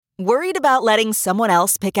Worried about letting someone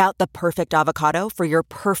else pick out the perfect avocado for your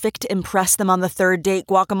perfect impress them on the third date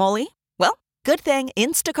guacamole? Well, good thing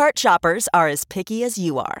Instacart shoppers are as picky as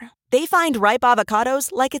you are. They find ripe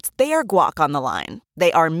avocados like it's their guac on the line.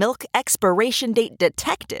 They are milk expiration date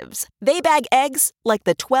detectives. They bag eggs like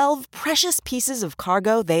the 12 precious pieces of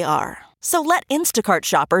cargo they are. So let Instacart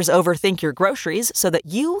shoppers overthink your groceries so that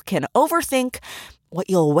you can overthink what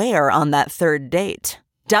you'll wear on that third date.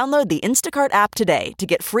 Download the Instacart app today to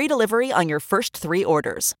get free delivery on your first 3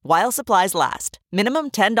 orders, while supplies last.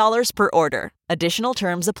 Minimum $10 per order. Additional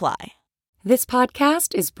terms apply. This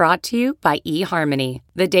podcast is brought to you by eHarmony,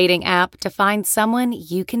 the dating app to find someone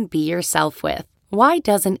you can be yourself with. Why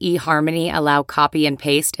doesn't eHarmony allow copy and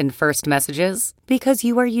paste in first messages? Because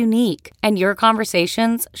you are unique, and your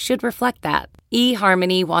conversations should reflect that.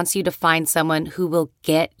 eHarmony wants you to find someone who will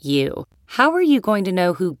get you. How are you going to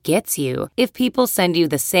know who gets you if people send you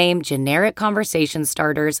the same generic conversation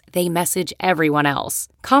starters they message everyone else?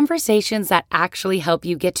 Conversations that actually help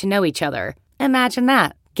you get to know each other. Imagine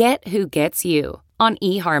that. Get who gets you on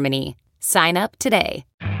eHarmony. Sign up today.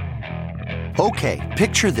 Okay,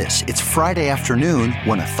 picture this. It's Friday afternoon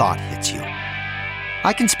when a thought hits you.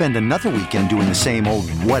 I can spend another weekend doing the same old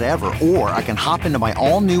whatever, or I can hop into my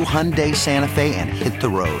all-new Hyundai Santa Fe and hit the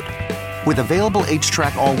road. With available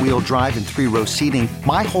H-Track all-wheel drive and 3-row seating,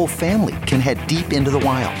 my whole family can head deep into the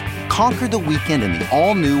wild. Conquer the weekend in the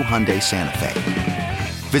all-new Hyundai Santa Fe.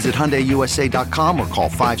 Visit HyundaiUSA.com or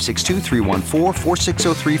call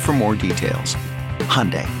 562-314-4603 for more details.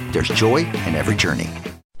 Hyundai, there's joy in every journey.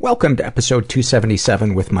 Welcome to episode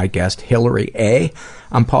 277 with my guest, Hilary A.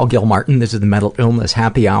 I'm Paul Gilmartin. This is the Mental Illness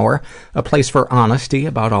Happy Hour, a place for honesty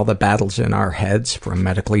about all the battles in our heads, from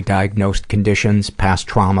medically diagnosed conditions, past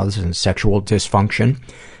traumas, and sexual dysfunction,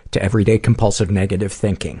 to everyday compulsive negative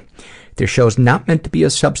thinking. This show's not meant to be a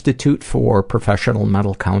substitute for professional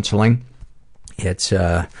mental counseling. It's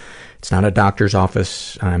not a doctor's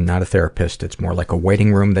office. I'm not a therapist. It's more like a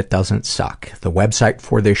waiting room that doesn't suck. The website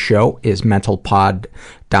for this show is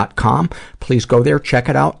mentalpod.com. Please go there, check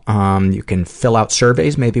it out. You can fill out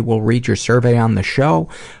surveys. Maybe we'll read your survey on the show.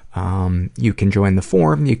 You can join the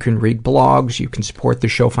forum. You can read blogs. You can support the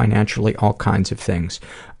show financially, all kinds of things.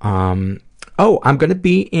 I'm going to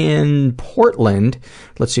be in Portland.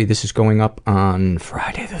 Let's see, this is going up on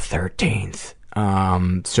Friday the 13th.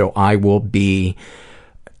 So I will be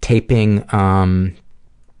taping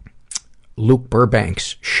Luke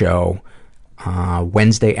Burbank's show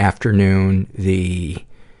Wednesday afternoon.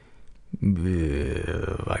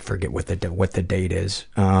 I forget what the date is.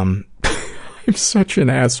 I'm such an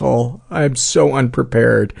asshole. I'm so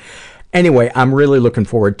unprepared. Anyway, I'm really looking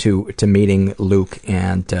forward to meeting Luke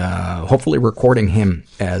and hopefully recording him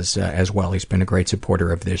as well. He's been a great supporter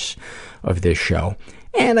of this show.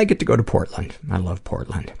 And I get to go to Portland. I love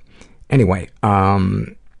Portland. Anyway,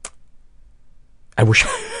 I wish I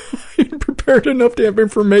had prepared enough to have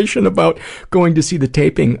information about going to see the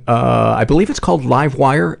taping. I believe it's called Live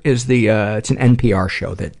Wire. It's an NPR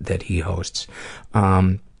show that he hosts.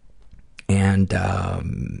 Yeah,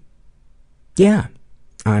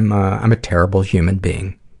 I'm a terrible human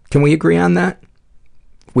being. Can we agree on that?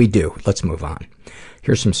 We do. Let's move on.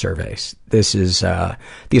 Here's some surveys. These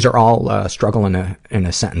are all struggle in a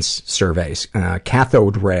sentence surveys.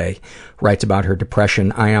 Cathode Ray writes about her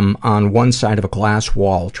depression. I am on one side of a glass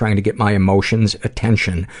wall trying to get my emotions'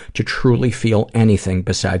 attention to truly feel anything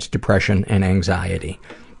besides depression and anxiety.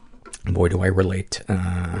 Boy, do I relate,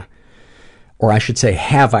 or I should say,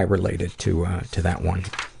 have I related to that one?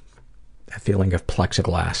 That feeling of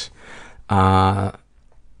plexiglass.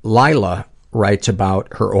 Lila writes about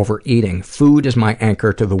her overeating. Food is my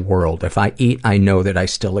anchor to the world. If I eat, I know that I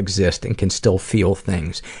still exist and can still feel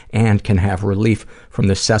things and can have relief from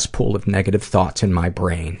the cesspool of negative thoughts in my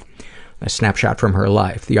brain. A snapshot from her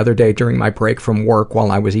life. The other day during my break from work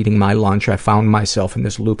while I was eating my lunch, I found myself in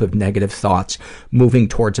this loop of negative thoughts moving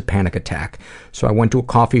towards a panic attack. So I went to a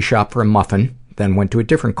coffee shop for a muffin, then went to a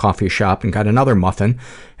different coffee shop and got another muffin,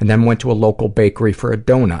 and then went to a local bakery for a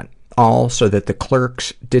donut. All so that the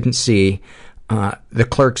clerks didn't see, so that the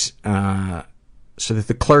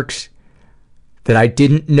clerks that I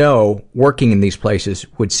didn't know working in these places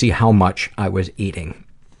would see how much I was eating.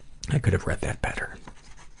 I could have read that better.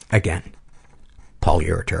 Again, Paul,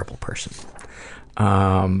 you're a terrible person.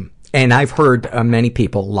 And I've heard many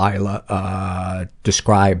people, Lila,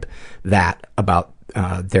 describe that about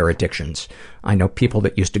their addictions. I know people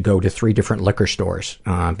that used to go to 3 different liquor stores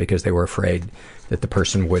because they were afraid that the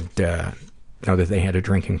person would know that they had a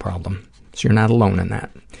drinking problem. So you're not alone in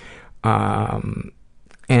that.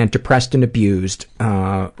 And Depressed and Abused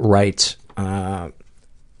writes,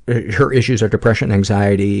 her issues are depression,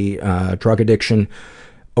 anxiety, drug addiction,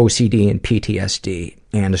 OCD, and PTSD.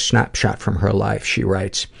 And a snapshot from her life, she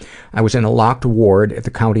writes, I was in a locked ward at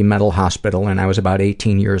the county mental hospital, and I was about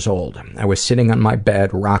 18 years old. I was sitting on my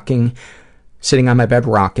bed rocking,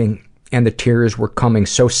 and the tears were coming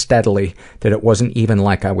so steadily that it wasn't even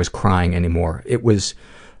like I was crying anymore. It was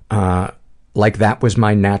like that was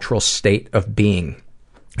my natural state of being.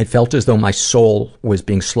 It felt as though my soul was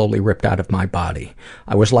being slowly ripped out of my body.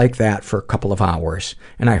 I was like that for a couple of hours,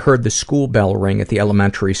 and I heard the school bell ring at the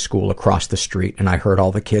elementary school across the street, and I heard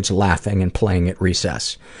all the kids laughing and playing at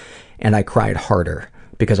recess. And I cried harder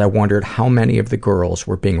because I wondered how many of the girls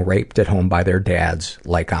were being raped at home by their dads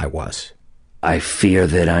like I was. I fear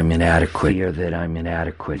that I'm inadequate.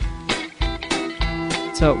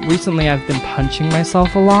 So recently I've been punching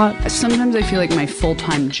myself a lot. Sometimes I feel like my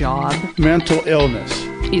full-time job mental illness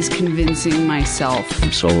is convincing myself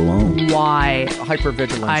I'm so alone. Why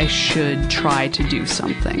Hypervigilance. I should try to do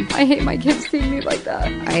something. I hate my kids seeing me like that.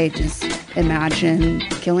 I just imagine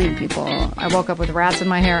killing people. I woke up with rats in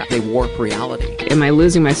my hair. They warp reality. Am I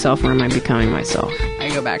losing myself or am I becoming myself? I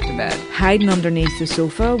go back to bed. Hiding underneath the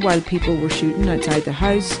sofa while people were shooting outside the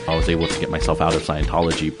house. I was able to get myself out of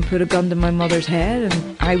Scientology. Put a gun to my mother's head,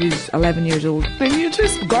 and I was 11 years old. And you're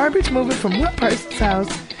just garbage moving from one person's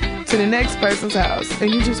house to the next person's house,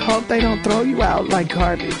 and you just hope they don't throw you out like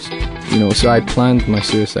garbage. You know, so I planned my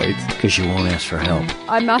suicide. Because you won't ask for help.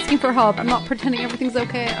 I'm asking for help. I'm not pretending everything's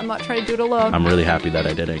okay. I'm not trying to do it alone. I'm really happy that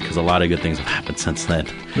I did it, because a lot of good things have happened since then.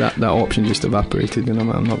 That option just evaporated, and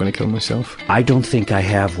I'm not going to kill myself. I don't think I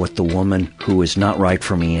have what the woman who is not right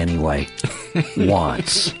for me anyway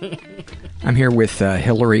wants. I'm here with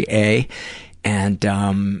Hilary A., and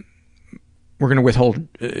we're going to withhold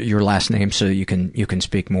your last name so you can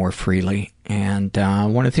speak more freely. And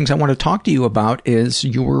one of the things I want to talk to you about is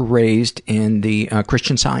you were raised in the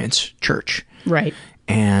Christian Science church. Right.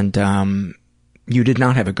 And you did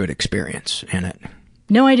not have a good experience in it.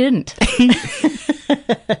 No, I didn't.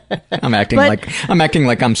 I'm acting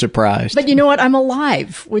like I'm surprised. But you know what? I'm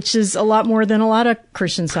alive, which is a lot more than a lot of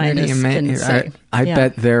Christian Scientists can say. I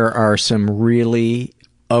bet there are some really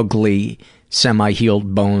ugly,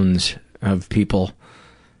 semi-healed bones of people,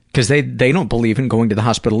 because they don't believe in going to the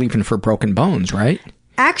hospital even for broken bones, right?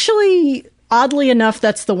 Actually, oddly enough,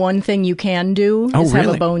 that's the one thing you can do is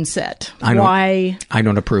have a bone set. Why? I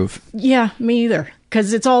don't approve. Yeah, me either,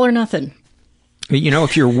 because it's all or nothing. You know,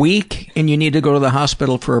 if you're weak and you need to go to the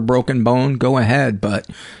hospital for a broken bone, go ahead, but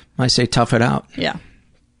I say tough it out. Yeah.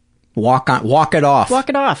 Walk it off. Walk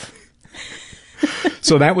it off.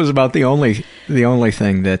 So that was about the only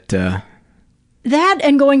thing that... That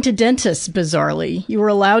and going to dentists, bizarrely. You were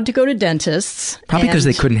allowed to go to dentists. Probably because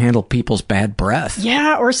they couldn't handle people's bad breath.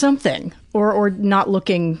 Yeah, or something. Or not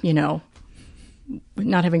looking,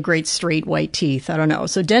 not having great straight white teeth. I don't know.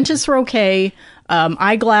 So dentists were okay.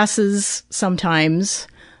 Eyeglasses sometimes.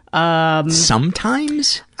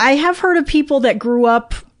 Sometimes? I have heard of people that grew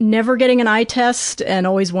up never getting an eye test and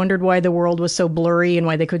always wondered why the world was so blurry and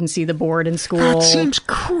why they couldn't see the board in school. That seems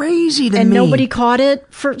crazy to me. And nobody caught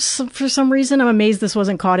it for some reason. I'm amazed this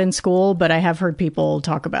wasn't caught in school, but I have heard people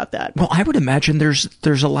talk about that. Well, I would imagine there's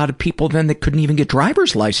a lot of people then that couldn't even get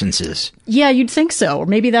driver's licenses. Yeah, you'd think so. Or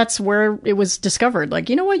maybe that's where it was discovered. Like,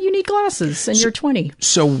 you know what? You need glasses and you're 20.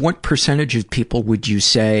 So what percentage of people would you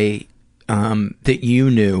say that you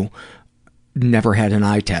knew never had an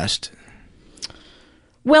eye test?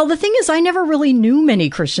 Well, the thing is, I never really knew many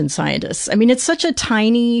Christian Scientists. I mean, it's such a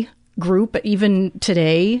tiny group, even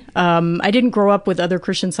today. I didn't grow up with other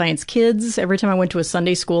Christian Science kids. Every time I went to a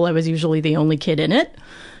Sunday school, I was usually the only kid in it,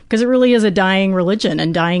 because it really is a dying religion,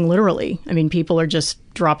 and dying literally. I mean, people are just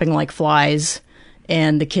dropping like flies,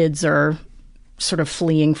 and the kids are sort of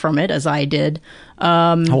fleeing from it, as I did.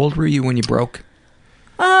 How old were you when you broke?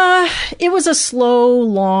 It was a slow,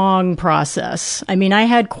 long process. I mean, I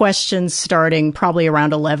had questions starting probably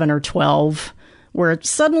around 11 or 12, where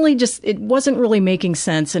suddenly it wasn't really making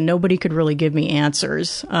sense and nobody could really give me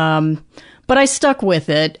answers. But I stuck with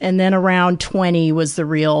it. And then around 20 was the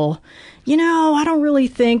real, I don't really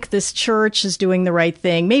think this church is doing the right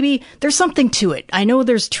thing. Maybe there's something to it. I know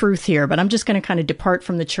there's truth here, but I'm just going to kind of depart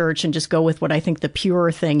from the church and just go with what I think the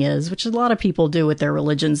pure thing is, which a lot of people do with their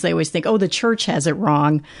religions. They always think, oh, the church has it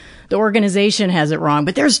wrong. The organization has it wrong,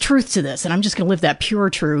 but there's truth to this. And I'm just going to live that pure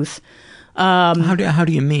truth. How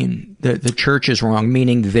do you mean the church is wrong?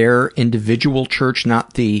 Meaning their individual church,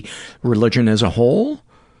 not the religion as a whole?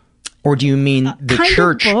 Or do you mean the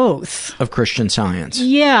church of both of Christian Science?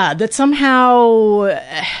 Yeah, that somehow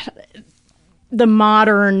the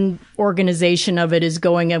modern organization of it is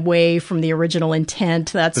going away from the original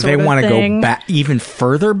intent, that sort of thing. They want to go back even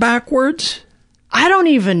further backwards? I don't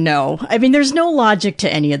even know. I mean, there's no logic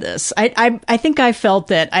to any of this. I think I felt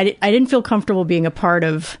that I didn't feel comfortable being a part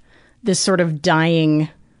of this sort of dying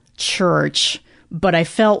church, but I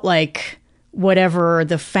felt like whatever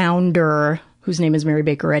the founder, whose name is Mary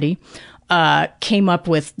Baker Eddy, came up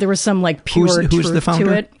with, there was some like pure who's the truth founder?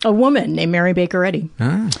 to it. A woman named Mary Baker Eddy.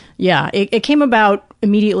 Ah. Yeah, it came about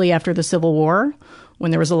immediately after the Civil War,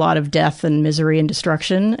 when there was a lot of death and misery and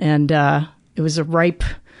destruction, and it was a ripe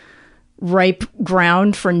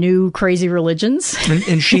ground for new crazy religions.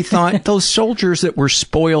 And she thought, those soldiers that were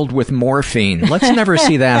spoiled with morphine, let's never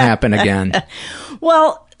see that happen again.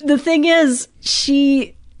 Well, the thing is,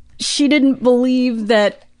 she didn't believe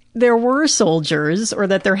that there were soldiers, or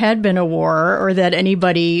that there had been a war, or that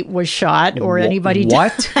anybody was shot, or anybody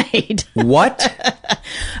died. What?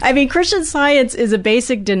 I mean, Christian Science is a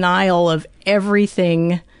basic denial of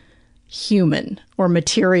everything human or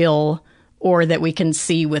material, or that we can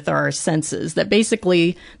see with our senses. That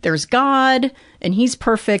basically there's God and he's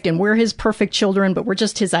perfect and we're his perfect children, but we're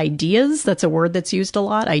just his ideas. That's a word that's used a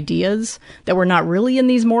lot, ideas, that we're not really in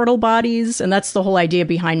these mortal bodies. And that's the whole idea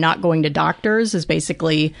behind not going to doctors, is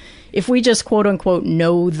basically if we just quote unquote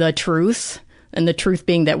know the truth, and the truth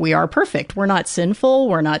being that we are perfect. We're not sinful.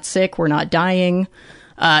 We're not sick. We're not dying.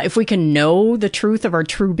 If we can know the truth of our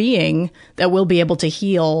true being, that we'll be able to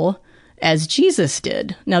heal as Jesus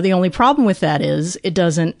did. Now, the only problem with that is it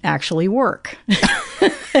doesn't actually work.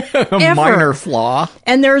 A minor flaw.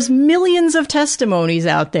 And there's millions of testimonies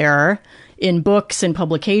out there in books and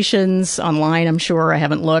publications, online, I'm sure, I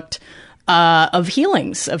haven't looked, of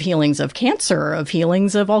healings of cancer, of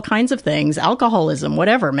healings of all kinds of things, alcoholism,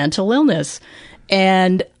 whatever, mental illness.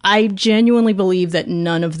 And I genuinely believe that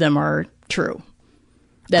none of them are true.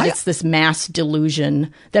 That it's this mass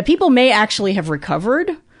delusion that people may actually have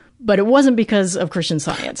recovered, but it wasn't because of Christian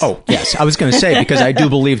Science. Oh, yes. I was going to say, because I do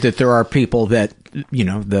believe that there are people that, you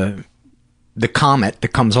know, the comet that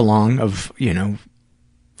comes along of, you know,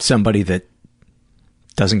 somebody that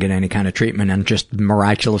doesn't get any kind of treatment and just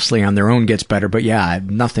miraculously on their own gets better. But yeah,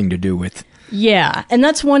 nothing to do with. Yeah. And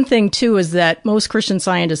that's one thing, too, is that most Christian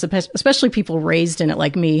scientists, especially people raised in it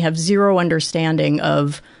like me, have zero understanding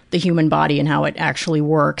of the human body and how it actually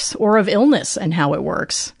works, or of illness and how it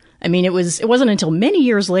works. I mean, it wasn't until many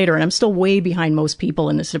years later, and I'm still way behind most people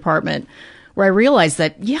in this department, where I realized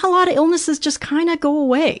that, yeah, a lot of illnesses just kind of go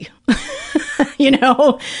away. You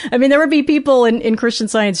know, I mean, there would be people in Christian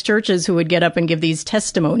Science churches who would get up and give these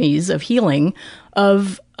testimonies of healing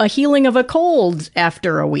of a cold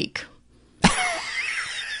after a week.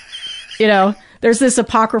 You know, there's this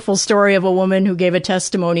apocryphal story of a woman who gave a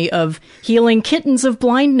testimony of healing kittens of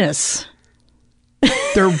blindness.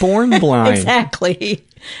 They're born blind. Exactly.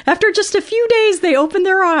 After just a few days, they open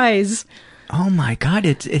their eyes. Oh my God.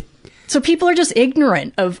 So people are just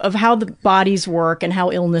ignorant of how the bodies work and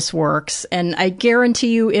how illness works. And I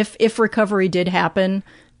guarantee you, if recovery did happen,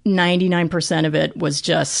 99% of it was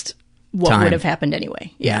just what would have happened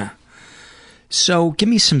anyway. Yeah. So give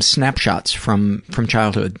me some snapshots from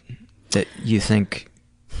childhood that you think.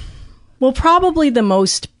 Well, probably the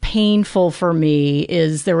most painful for me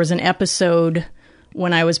is there was an episode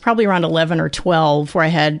when I was probably around 11 or 12 where I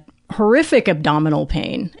had horrific abdominal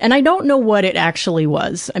pain. And I don't know what it actually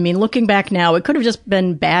was. I mean, looking back now, it could have just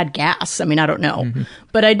been bad gas. I mean, I don't know. Mm-hmm.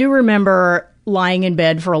 But I do remember lying in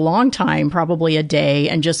bed for a long time, probably a day,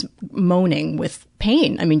 and just moaning with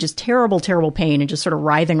pain. I mean, just terrible, terrible pain, and just sort of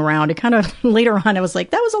writhing around. It kind of, later on, I was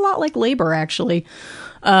like, that was a lot like labor, actually.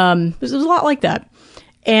 It was a lot like that.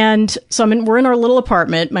 And so we're in our little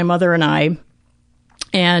apartment, my mother and I,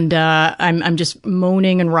 and I'm just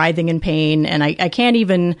moaning and writhing in pain, and I can't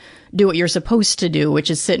even do what you're supposed to do,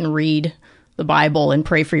 which is sit and read the Bible and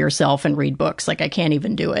pray for yourself and read books. Like, I can't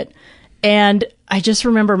even do it. And I just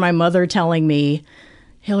remember my mother telling me,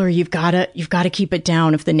 Hilary, you've got to keep it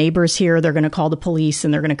down. If the neighbor's here, they're going to call the police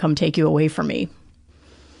and they're going to come take you away from me.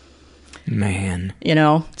 Man. You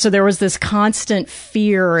know, so there was this constant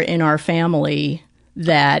fear in our family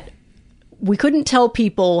that we couldn't tell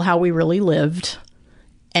people how we really lived.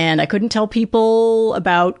 And I couldn't tell people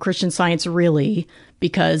about Christian Science really,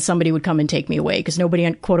 because somebody would come and take me away, because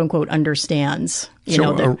nobody, quote unquote, understands.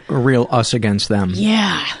 A real us against them.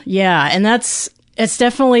 Yeah. Yeah. And it's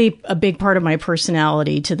definitely a big part of my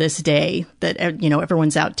personality to this day, that, you know,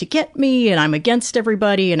 everyone's out to get me and I'm against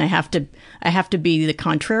everybody, and I have to be the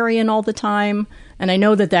contrarian all the time. And I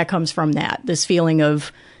know that comes from this feeling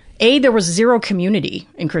of There was zero community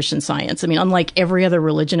in Christian Science. I mean, unlike every other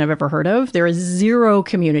religion I've ever heard of, there is zero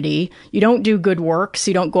community. You don't do good works.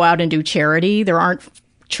 You don't go out and do charity. There aren't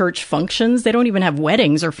church functions. They don't even have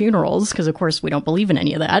weddings or funerals because, of course, we don't believe in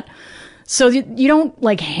any of that. So you don't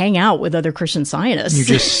like hang out with other Christian Scientists. You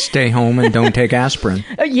just stay home and don't take aspirin.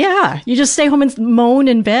 Yeah. You just stay home and moan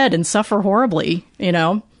in bed and suffer horribly, you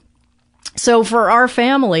know? So for our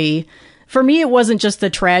family, for me, it wasn't just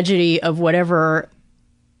the tragedy of whatever,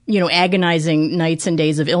 agonizing nights and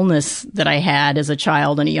days of illness that I had as a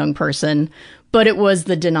child and a young person, but it was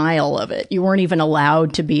the denial of it. You weren't even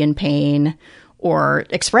allowed to be in pain or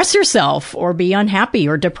express yourself or be unhappy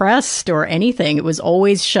or depressed or anything. It was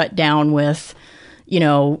always shut down with,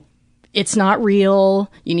 it's not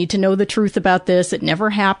real. You need to know the truth about this. It never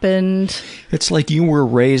happened. It's like you were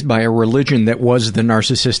raised by a religion that was the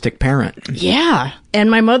narcissistic parent. Yeah.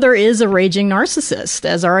 And my mother is a raging narcissist,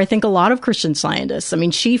 as are, I think, a lot of Christian Scientists. I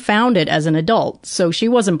mean, she found it as an adult, so she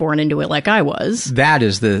wasn't born into it like I was. That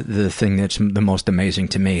is the thing that's the most amazing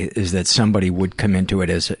to me, is that somebody would come into it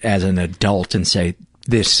as an adult and say,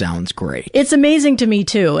 this sounds great. It's amazing to me,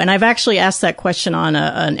 too. And I've actually asked that question on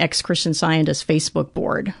an ex-Christian Scientist Facebook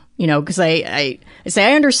board, because I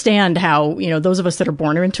say I understand how, those of us that are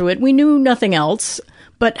born into it, we knew nothing else.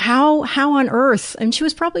 But how on earth? And she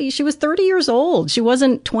was 30 years old. She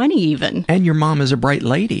wasn't 20 even. And your mom is a bright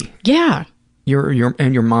lady. Yeah.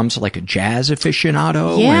 Your mom's like a jazz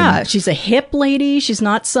aficionado. Yeah. She's a hip lady. She's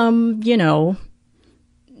not some,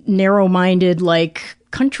 narrow-minded, like,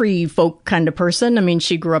 country folk kind of person. I mean,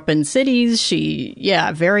 she grew up in cities.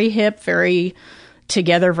 Very hip, very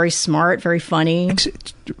together, very smart, very funny.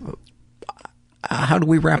 How do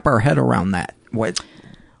we wrap our head around that? What?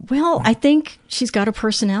 Well, I think she's got a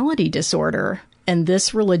personality disorder, and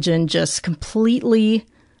this religion just completely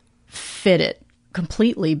fit it.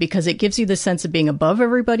 Completely, because it gives you the sense of being above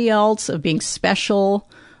everybody else, of being special,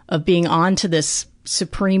 of being on to this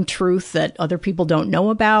supreme truth that other people don't know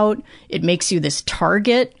about. It makes you this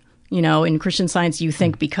target. In Christian Science, you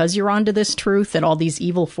think because you're onto this truth that all these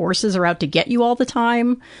evil forces are out to get you all the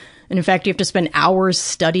time. And in fact, you have to spend hours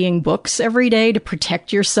studying books every day to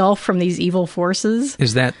protect yourself from these evil forces.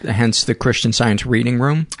 Is that hence the Christian Science reading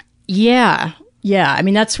room? Yeah. Yeah. I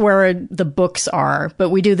mean, that's where the books are. But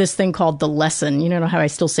we do this thing called the lesson. You know how I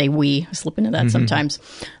still say we? I slip into that sometimes.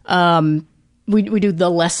 We do the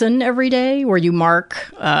lesson every day where you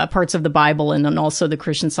mark parts of the Bible and then also the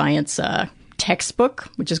Christian Science textbook,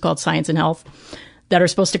 which is called Science and Health, that are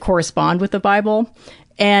supposed to correspond with the Bible.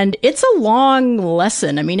 And it's a long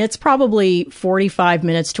lesson. I mean, it's probably 45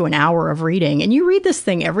 minutes to an hour of reading. And you read this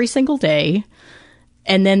thing every single day,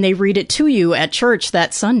 and then they read it to you at church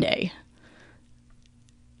that Sunday.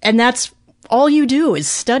 And that's all you do is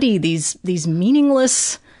study these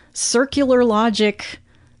meaningless circular logic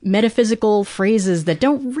metaphysical phrases that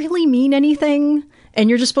don't really mean anything, and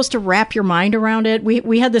you're just supposed to wrap your mind around it.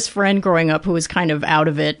 We had this friend growing up who was kind of out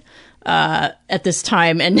of it at this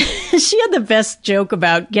time, and she had the best joke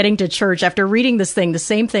about getting to church after reading this thing, the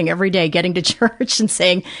same thing every day, getting to church and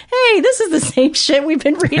saying, hey, this is the same shit we've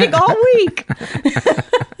been reading all week.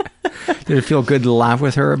 Did it feel good to laugh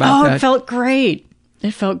with her about that? Oh, it felt great.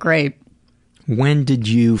 It felt great. When did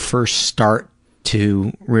you first start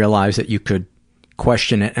to realize that you could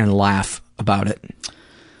question it and laugh about it?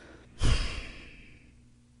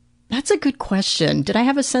 That's a good question. Did I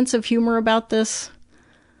have a sense of humor about this?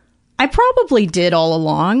 I probably did all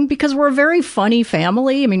along, because we're a very funny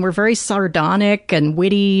family. I mean, we're very sardonic and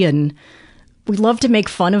witty, and we love to make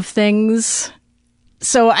fun of things.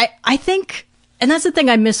 So I think, and that's the thing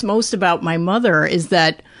I miss most about my mother, is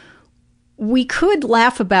that we could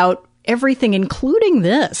laugh about everything, including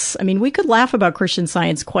this. I mean, we could laugh about Christian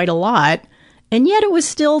Science quite a lot, and yet it was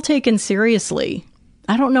still taken seriously.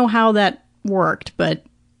 I don't know how that worked, but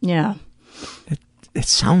yeah. It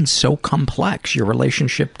sounds so complex, your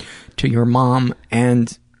relationship to your mom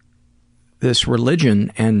and this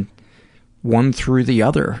religion, and one through the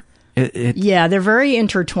other. Yeah, they're very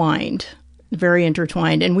intertwined. Very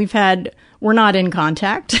intertwined. And we're not in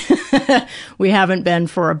contact. We haven't been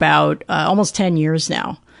for about almost 10 years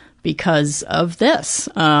now because of this.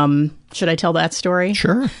 Should I tell that story?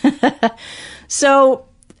 Sure. So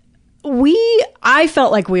I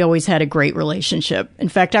felt like we always had a great relationship. In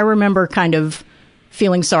fact, I remember kind of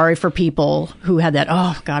feeling sorry for people who had that,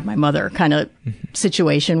 oh, God, my mother kind of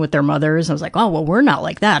situation with their mothers. I was like, oh, well, we're not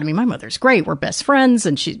like that. I mean, my mother's great. We're best friends,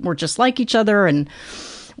 and we're just like each other, and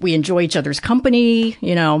we enjoy each other's company,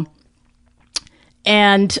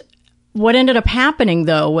 And what ended up happening,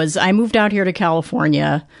 though, was I moved out here to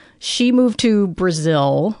California She moved to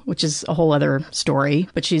Brazil, which is a whole other story,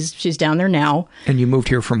 but she's down there now. And you moved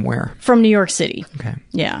here from where? From New York City. Okay.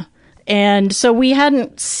 Yeah. And so we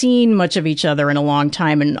hadn't seen much of each other in a long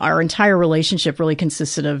time, and our entire relationship really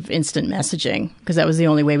consisted of instant messaging, because that was the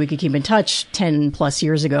only way we could keep in touch 10 plus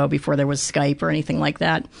years ago before there was Skype or anything like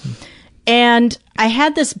that. And I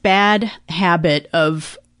had this bad habit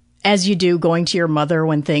of, as you do, going to your mother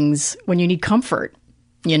when you need comfort,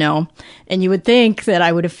 you know, and you would think that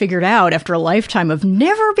I would have figured out after a lifetime of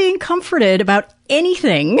never being comforted about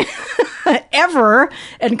anything ever,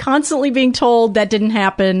 and constantly being told that didn't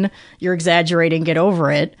happen, you're exaggerating, get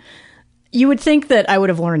over it. You would think that I would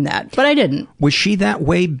have learned that, but I didn't. Was she that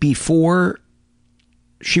way before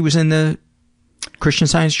she was in the Christian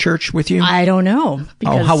Science church with you? I don't know.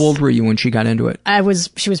 How old were you when she got into it?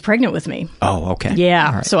 She was pregnant with me. Oh, okay.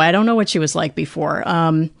 Yeah. Right. So I don't know what she was like before.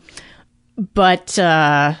 But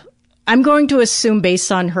I'm going to assume,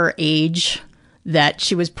 based on her age, that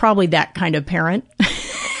she was probably that kind of parent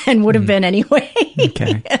and would have been anyway.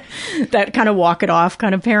 Okay. That kind of walk it off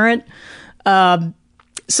kind of parent.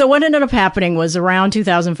 So what ended up happening was around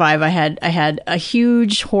 2005, I had a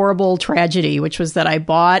huge, horrible tragedy, which was that I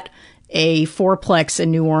bought a fourplex in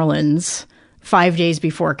New Orleans 5 days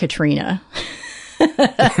before Katrina.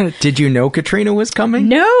 Did you know Katrina was coming?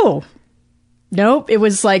 No. Nope. It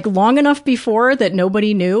was like long enough before that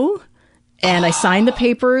nobody knew. And I signed the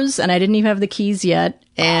papers, and I didn't even have the keys yet.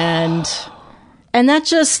 And that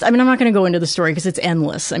just, I'm not going to go into the story because it's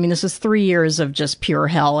endless. I mean, this was 3 years of just pure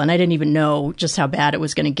hell, and I didn't even know just how bad it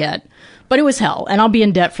was going to get. But it was hell, and I'll be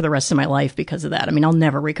in debt for the rest of my life because of that. I mean, I'll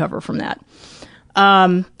never recover from that.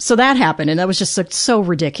 So that happened, and that was just so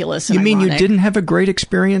ridiculous. And you mean ironic. You didn't have a great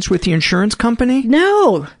experience with the insurance company?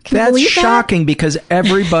 No. That's shocking because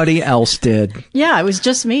everybody else did. Yeah, it was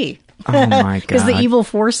just me. Oh my God. Because the evil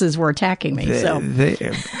forces were attacking me.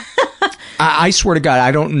 I swear to God,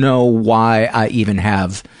 I don't know why I even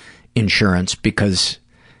have insurance, because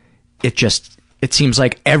it seems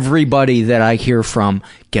like everybody that I hear from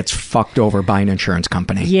gets fucked over by an insurance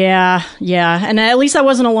company. Yeah. And at least I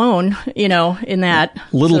wasn't alone, in that.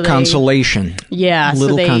 Little consolation. Yeah.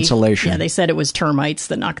 Consolation. Yeah, they said it was termites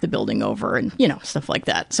that knocked the building over and, stuff like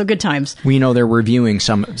that. So good times. We know they're reviewing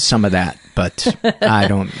some of that, but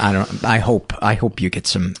I hope you get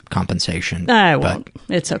some compensation. I won't.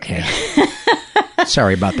 It's okay. Yeah.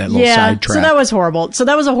 Sorry about that little sidetrack. So that was horrible. So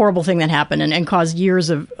that was a horrible thing that happened and caused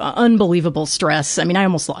years of unbelievable stress. I mean, I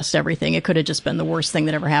almost lost everything. It could have just been the worst thing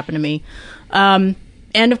that ever happened to me. And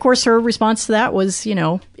of course, her response to that was,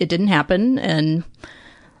 it didn't happen. And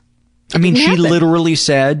she literally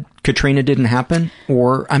said Katrina didn't happen?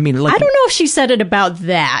 Or, I don't know if she said it about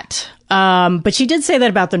that. But she did say that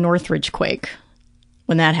about the Northridge quake.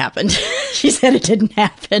 When that happened, she said it didn't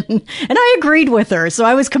happen. And I agreed with her. So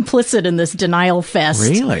I was complicit in this denial fest.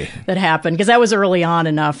 Really? That happened. Because that was early on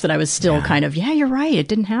enough that I was still kind of, you're right. It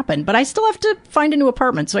didn't happen. But I still have to find a new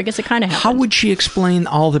apartment. So I guess it kind of happened. How would she explain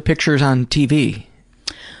all the pictures on TV?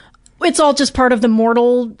 It's all just part of the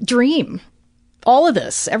mortal dream. All of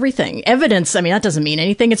this, everything. Evidence. That doesn't mean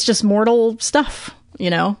anything. It's just mortal stuff.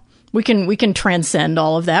 We can transcend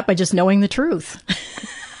all of that by just knowing the truth.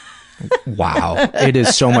 Wow. It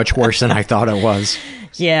is so much worse than I thought it was.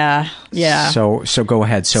 Yeah. So go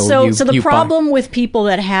ahead. So the problem with people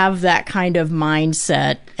that have that kind of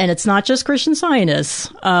mindset, and it's not just Christian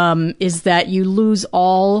Scientists, is that you lose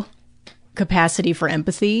all capacity for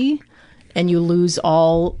empathy and you lose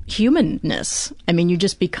all humanness. You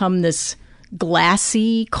just become this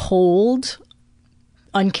glassy, cold,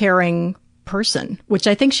 uncaring person, which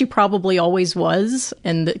I think she probably always was,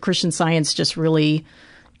 and that Christian Science just really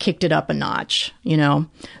kicked it up a notch,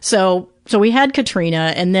 So we had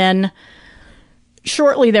Katrina, and then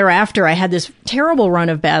shortly thereafter, I had this terrible run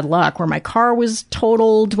of bad luck where my car was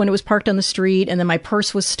totaled when it was parked on the street, and then my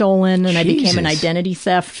purse was stolen, and I became an identity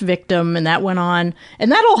theft victim, and that went on.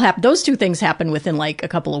 And that all happened. Those two things happened within like a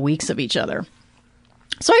couple of weeks of each other.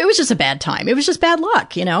 So it was just a bad time. It was just bad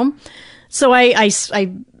luck, So I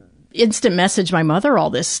instant messaged my mother all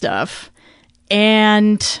this stuff,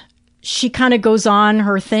 and she kind of goes on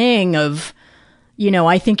her thing of,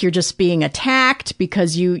 I think you're just being attacked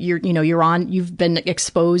because you've been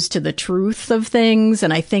exposed to the truth of things.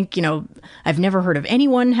 And I think, I've never heard of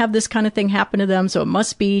anyone have this kind of thing happen to them. So it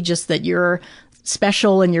must be just that you're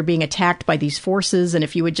special and you're being attacked by these forces. And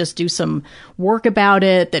if you would just do some work about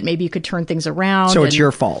it, that maybe you could turn things around. So it's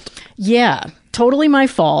your fault. Yeah, totally my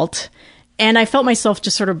fault. And I felt myself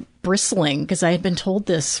just sort of bristling because I had been told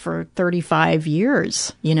this for 35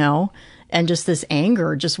 years, and just this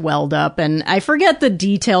anger just welled up. And I forget the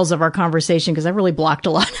details of our conversation because I really blocked a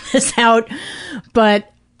lot of this out.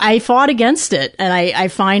 But I fought against it. And I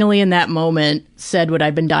finally, in that moment, said what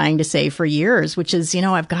I've been dying to say for years, which is,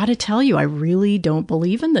 I've got to tell you, I really don't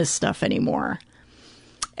believe in this stuff anymore.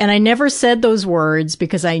 And I never said those words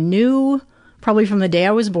because I knew, probably from the day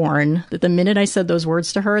I was born, that the minute I said those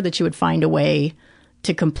words to her, that she would find a way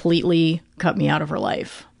to completely cut me out of her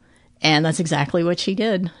life. And that's exactly what she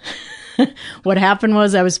did. What happened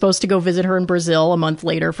was I was supposed to go visit her in Brazil a month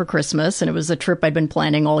later for Christmas, and it was a trip I'd been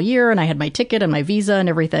planning all year, and I had my ticket and my visa and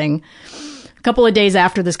everything. A couple of days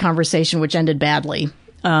after this conversation, which ended badly,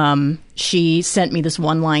 she sent me this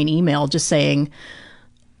one-line email just saying,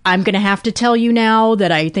 I'm going to have to tell you now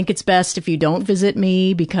that I think it's best if you don't visit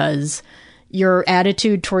me because your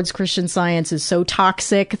attitude towards Christian Science is so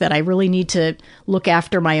toxic that I really need to look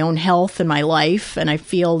after my own health and my life. And I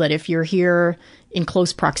feel that if you're here in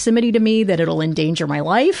close proximity to me, that it'll endanger my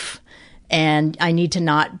life. And I need to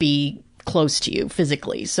not be close to you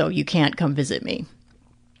physically. So you can't come visit me.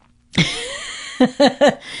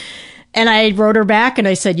 And I wrote her back and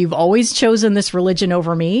I said, you've always chosen this religion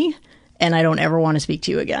over me. And I don't ever want to speak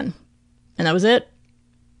to you again. And that was it.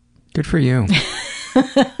 Good for you.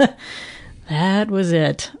 That was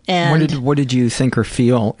it. And what did you think or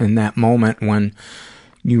feel in that moment when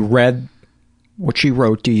you read what she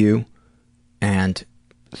wrote to you and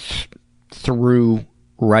through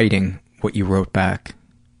writing what you wrote back?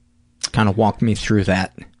 Kind of walk me through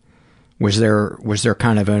that. Was there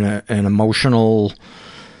kind of an emotional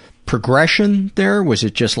progression there? Was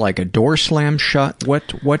it just like a door slam shut?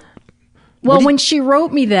 Well, when she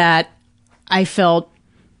wrote me that, I felt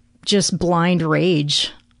just blind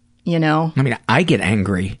rage. I mean, I get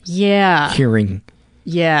angry. Yeah. Hearing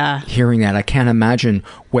that. I can't imagine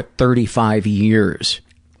what 35 years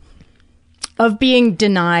of being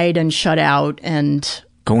denied and shut out and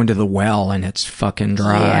going to the well and it's fucking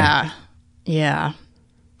dry. Yeah.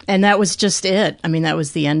 And that was just it. I mean, that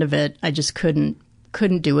was the end of it. I just couldn't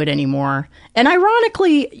do it anymore. And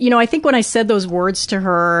ironically, I think when I said those words to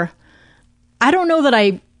her, I don't know that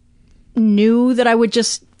I knew that I would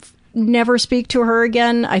just never speak to her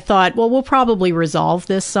again. I thought, well, we'll probably resolve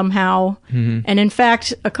this somehow. Mm-hmm. And in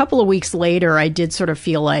fact, a couple of weeks later, I did sort of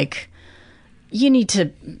feel like, you need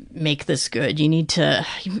to make this good. You need to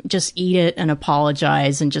just eat it and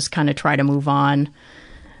apologize and just kind of try to move on.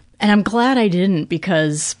 And I'm glad I didn't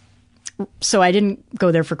because... So I didn't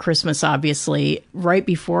go there for Christmas, obviously. Right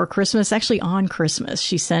before Christmas, actually on Christmas,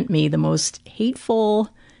 she sent me the most hateful,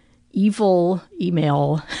 evil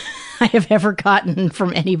email I have ever gotten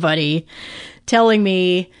from anybody, telling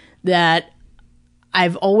me that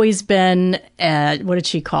I've always been, what did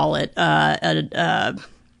she call it?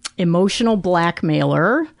 Emotional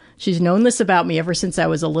blackmailer. She's known this about me ever since I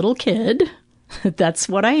was a little kid. That's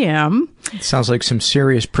what I am. It sounds like some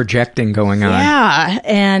serious projecting going on. Yeah,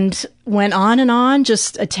 and went on,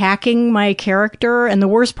 just attacking my character. And the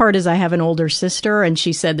worst part is I have an older sister, and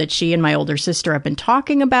she said that she and my older sister have been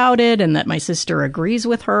talking about it, and that my sister agrees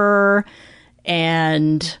with her.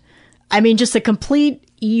 And, I mean, just a complete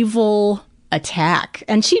evil attack.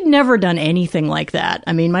 And she'd never done anything like that.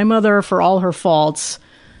 I mean, my mother, for all her faults,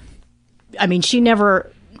 I mean, she never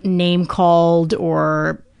name-called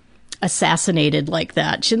or assassinated like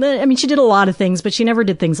that. She did a lot of things, but she never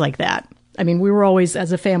did things like that. I mean, we were always,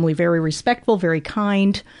 as a family, very respectful, very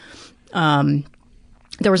kind. There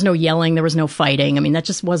was no yelling. There was no fighting. I mean, that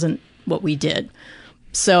just wasn't what we did.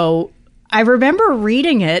 So I remember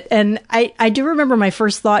reading it, and I do remember my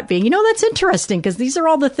first thought being, that's interesting, because these are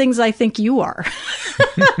all the things I think you are.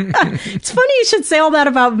 It's funny you should say all that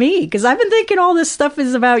about me, because I've been thinking all this stuff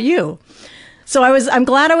is about you. So I'm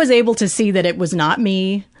glad I was able to see that it was not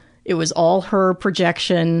me. It was all her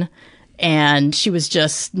projection, and she was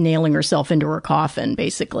just nailing herself into her coffin,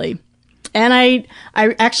 basically. And I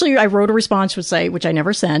wrote a response, which I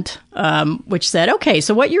never sent, which said, okay,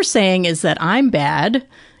 so what you're saying is that I'm bad.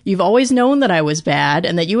 You've always known that I was bad,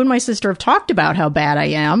 and that you and my sister have talked about how bad I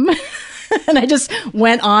am. And I just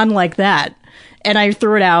went on like that. And I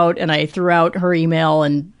threw it out, and I threw out her email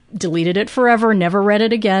and deleted it forever, never read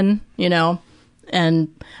it again,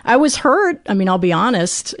 And I was hurt. I mean, I'll be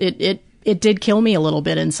honest. It did kill me a little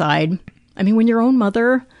bit inside. I mean, when your own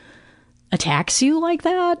mother attacks you like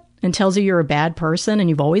that and tells you you're a bad person, and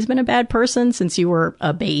you've always been a bad person since you were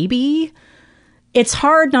a baby, it's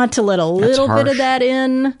hard not to let a little bit of that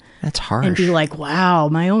in. That's harsh. And be like, wow,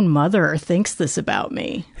 my own mother thinks this about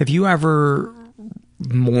me. Have you ever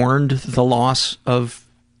mourned the loss of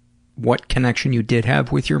what connection you did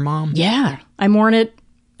have with your mom? Yeah, I mourn it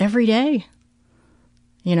every day.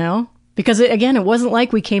 Because it wasn't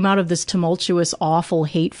like we came out of this tumultuous, awful,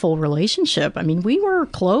 hateful relationship. I mean, we were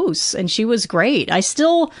close, and she was great. I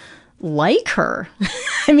still like her.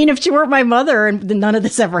 I mean, if she weren't my mother and none of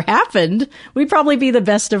this ever happened, we'd probably be the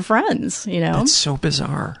best of friends, you know? That's so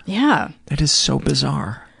bizarre. Yeah. That is so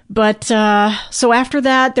bizarre. But so after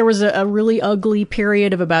that, there was a really ugly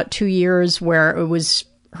period of about 2 years where it was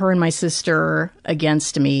her and my sister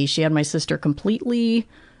against me. She had my sister completely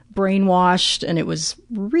brainwashed, and it was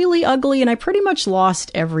really ugly, and I pretty much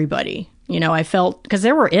lost everybody. You know, I felt, because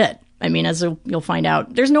they were it. I mean, as you'll find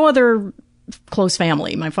out, there's no other close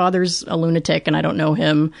family. My father's a lunatic, and I don't know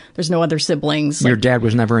him. There's no other siblings. Your dad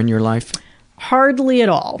was never in your life? Hardly at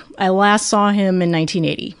all. I last saw him in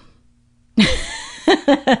 1980.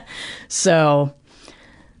 So,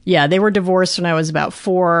 yeah, they were divorced when I was about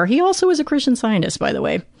 4. He also was a Christian Scientist, by the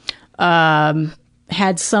way.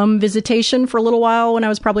 Had some visitation for a little while when I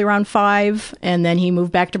was probably around 5, and then he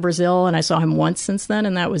moved back to Brazil, and I saw him once since then,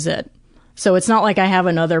 and that was it. So it's not like I have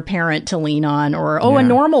another parent to lean on or, a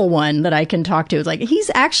normal one that I can talk to. It's like, he's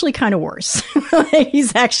actually kind of worse.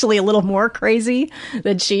 He's actually a little more crazy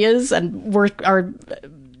than she is, and our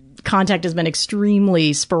contact has been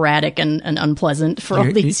extremely sporadic and unpleasant for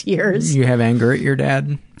all these years. You have anger at your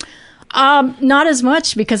dad? Not as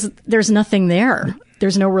much, because there's nothing there.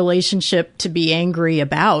 There's no relationship to be angry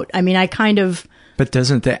about. I mean, I kind of... But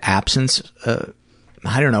doesn't the absence...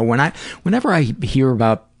 I don't know. Whenever I hear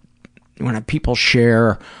about... When people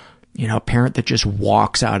share, you know, a parent that just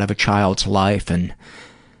walks out of a child's life and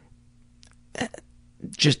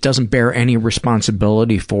just doesn't bear any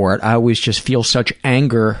responsibility for it, I always just feel such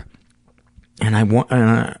anger, and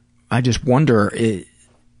I just wonder,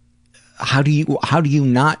 how do you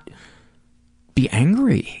not be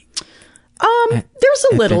angry? There's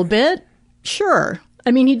a little bit, sure.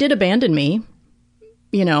 I mean, he did abandon me,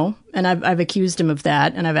 you know, and I've accused him of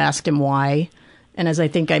that, and I've asked him why. And as I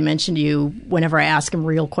think I mentioned to you, whenever I ask him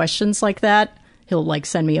real questions like that, he'll like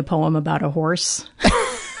send me a poem about a horse.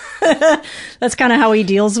 That's kind of how he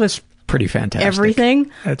deals with pretty fantastic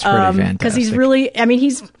everything. That's pretty fantastic. Because he's really, I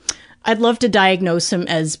mean, I'd love to diagnose him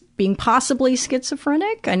as being possibly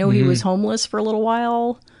schizophrenic. I know he was homeless for a little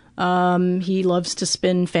while. He loves to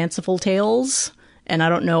spin fanciful tales, and I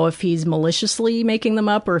don't know if he's maliciously making them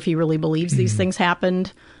up or if he really believes these things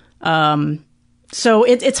happened. So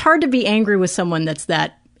it's hard to be angry with someone that's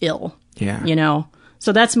that ill. Yeah. You know?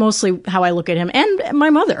 So that's mostly how I look at him. And my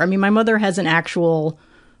mother. I mean, my mother has an actual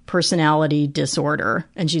personality disorder,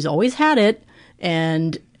 and she's always had it.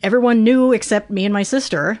 And everyone knew except me and my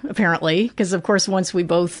sister, apparently. Because, of course, once we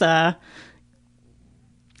both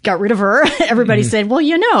got rid of her, everybody said, well,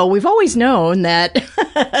 you know, we've always known that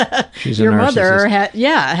your mother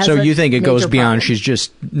has So you think it goes beyond, problem. she's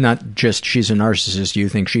a narcissist, you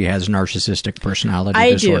think she has narcissistic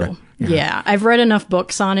personality disorder? I do, yeah. I've read enough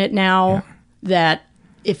books on it now that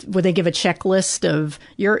would they give a checklist of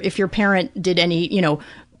if your parent did any, you know,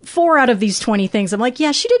 4 out of these 20 things, I'm like,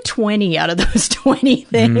 yeah, she did 20 out of those 20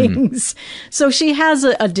 things. So she has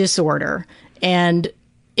a disorder, and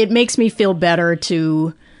it makes me feel better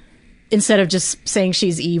to, instead of just saying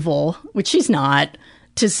she's evil, which she's not,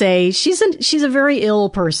 to say she's a very ill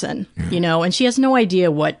person, you know, and she has no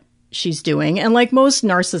idea what she's doing. And like most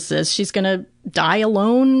narcissists, she's going to die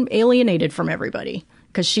alone, alienated from everybody,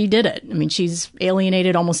 because she did it. I mean, she's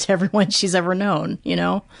alienated almost everyone she's ever known, you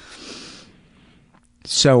know?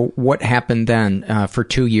 So what happened then? For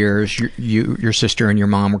 2 years, your sister and your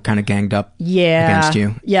mom were kind of ganged up against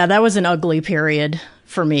you. Yeah, that was an ugly period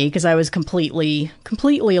for me, because I was completely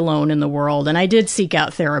alone in the world. And I did seek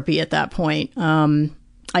out therapy at that point.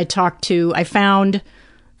 I found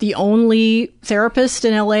the only therapist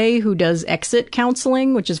in LA who does exit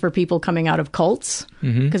counseling, which is for people coming out of cults.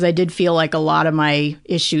 Because I did feel like a lot of my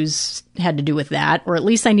issues had to do with that, or at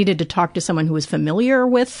least I needed to talk to someone who was familiar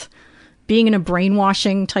with being in a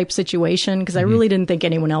brainwashing type situation, because I really didn't think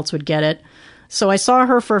anyone else would get it. So I saw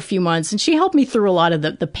her for a few months, and she helped me through a lot of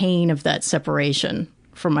the pain of that separation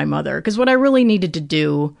from my mother. Because what I really needed to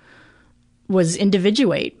do was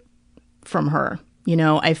individuate from her. You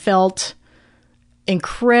know, I felt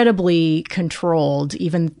incredibly controlled,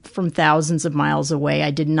 even from thousands of miles away.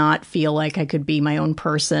 I did not feel like I could be my own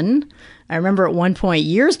person. I remember at one point,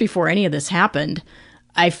 years before any of this happened,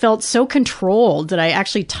 I felt so controlled that I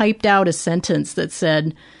actually typed out a sentence that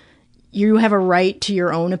said, you have a right to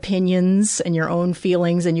your own opinions and your own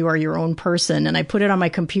feelings, and you are your own person. And I put it on my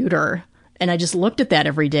computer, and I just looked at that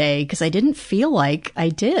every day because I didn't feel like I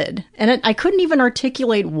did. And I couldn't even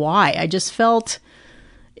articulate why. I just felt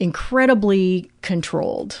incredibly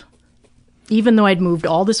controlled. Even though I'd moved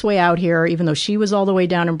all this way out here, even though she was all the way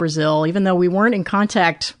down in Brazil, even though we weren't in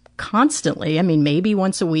contact constantly, I mean, maybe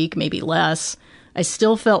once a week, maybe less, I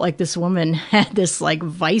still felt like this woman had this like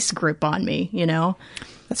vice grip on me, you know?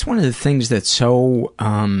 That's one of the things that's so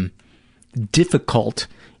difficult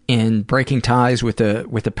in breaking ties with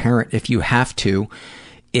a parent, if you have to,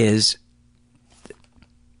 is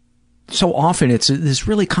so often it's this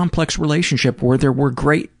really complex relationship where there were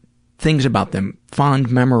great things about them,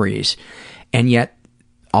 fond memories, and yet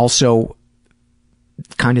also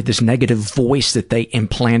kind of this negative voice that they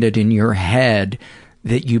implanted in your head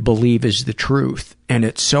that you believe is the truth. And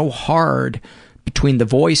it's so hard between the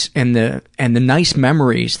voice and the nice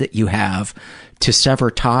memories that you have to sever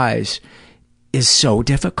ties is so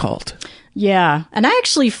difficult. Yeah. And I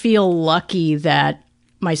actually feel lucky that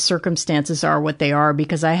my circumstances are what they are,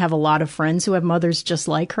 because I have a lot of friends who have mothers just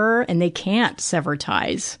like her, and they can't sever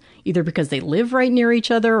ties, either because they live right near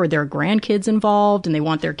each other or there are grandkids involved and they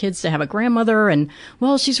want their kids to have a grandmother. And,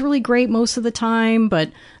 well, she's really great most of the time.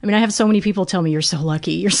 But, I mean, I have so many people tell me, you're so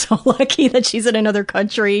lucky. You're so lucky that she's in another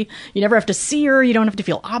country. You never have to see her. You don't have to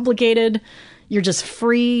feel obligated. You're just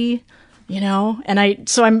free, you know? And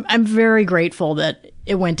I'm very grateful that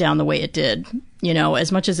it went down the way it did, you know,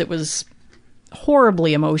 as much as it was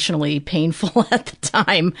horribly emotionally painful at the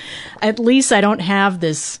time. At least I don't have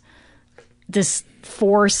this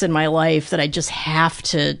force in my life that I just have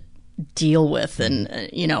to deal with. And,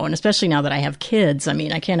 you know, and especially now that I have kids, I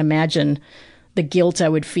mean, I can't imagine the guilt I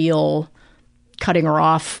would feel cutting her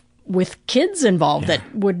off with kids involved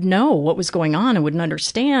that would know what was going on and wouldn't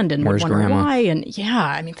understand and would wonder why. And yeah,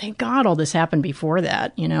 I mean, thank God all this happened before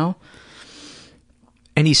that, you know?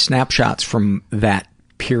 Any snapshots from that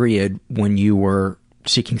period when you were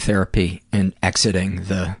seeking therapy and exiting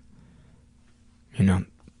the, you know?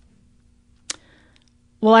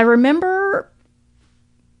 Well, I remember,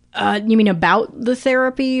 you mean about the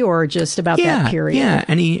therapy or just about that period? Yeah,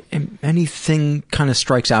 anything kind of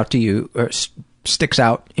strikes out to you or sticks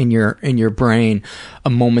out in your brain,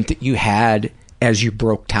 a moment that you had as you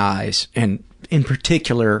broke ties, and in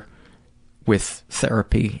particular with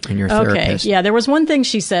therapy and your therapist. Yeah, there was one thing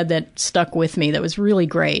she said that stuck with me that was really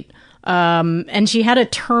great. And she had a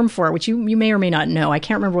term for it, which you may or may not know. I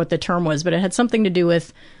can't remember what the term was, but it had something to do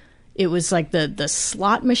with, it was like the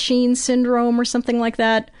slot machine syndrome or something like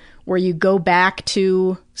that, where you go back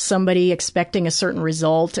to somebody expecting a certain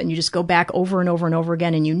result and you just go back over and over and over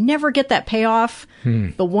again and you never get that payoff.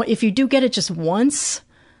 But if you do get it just once,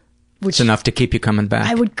 which it's enough to keep you coming back.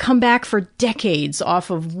 I would come back for decades off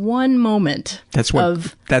of one moment. That's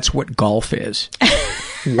what golf is.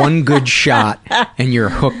 One good shot and you're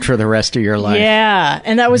hooked for the rest of your life. Yeah.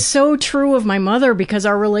 And that was so true of my mother, because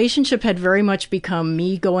our relationship had very much become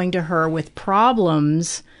me going to her with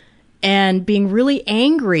problems and being really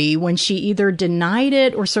angry when she either denied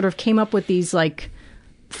it or sort of came up with these like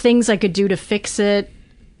things I could do to fix it.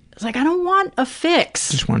 It's like, I don't want a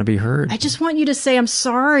fix. Just want to be heard. I just want you to say, I'm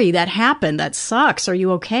sorry, that happened. That sucks. Are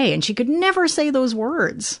you okay? And she could never say those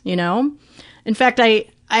words, you know? In fact,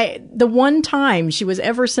 the one time she was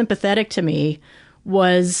ever sympathetic to me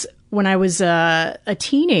was when I was a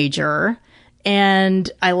teenager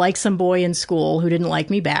and I liked some boy in school who didn't like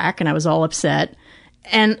me back, and I was all upset.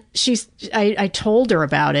 And I told her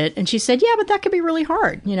about it, and she said, yeah, but that could be really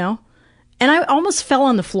hard, you know? And I almost fell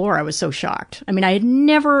on the floor. I was so shocked. I mean, I had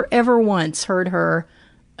never, ever once heard her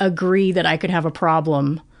agree that I could have a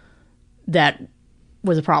problem that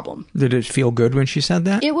was a problem. Did it feel good when she said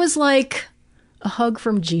that? It was like a hug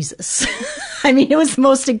from Jesus. I mean, it was the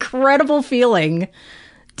most incredible feeling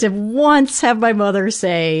to once have my mother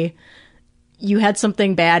say, you had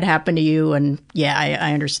something bad happen to you, and yeah,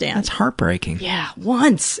 I understand. That's heartbreaking. Yeah,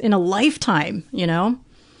 once in a lifetime, you know?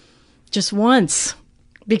 Just once.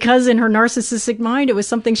 Because in her narcissistic mind, it was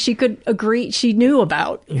something she could agree, she knew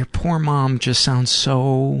about. Your poor mom just sounds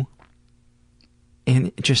so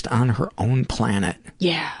just on her own planet.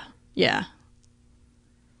 Yeah, yeah.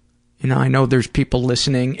 You know, I know there's people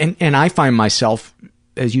listening, and I find myself,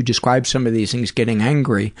 as you describe some of these things, getting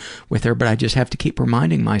angry with her, but I just have to keep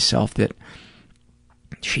reminding myself that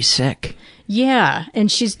she's sick. Yeah,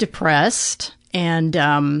 and she's depressed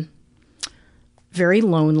and very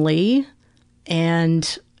lonely.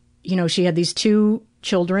 And, you know, she had these two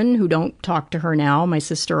children who don't talk to her now. My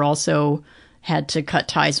sister also had to cut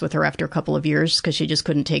ties with her after a couple of years because she just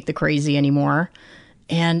couldn't take the crazy anymore.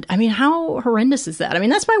 And, I mean, how horrendous is that? I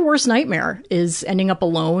mean, that's my worst nightmare, is ending up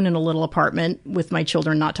alone in a little apartment with my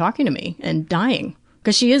children not talking to me and dying.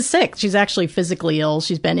 Because she is sick. She's actually physically ill.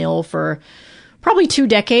 She's been ill for probably 2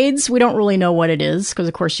 decades. We don't really know what it is because,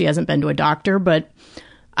 of course, she hasn't been to a doctor. But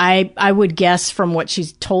I would guess from what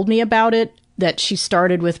she's told me about it that she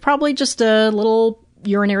started with probably just a little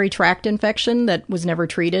urinary tract infection that was never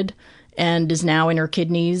treated. and is now in her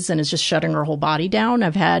kidneys and is just shutting her whole body down.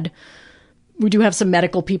 We do have some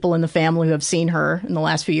medical people in the family who have seen her in the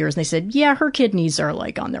last few years, and they said, yeah, her kidneys are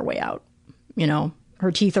like on their way out. You know,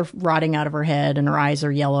 her teeth are rotting out of her head and her eyes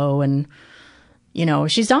are yellow, and, you know,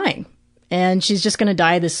 she's dying. And she's just going to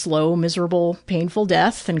die this slow, miserable, painful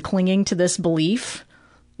death and clinging to this belief,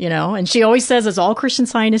 you know. And she always says, as all Christian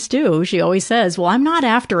Scientists do, she always says, well, I'm not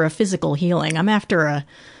after a physical healing. I'm after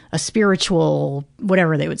a spiritual,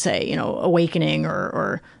 whatever they would say, you know, awakening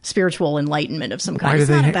or spiritual enlightenment of some kind. It's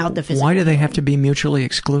not about the physical. Why do they have to be mutually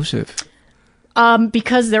exclusive?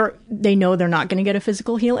 Because they know they're not going to get a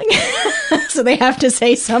physical healing. So they have to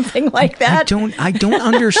say something like that. I don't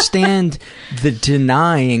understand the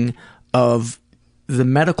denying of the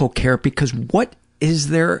medical care, because what is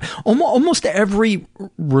there? Almost every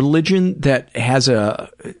religion that has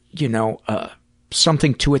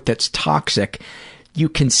something to it that's toxic, you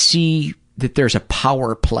can see that there's a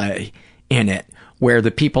power play in it where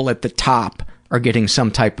the people at the top are getting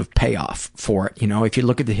some type of payoff for it. You know, if you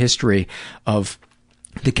look at the history of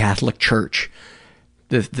the Catholic Church,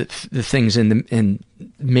 the things in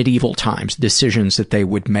medieval times, decisions that they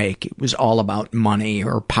would make, it was all about money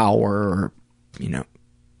or power, or, you know,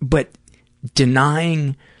 but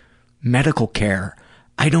denying medical care,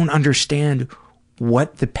 I don't understand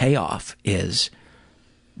what the payoff is.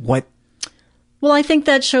 Well, I think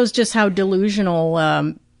that shows just how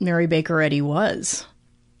delusional Mary Baker Eddy was.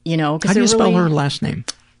 You know, how do you spell her last name?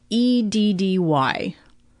 Eddy.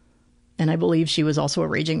 And I believe she was also a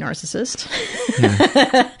raging narcissist.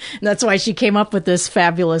 Yeah. And that's why she came up with this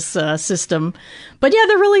fabulous system. But yeah,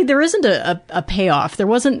 there isn't a payoff.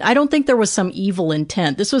 I don't think there was some evil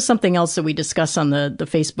intent. This was something else that we discussed on the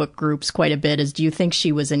Facebook groups quite a bit, is, do you think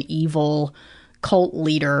she was an evil cult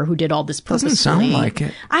leader who did all this purposefully? Doesn't sound like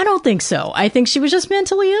it. I don't think so. I think she was just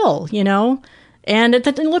mentally ill, you know? And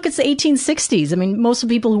look, it's the 1860s. I mean, most of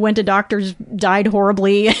the people who went to doctors died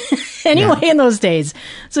horribly anyway in those days.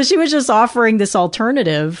 So she was just offering this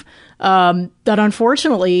alternative that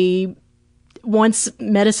unfortunately, once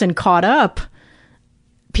medicine caught up,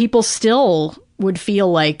 people still would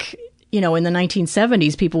feel like, you know, in the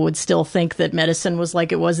 1970s, people would still think that medicine was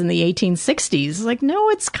like it was in the 1860s. Like, no,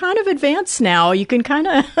 it's kind of advanced now. You can kind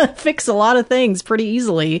of fix a lot of things pretty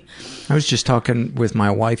easily. I was just talking with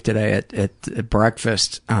my wife today at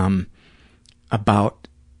breakfast about,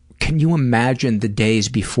 can you imagine the days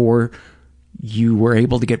before you were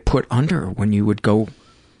able to get put under when you would go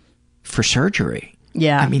for surgery?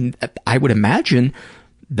 Yeah. I mean, I would imagine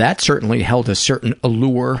that certainly held a certain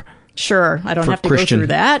allure. Sure, I don't have to go through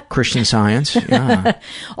that. Christian Science, yeah.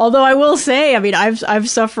 Although I will say, I mean, I've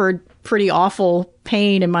suffered pretty awful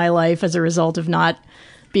pain in my life as a result of not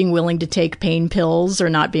being willing to take pain pills or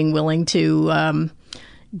not being willing to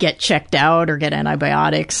get checked out or get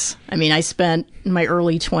antibiotics. I mean, I spent, in my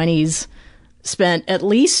early 20s, at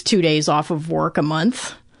least 2 days off of work a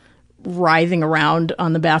month, writhing around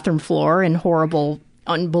on the bathroom floor in horrible,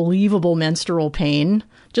 unbelievable menstrual pain,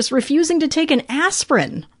 just refusing to take an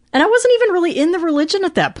aspirin. And I wasn't even really in the religion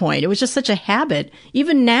at that point. It was just such a habit.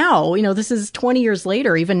 Even now, you know, this is 20 years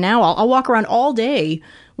later, even now, I'll walk around all day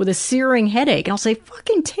with a searing headache, and I'll say,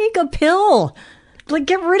 fucking take a pill. Like,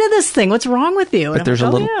 get rid of this thing. What's wrong with you? But there's a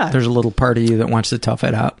little part of you that wants to tough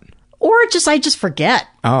it out. Or I just forget.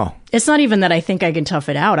 Oh. It's not even that I think I can tough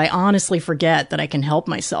it out. I honestly forget that I can help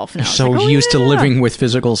myself now. You're so used to living with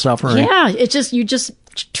physical suffering. Yeah, you just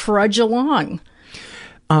trudge along.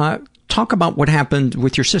 Talk about what happened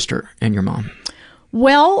with your sister and your mom.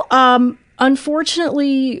 Well,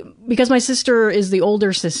 unfortunately, because my sister is the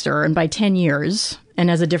older sister, and by 10 years, and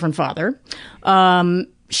has a different father,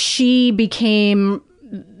 she became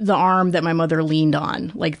the arm that my mother leaned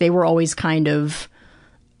on. Like, they were always kind of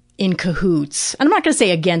in cahoots. And I'm not going to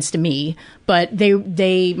say against me, but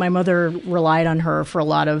my mother relied on her for a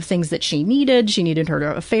lot of things that she needed. She needed her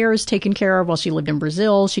affairs taken care of while she lived in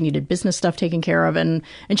Brazil. She needed business stuff taken care of. And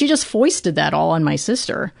she just foisted that all on my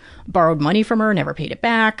sister. Borrowed money from her, never paid it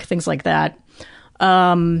back, things like that.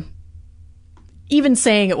 Even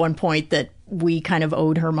saying at one point that we kind of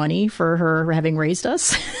owed her money for her having raised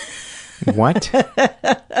us. What?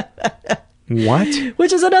 What?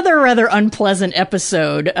 Which is another rather unpleasant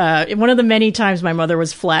episode. One of the many times my mother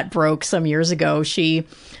was flat broke some years ago, I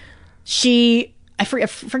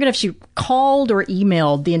forget if she called or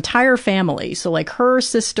emailed the entire family. So like her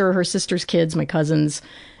sister's kids, my cousins,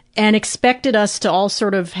 and expected us to all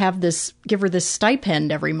sort of give her this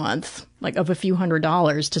stipend every month, like of a few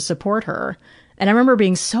 $100s to support her. And I remember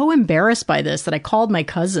being so embarrassed by this that I called my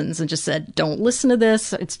cousins and just said, don't listen to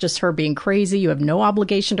this. It's just her being crazy. You have no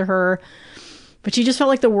obligation to her. But she just felt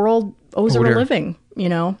like the world owes her a living. You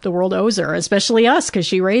know, the world owes her, especially us, because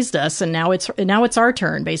she raised us, and now it's our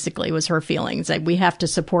turn. Basically, was her feelings. Like, we have to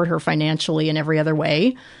support her financially in every other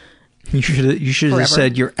way. You should have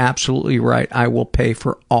said, "You're absolutely right. I will pay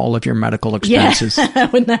for all of your medical expenses." Yeah.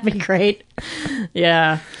 Wouldn't that be great?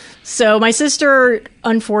 Yeah. So my sister,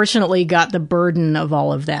 unfortunately, got the burden of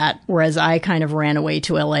all of that, whereas I kind of ran away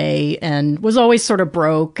to LA and was always sort of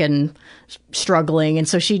broke and struggling, and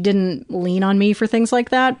so she didn't lean on me for things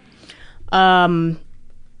like that.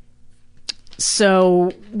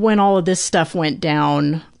 So when all of this stuff went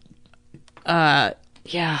down,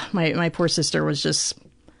 my poor sister was just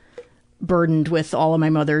burdened with all of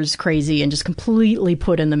my mother's crazy and just completely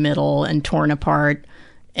put in the middle and torn apart,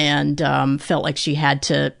 and felt like she had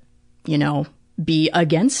to, be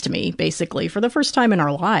against me, basically, for the first time in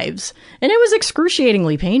our lives. And it was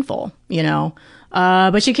excruciatingly painful,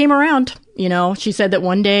 but she came around. She said that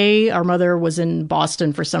one day our mother was in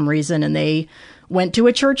Boston for some reason, and they went to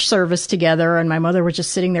a church service together, and my mother was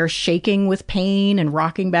just sitting there shaking with pain and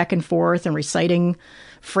rocking back and forth and reciting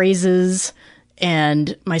phrases.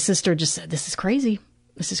 And my sister just said, "This is crazy.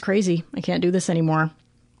 This is crazy. I can't do this anymore."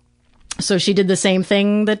 So she did the same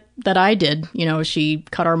thing that I did. She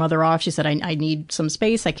cut our mother off. She said, I need some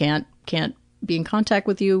space. I can't be in contact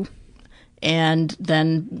with you. And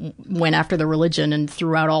then went after the religion and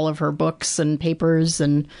threw out all of her books and papers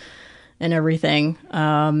and everything.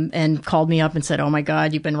 And called me up and said, "Oh my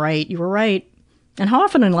God, you've been right. You were right." And how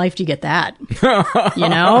often in life do you get that?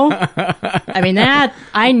 I mean,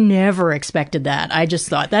 I never expected that. I just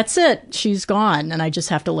thought, that's it. She's gone. And I just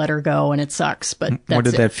have to let her go. And it sucks. But what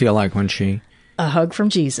did that feel like when she... A hug from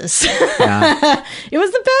Jesus. Yeah. It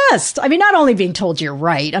was the best. I mean, not only being told you're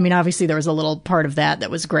right. I mean, obviously there was a little part of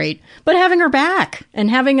that was great. But having her back and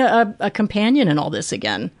having a companion in all this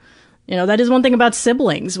again. That is one thing about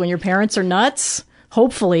siblings. When your parents are nuts,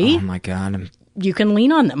 hopefully... Oh, my God. You can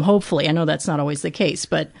lean on them, hopefully. I know that's not always the case,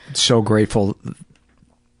 but... So grateful.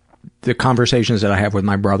 The conversations that I have with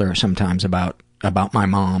my brother sometimes about my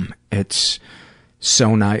mom, it's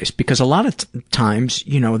so nice. Because a lot of times,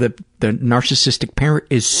 the narcissistic parent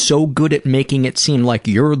is so good at making it seem like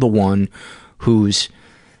you're the one who's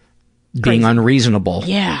being unreasonable.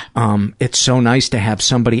 Yeah. It's so nice to have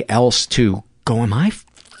somebody else to go, am I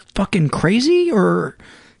fucking crazy? Or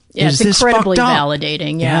is it's this incredibly fucked up?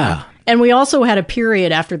 validating. Yeah. And we also had a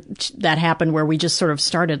period after that happened where we just sort of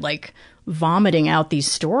started like vomiting out these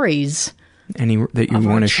stories. Any that you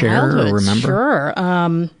want to share or remember? Sure.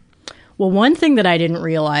 Well, one thing that I didn't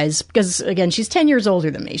realize, because again, she's 10 years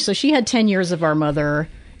older than me. So she had 10 years of our mother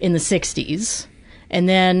in the 60s. And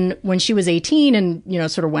then when she was 18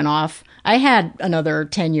 and, sort of went off, I had another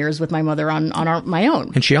 10 years with my mother on my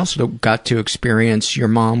own. And she also got to experience your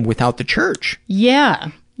mom without the church. Yeah.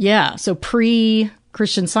 Yeah. So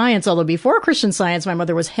Christian Science, although before Christian Science, my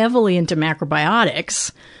mother was heavily into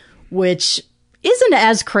macrobiotics, which isn't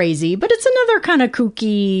as crazy, but it's another kind of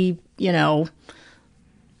kooky,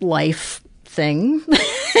 life thing.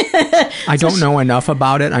 I don't know enough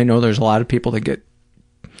about it. I know there's a lot of people that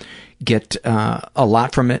get a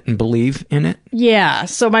lot from it and believe in it. Yeah.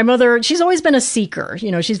 So my mother, she's always been a seeker.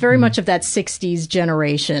 She's very much of that 60s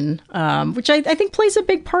generation, which I think plays a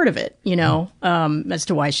big part of it, as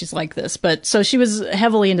to why she's like this. But so she was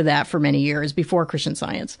heavily into that for many years before Christian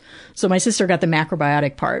Science. So my sister got the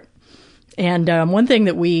macrobiotic part. And one thing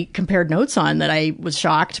that we compared notes on that I was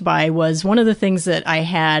shocked by was one of the things that I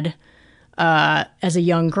had as a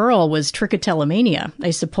young girl was trichotillomania. I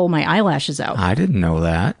used to pull my eyelashes out. I didn't know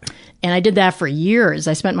that. And I did that for years.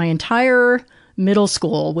 I spent my entire middle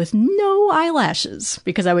school with no eyelashes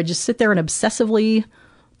because I would just sit there and obsessively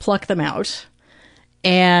pluck them out.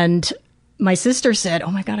 And my sister said, "Oh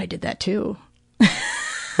my God, I did that too."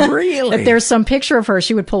 Really? If there's some picture of her,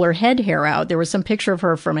 she would pull her head hair out. There was some picture of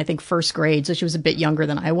her from, I think, first grade. So she was a bit younger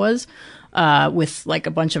than I was, with like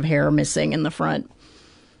a bunch of hair missing in the front.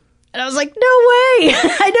 And I was like, no way.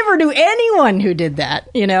 I never knew anyone who did that,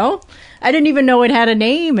 I didn't even know it had a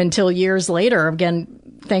name until years later. Again,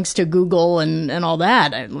 thanks to Google and all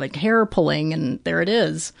that, like hair pulling, and there it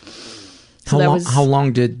is. So how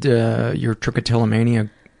long did your trichotillomania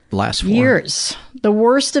last for? Years. The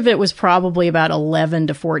worst of it was probably about 11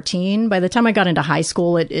 to 14. By the time I got into high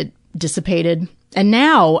school, it dissipated. And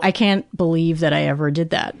now I can't believe that I ever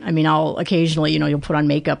did that. I mean, I'll occasionally, you'll put on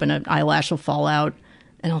makeup and an eyelash will fall out.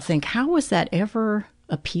 And I'll think, how was that ever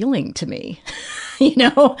appealing to me?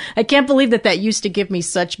 I can't believe that used to give me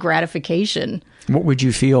such gratification. What would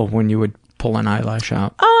you feel when you would pull an eyelash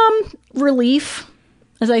out? Relief,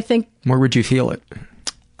 as I think. Where would you feel it?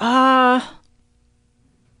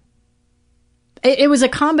 It was a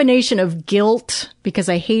combination of guilt because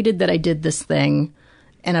I hated that I did this thing,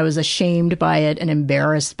 And I was ashamed by it and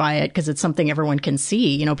embarrassed by it because it's something everyone can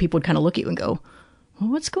see. You know, people would kind of look at you and go,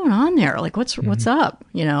 well, what's going on there? Like, what's up?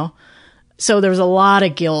 You know? So there was a lot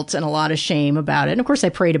of guilt and a lot of shame about it. And of course I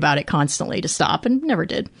prayed about it constantly to stop and never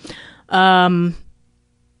did. But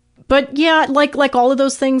yeah, like all of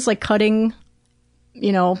those things, like cutting,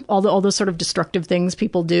 you know, all those sort of destructive things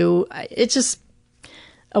people do. It's just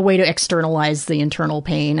a way to externalize the internal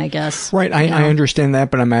pain, I guess. Right. I understand that,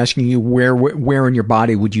 but I'm asking you where in your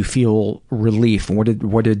body would you feel relief?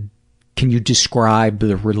 Can you describe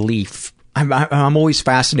the relief? I'm always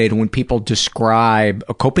fascinated when people describe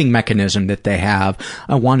a coping mechanism that they have.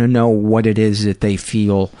 I want to know what it is that they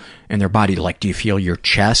feel in their body. Like, do you feel your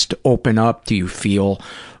chest open up? Do you feel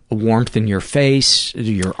warmth in your face? Do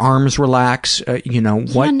your arms relax? You know,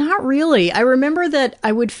 what? Yeah, not really. I remember that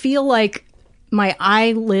I would feel like my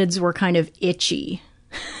eyelids were kind of itchy.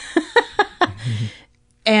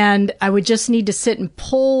 And I would just need to sit and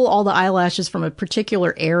pull all the eyelashes from a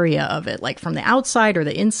particular area of it, like from the outside or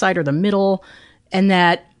the inside or the middle, and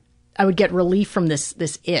that I would get relief from this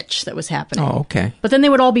itch that was happening. Oh, okay. But then they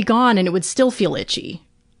would all be gone and it would still feel itchy,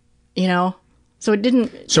 you know? So it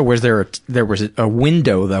didn't... So was there was a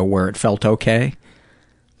window, though, where it felt okay?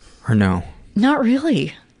 Or no? Not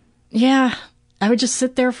really. Yeah. I would just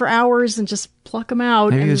sit there for hours and just pluck them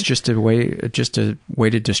out. Maybe it's just a way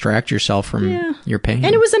to distract yourself from your pain.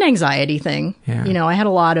 And it was an anxiety thing. Yeah. You know, I had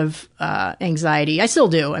a lot of anxiety. I still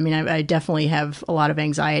do. I mean, I definitely have a lot of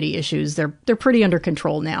anxiety issues. They're pretty under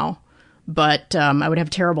control now. But I would have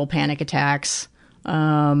terrible panic attacks.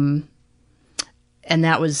 And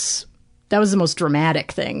that was the most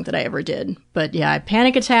dramatic thing that I ever did. But yeah,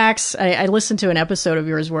 panic attacks. I listened to an episode of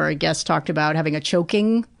yours where a guest talked about having a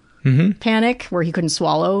choking panic where he couldn't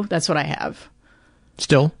swallow. That's what I have.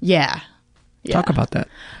 Still? Yeah. Talk about that.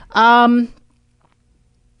 I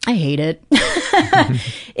hate it.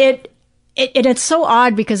 It's so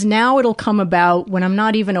odd because now it'll come about when I'm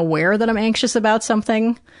not even aware that I'm anxious about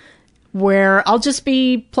something, where I'll just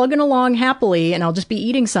be plugging along happily and I'll just be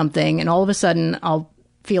eating something and all of a sudden I'll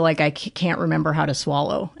feel like I can't remember how to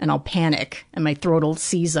swallow and I'll panic and my throat will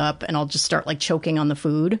seize up and I'll just start like choking on the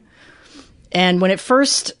food. And when it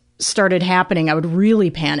first started happening, I would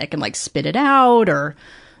really panic and like spit it out or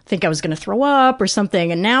think I was going to throw up or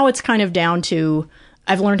something. And now it's kind of down to,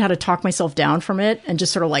 I've learned how to talk myself down from it and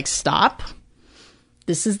just sort of like, stop.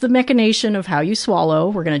 This is the machination of how you swallow.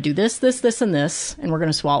 We're going to do this, this, this, and this, and we're going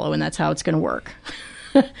to swallow. And that's how it's going to work.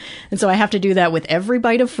 And so I have to do that with every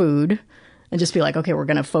bite of food and just be like, okay, we're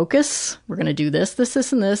going to focus. We're going to do this, this,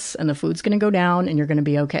 this, and this, and the food's going to go down and you're going to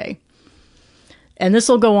be okay. And this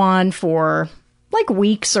will go on for like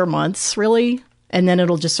weeks or months, really. And then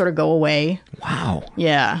it'll just sort of go away. Wow.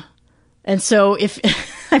 Yeah. And so if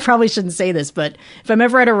I probably shouldn't say this, but if I'm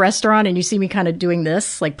ever at a restaurant and you see me kind of doing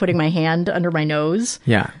this, like putting my hand under my nose,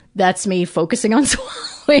 that's me focusing on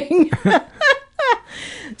swallowing.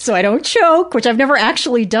 So I don't choke, which I've never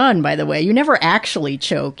actually done, by the way. You never actually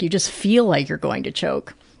choke. You just feel like you're going to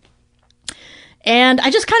choke. And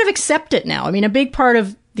I just kind of accept it now. I mean, a big part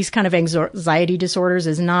of these kind of anxiety disorders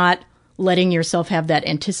is not letting yourself have that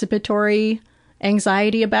anticipatory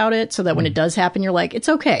anxiety about it so that when it does happen, you're like, it's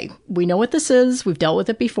okay. We know what this is. We've dealt with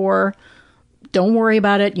it before. Don't worry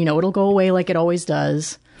about it. You know, it'll go away like it always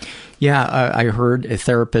does. Yeah, I heard a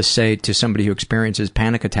therapist say to somebody who experiences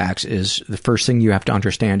panic attacks is the first thing you have to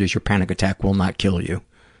understand is your panic attack will not kill you.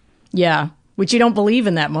 Yeah, which you don't believe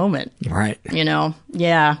in that moment. Right. You know,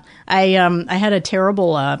 yeah. I had a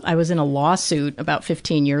terrible, I was in a lawsuit about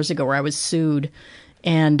 15 years ago where I was sued.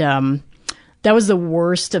 And that was the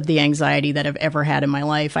worst of the anxiety that I've ever had in my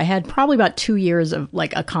life. I had probably about 2 years of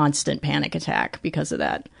like a constant panic attack because of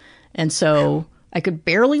that. And so I could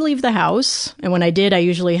barely leave the house. And when I did, I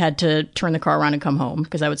usually had to turn the car around and come home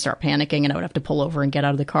because I would start panicking and I would have to pull over and get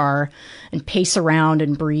out of the car and pace around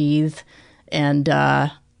and breathe. And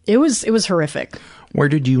it was horrific. Where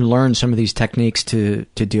did you learn some of these techniques to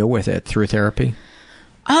deal with it? Through therapy?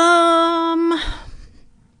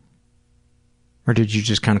 Or did you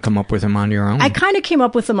just kind of come up with them on your own? I kind of came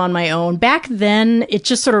up with them on my own. Back then, it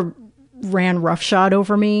just sort of ran roughshod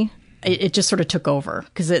over me. It just sort of took over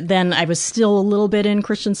because then I was still a little bit in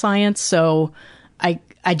Christian Science. So it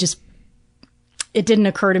didn't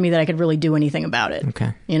occur to me that I could really do anything about it.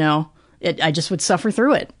 Okay. You know, I just would suffer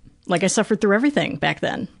through it. Like I suffered through everything back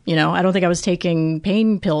then. You know, I don't think I was taking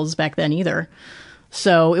pain pills back then either.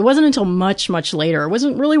 So it wasn't until much, much later. It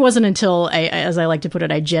wasn't until as I like to put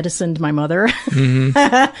it, I jettisoned my mother,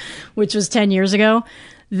 which was 10 years ago,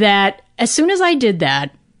 that as soon as I did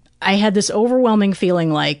that, I had this overwhelming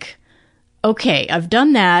feeling like, okay, I've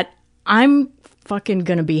done that. I'm fucking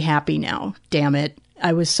going to be happy now. Damn it.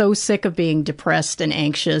 I was so sick of being depressed and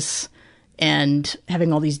anxious and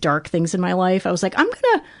having all these dark things in my life. I was like, I'm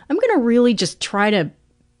gonna really just try to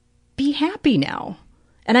be happy now.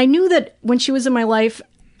 And I knew that when she was in my life,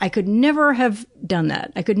 I could never have done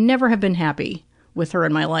that. I could never have been happy with her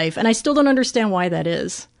in my life. And I still don't understand why that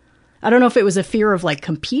is. I don't know if it was a fear of like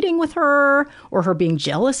competing with her or her being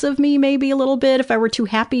jealous of me maybe a little bit if I were too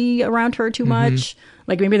happy around her too much.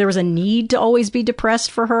 Like maybe there was a need to always be depressed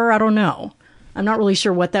for her. I don't know. I'm not really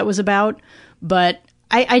sure what that was about. But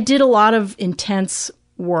I did a lot of intense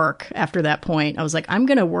work after that point. I was like, I'm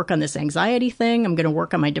going to work on this anxiety thing. I'm going to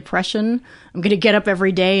work on my depression. I'm going to get up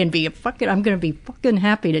every day and I'm going to be fucking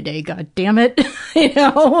happy today. God damn it. You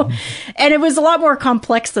know? And it was a lot more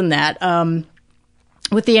complex than that.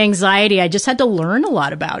 With the anxiety, I just had to learn a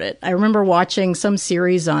lot about it. I remember watching some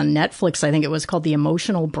series on Netflix. I think it was called The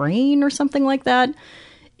Emotional Brain or something like that.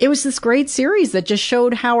 It was this great series that just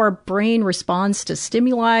showed how our brain responds to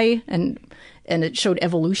stimuli, and it showed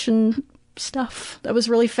evolution stuff. That was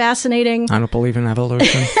really fascinating. I don't believe in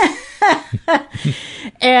evolution.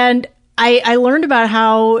 And I learned about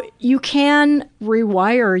how you can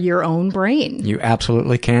rewire your own brain. You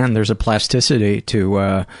absolutely can. There's a plasticity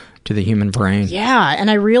to the human brain. Yeah, and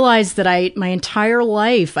I realized that my entire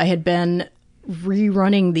life I had been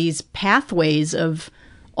rerunning these pathways of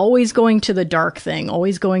always going to the dark thing,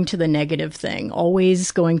 always going to the negative thing,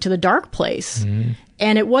 always going to the dark place.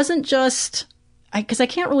 And it wasn't just... because I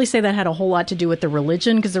can't really say that had a whole lot to do with the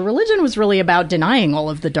religion, because the religion was really about denying all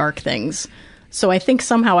of the dark things. So I think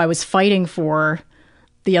somehow I was fighting for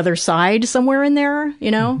the other side somewhere in there,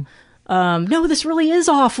 you know? No, this really is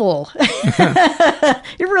awful. It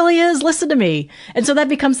really is. Listen to me. And so that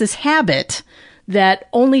becomes this habit that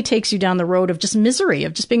only takes you down the road of just misery,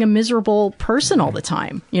 of just being a miserable person all the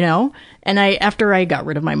time, you know? And after I got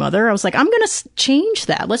rid of my mother, I was like, I'm going to change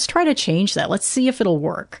that. Let's try to change that. Let's see if it'll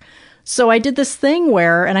work. So I did this thing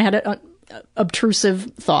and I had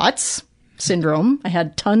obtrusive thoughts syndrome. I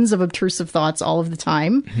had tons of obtrusive thoughts all of the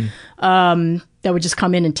time that would just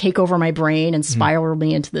come in and take over my brain and spiral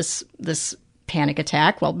me into this panic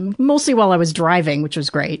attack. Well, mostly while I was driving, which was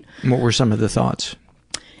great. What were some of the thoughts?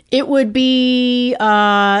 It would be,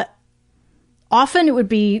 often it would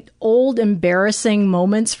be old, embarrassing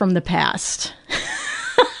moments from the past.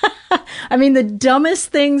 I mean, the dumbest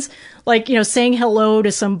things, like, you know, saying hello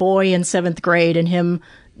to some boy in 7th grade and him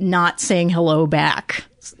not saying hello back.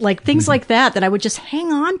 Like things like that I would just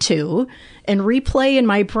hang on to and replay in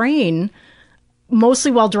my brain,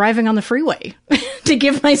 mostly while driving on the freeway to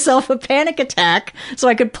give myself a panic attack so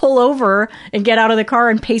I could pull over and get out of the car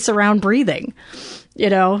and pace around breathing. You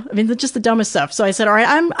know, I mean, just the dumbest stuff. So I said, all right,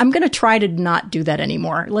 I'm going to try to not do that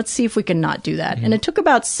anymore. Let's see if we can not do that. And it took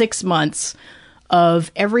about 6 months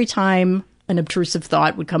of every time an obtrusive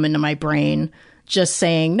thought would come into my brain, just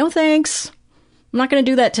saying, no, thanks. I'm not going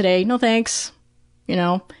to do that today. No, thanks. You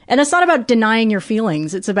know, and it's not about denying your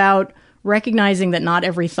feelings. It's about recognizing that not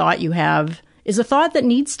every thought you have is a thought that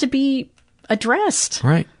needs to be addressed.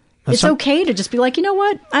 Right. It's okay to just be like, you know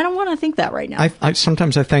what? I don't want to think that right now. I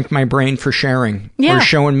sometimes I thank my brain for sharing or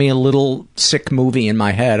showing me a little sick movie in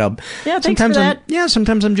my head. Thanks for that.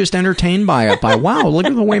 Sometimes I'm just entertained by it. Wow, look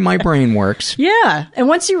at the way my brain works. Yeah. And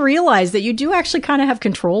once you realize that you do actually kind of have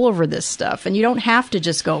control over this stuff, and you don't have to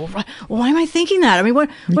just go, well, why am I thinking that? I mean, what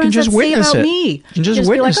does that say about me? You can just be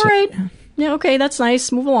like, witness all right, yeah, okay, that's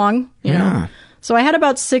nice. Move along. You know? So I had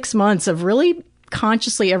about 6 months of really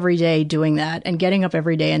consciously every day doing that and getting up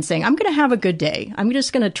every day and saying, I'm going to have a good day. I'm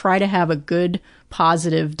just going to try to have a good,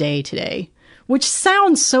 positive day today, which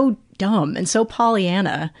sounds so dumb and so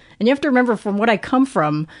Pollyanna. And you have to remember, from what I come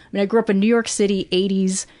from, I mean, I grew up in New York City,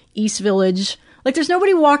 80s, East Village. Like, there's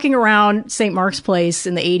nobody walking around St. Mark's Place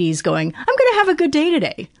in the 80s going, I'm going to have a good day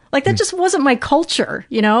today. Like, that just wasn't my culture,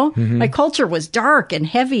 you know? My culture was dark and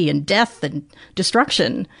heavy and death and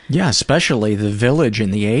destruction. Yeah, especially the Village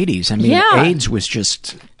in the 80s. I mean, AIDS was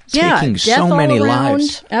just taking death so many all around.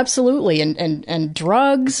 lives. Absolutely. And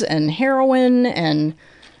drugs and heroin and,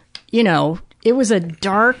 you know, it was a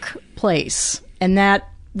dark place. And that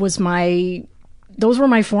was those were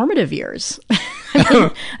my formative years. I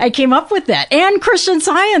mean, I came up with that, and Christian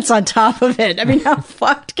Science on top of it. I mean, how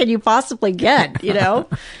fucked can you possibly get, you know?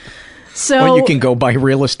 So, well, you can go buy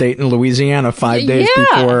real estate in Louisiana 5 days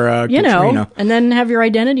before you Katrina. know, and then have your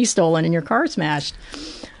identity stolen and your car smashed.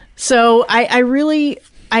 So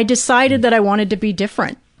I decided that I wanted to be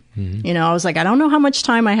different. You know, I was like, I don't know how much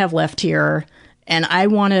time I have left here, and I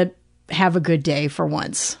want to have a good day for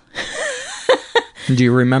once. Do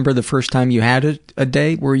you remember the first time you had a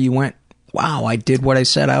day where you went, wow, I did what I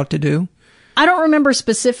set out to do? I don't remember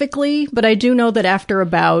specifically, but I do know that after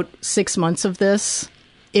about 6 months of this,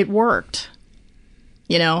 it worked.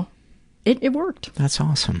 You know, it worked. That's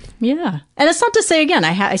awesome. Yeah. And it's not to say, again,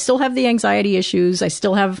 I still have the anxiety issues. I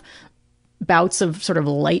still have bouts of sort of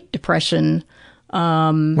light depression.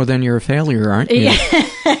 Well, then you're a failure, aren't you?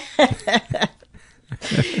 Yeah.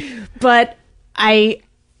 But I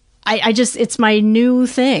just, it's my new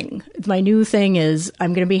thing. My new thing is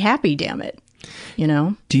I'm going to be happy, damn it. You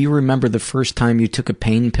know? Do you remember the first time you took a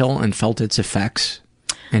pain pill and felt its effects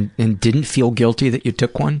and didn't feel guilty that you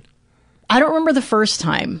took one? I don't remember the first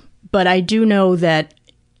time, but I do know that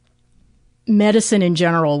medicine in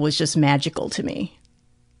general was just magical to me.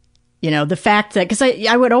 You know, the fact that, because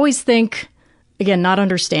I would always think, again, not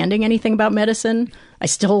understanding anything about medicine, I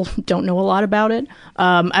still don't know a lot about it.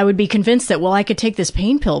 I would be convinced that, well, I could take this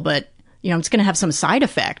pain pill, but, you know, it's going to have some side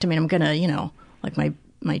effect. I mean, I'm going to, you know, like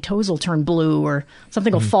my toes will turn blue or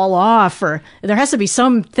something will fall off, or there has to be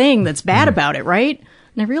something that's bad about it, right?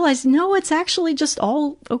 And I realized, no, it's actually just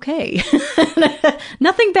all okay.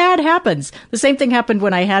 Nothing bad happens. The same thing happened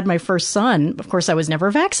when I had my first son. Of course, I was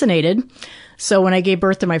never vaccinated. So when I gave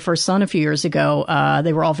birth to my first son a few years ago,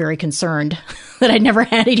 they were all very concerned that I'd never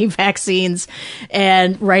had any vaccines.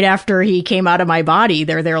 And right after he came out of my body,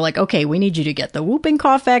 they're like, okay, we need you to get the whooping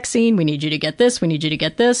cough vaccine. We need you to get this. We need you to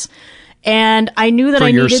get this. And I knew that for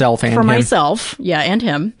I needed yourself and for him. myself. Yeah, and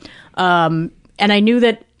him. And I knew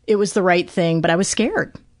that it was the right thing, but I was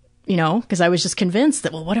scared, you know, because I was just convinced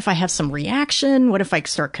that, well, what if I have some reaction? What if I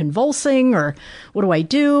start convulsing, or what do I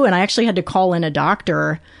do? And I actually had to call in a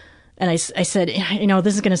doctor. And I said, you know,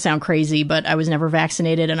 this is going to sound crazy, but I was never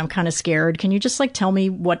vaccinated and I'm kind of scared. Can you just like tell me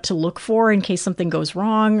what to look for in case something goes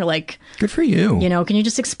wrong? Or like, good for you. You know, can you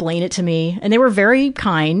just explain it to me? And they were very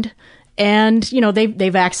kind. And, you know, they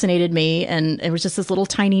vaccinated me, and it was just this little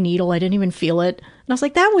tiny needle. I didn't even feel it. And I was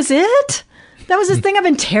like, that was it? That was this thing I've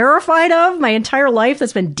been terrified of my entire life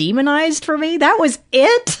that's been demonized for me? That was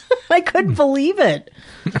it? I couldn't believe it.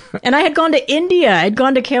 And I had gone to India. I'd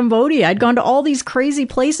gone to Cambodia. I'd gone to all these crazy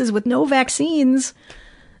places with no vaccines,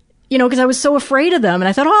 you know, because I was so afraid of them. And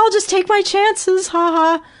I thought, oh, I'll just take my chances. Ha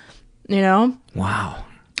ha. You know? Wow.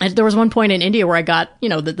 There was one point in India where I got, you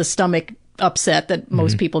know, the stomach upset that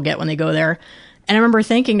most people get when they go there. And I remember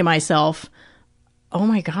thinking to myself, oh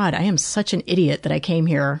my God, I am such an idiot that I came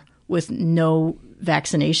here with no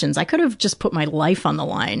vaccinations. I could have just put my life on the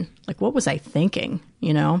line. Like, what was I thinking?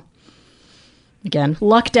 You know? Again,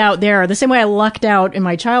 lucked out there. The same way I lucked out in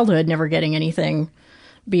my childhood, never getting anything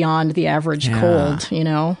beyond the average cold, you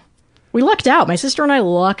know? We lucked out. My sister and I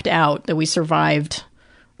lucked out that we survived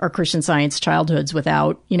our Christian Science childhoods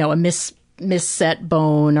without, you know, a misset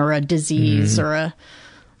bone or a disease or a,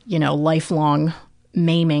 you know, lifelong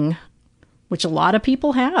maiming, which a lot of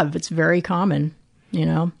people have. It's very common, you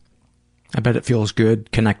know? I bet it feels good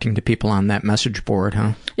connecting to people on that message board,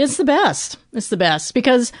 huh? It's the best. It's the best,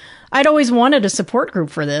 because I'd always wanted a support group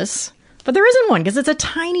for this, but there isn't one, because it's a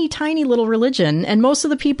tiny, tiny little religion, and most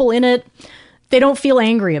of the people in it, they don't feel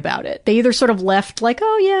angry about it. They either sort of left like,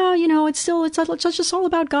 oh yeah, you know, it's just all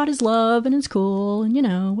about God is love and it's cool and, you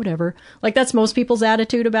know, whatever. Like that's most people's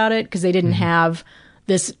attitude about it, because they didn't have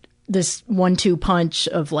this 1-2 punch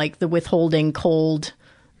of like the withholding, cold,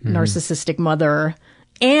 narcissistic mother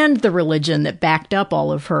and the religion that backed up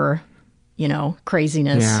all of her, you know,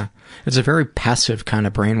 craziness. Yeah. It's a very passive kind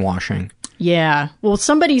of brainwashing. Yeah. Well,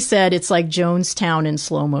 somebody said it's like Jonestown in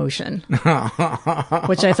slow motion,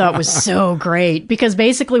 which I thought was so great, because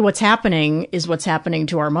basically what's happening is what's happening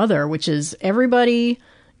to our mother, which is everybody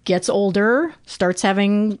gets older, starts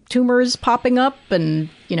having tumors popping up and,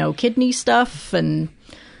 you know, kidney stuff and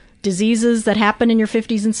diseases that happen in your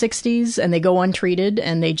 50s and 60s, and they go untreated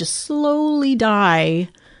and they just slowly die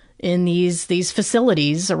in these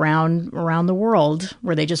facilities around the world,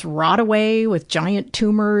 where they just rot away with giant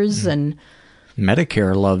tumors. And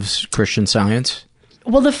Medicare loves Christian Science.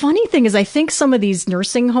 Well, the funny thing is, I think some of these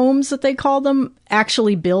nursing homes that they call them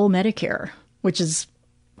actually bill Medicare, which is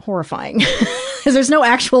horrifying, because there's no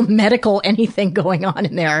actual medical anything going on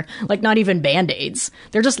in there, like not even Band-Aids.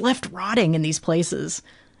 They're just left rotting in these places.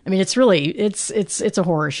 I mean, it's really, it's a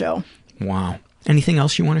horror show. Wow. Anything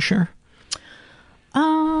else you want to share?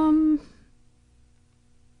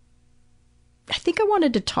 I think I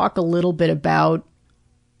wanted to talk a little bit about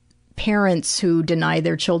parents who deny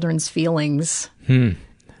their children's feelings.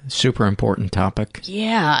 Super important topic.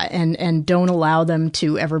 Yeah, and don't allow them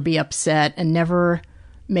to ever be upset, and never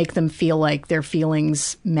make them feel like their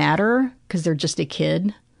feelings matter because they're just a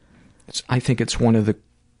kid. I think it's one of the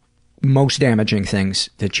most damaging things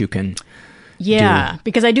that you can do.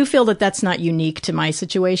 Because I do feel that that's not unique to my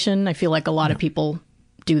situation. I feel like a lot of people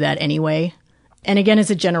do that anyway. And again, it's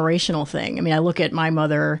a generational thing. I mean, I look at my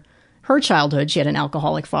mother her childhood. She had an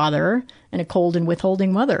alcoholic father and a cold and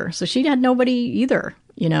withholding mother. So she had nobody either,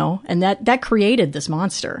 you know, and that created this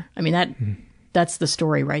monster. I mean, that's the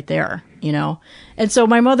story right there, you know? And so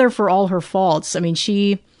my mother, for all her faults, I mean,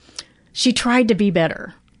 she tried to be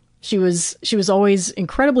better. She was always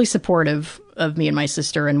incredibly supportive of me and my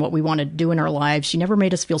sister and what we wanted to do in our lives. She never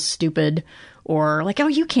made us feel stupid or like, oh,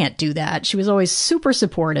 you can't do that. She was always super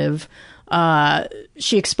supportive.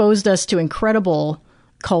 She exposed us to incredible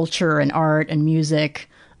culture and art and music.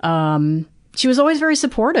 She was always very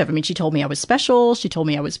supportive. I mean, she told me I was special. She told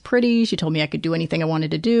me I was pretty. She told me I could do anything I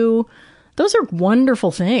wanted to do. Those are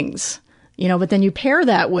wonderful things, you know, but then you pair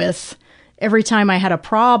that with every time I had a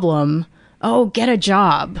problem, oh, get a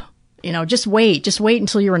job. You know, just wait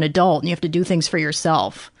until you're an adult and you have to do things for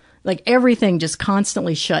yourself. Like everything just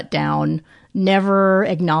constantly shut down, never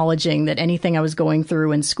acknowledging that anything I was going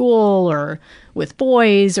through in school or with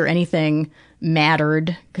boys or anything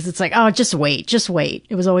mattered. Because it's like, oh, just wait.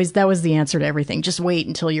 It was always, that was the answer to everything. Just wait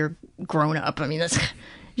until you're grown up. I mean, that's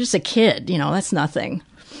you're just a kid, you know, that's nothing.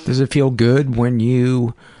 Does it feel good when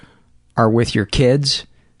you are with your kids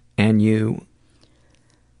and you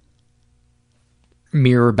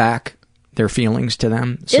mirror back their feelings to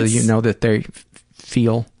them so you know that they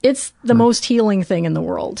feel? It's the most healing thing in the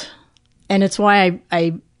world. And it's why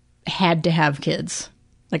I had to have kids.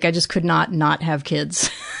 Like, I just could not have kids.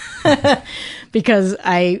 Because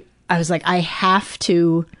I was like, I have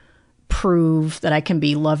to prove that I can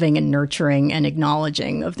be loving and nurturing and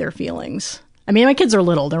acknowledging of their feelings. I mean, my kids are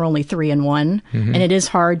little. They're only 3 and 1. Mm-hmm. And it is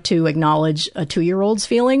hard to acknowledge a 2-year-old's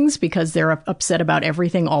feelings because they're upset about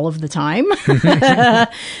everything all of the time.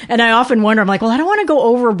 And I often wonder, I'm like, well, I don't want to go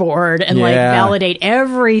overboard and like validate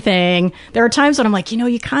everything. There are times when I'm like, you know,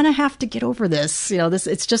 you kind of have to get over this. You know,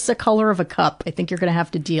 it's just a color of a cup. I think you're going to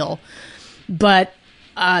have to deal. But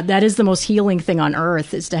that is the most healing thing on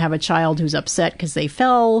earth, is to have a child who's upset because they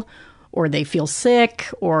fell, or they feel sick,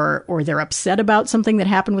 or they're upset about something that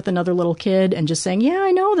happened with another little kid, and just saying, yeah,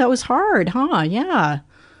 I know, that was hard, huh? Yeah,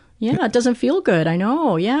 it doesn't feel good. I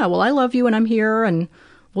know. Yeah, well, I love you and I'm here and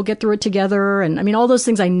we'll get through it together. And I mean, all those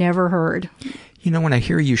things I never heard. You know, when I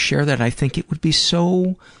hear you share that, I think it would be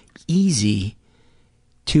so easy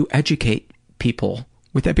to educate people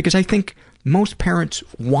with that, because I think most parents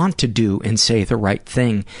want to do and say the right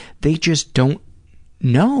thing. They just don't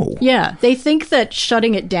know. Yeah, they think that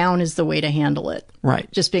shutting it down is the way to handle it.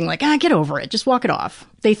 Right. Just being like, get over it. Just walk it off.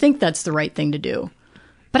 They think that's the right thing to do.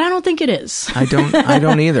 But I don't think it is. I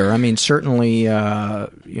don't either. I mean, certainly, you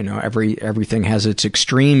know, everything has its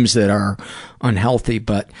extremes that are unhealthy,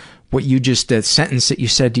 but what you just, that sentence that you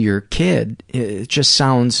said to your kid, it just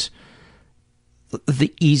sounds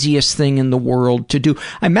the easiest thing in the world to do.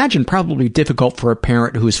 I imagine probably difficult for a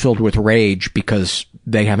parent who is filled with rage because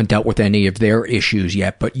they haven't dealt with any of their issues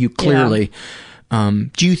yet, but you clearly,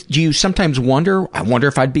 do you sometimes wonder, I wonder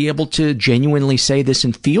if I'd be able to genuinely say this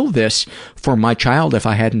and feel this for my child if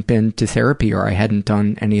I hadn't been to therapy or I hadn't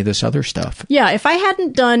done any of this other stuff? Yeah, if I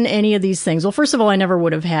hadn't done any of these things, well, first of all, I never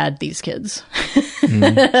would have had these kids.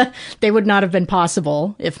 Mm. They would not have been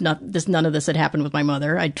possible if none of this had happened with my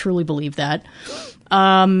mother. I truly believe that.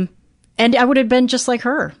 And I would have been just like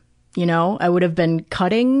her. You know, I would have been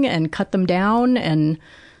cutting and cut them down and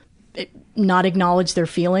not acknowledge their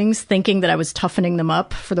feelings, thinking that I was toughening them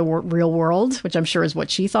up for the real world, which I'm sure is what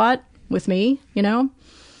she thought with me, you know.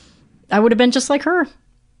 I would have been just like her,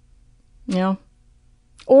 you know.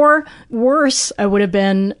 Or worse, I would have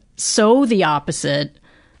been so the opposite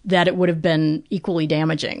that it would have been equally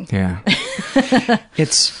damaging. Yeah.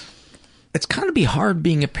 It's kind of be hard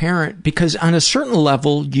being a parent because on a certain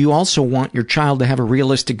level, you also want your child to have a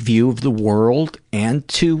realistic view of the world and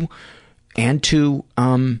to have to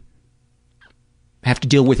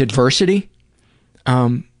deal with adversity.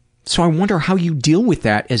 So I wonder how you deal with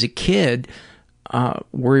that as a kid,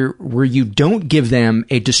 where you don't give them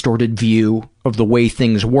a distorted view of the way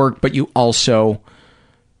things work, but you also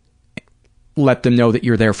let them know that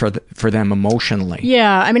you're there for them emotionally.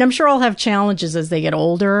 Yeah, I mean, I'm sure I'll have challenges as they get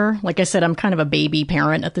older. Like I said, I'm kind of a baby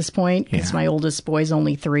parent at this point because my oldest boy's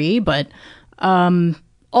only 3. But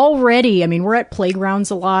already, I mean, we're at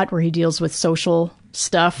playgrounds a lot where he deals with social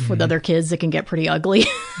stuff with other kids that can get pretty ugly.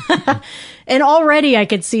 And already I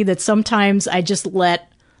could see that sometimes I just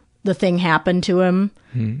let the thing happen to him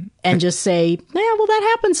and just say, yeah, well,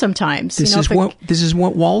 that happens sometimes. This is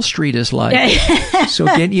what Wall Street is like. So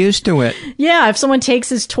get used to it. Yeah. If someone takes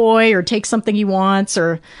his toy or takes something he wants,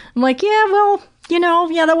 or I'm like, yeah, well, you know,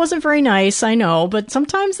 yeah, that wasn't very nice. I know. But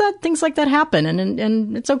sometimes things like that happen.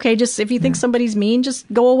 And it's okay. Just if you think somebody's mean, just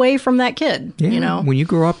go away from that kid. Yeah. You know, when you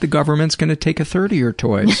grow up, the government's going to take a third of your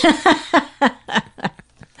toys.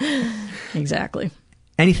 Exactly.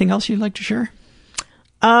 Anything else you'd like to share?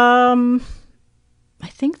 I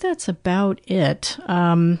think that's about it.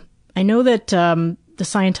 I know that the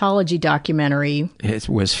Scientology documentary it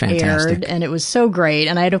was fantastic, aired, and it was so great.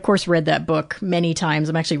 And I had, of course, read that book many times.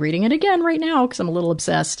 I'm actually reading it again right now because I'm a little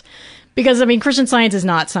obsessed. Because, I mean, Christian Science is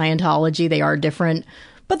not Scientology. They are different,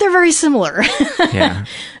 but they're very similar. Yeah.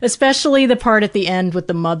 Especially the part at the end with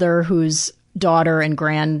the mother whose daughter and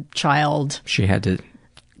grandchild she had to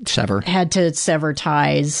sever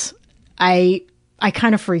ties. I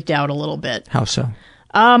kind of freaked out a little bit. How so?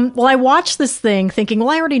 Well, I watched this thing thinking, well,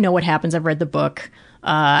 I already know what happens. I've read the book.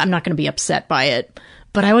 I'm not going to be upset by it.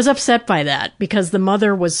 But I was upset by that because the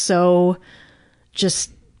mother was so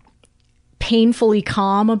just painfully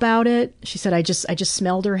calm about it. She said, I just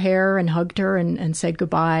smelled her hair and hugged her and said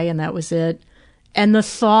goodbye, and that was it. And the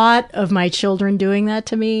thought of my children doing that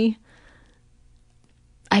to me,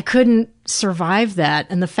 I couldn't survive that.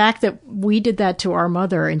 And the fact that we did that to our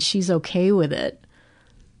mother and she's okay with it,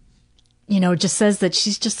 you know, just says that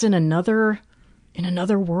she's just in another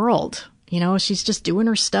world. You know, she's just doing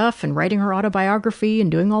her stuff and writing her autobiography and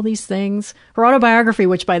doing all these things. Her autobiography,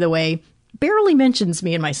 which, by the way, barely mentions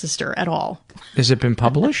me and my sister at all. Has it been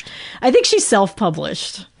published? I think she's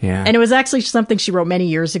self-published. Yeah. And it was actually something she wrote many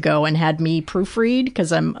years ago and had me proofread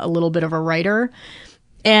because I'm a little bit of a writer.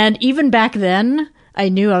 And even back then, I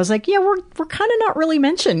knew, I was like, yeah, we're kind of not really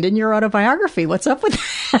mentioned in your autobiography. What's up with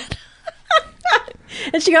that?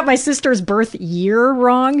 And she got my sister's birth year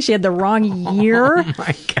wrong. She had the wrong year. Oh,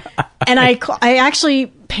 my God. And I actually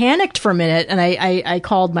panicked for a minute, and I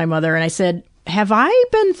called my mother, and I said, have I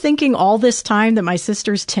been thinking all this time that my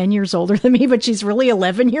sister's 10 years older than me, but she's really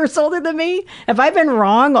 11 years older than me? Have I been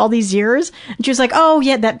wrong all these years? And she was like, oh,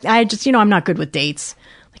 yeah, that I just, I'm not good with dates.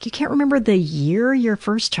 Like, you can't remember the year your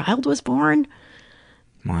first child was born?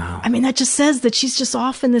 Wow. I mean, that just says that she's just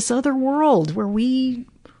off in this other world where we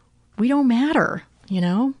don't matter, you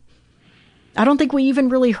know? I don't think we even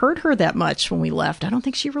really hurt her that much when we left. I don't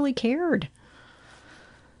think she really cared.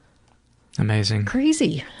 Amazing.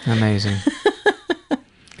 Crazy. Amazing.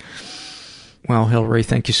 Well, Hilary,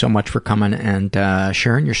 thank you so much for coming and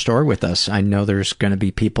sharing your story with us. I know there's going to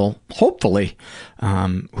be people, hopefully,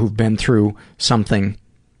 who've been through something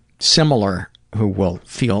similar who will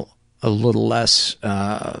feel a little less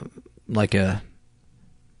like a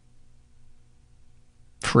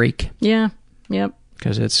freak. Yeah. Yep.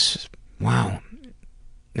 Because it's, wow.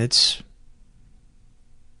 It's,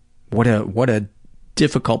 what a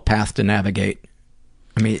difficult path to navigate.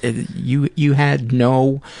 I mean, you had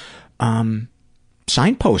no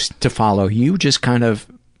signpost to follow. You just kind of,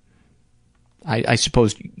 I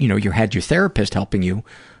suppose, you had your therapist helping you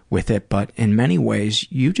with it, but in many ways,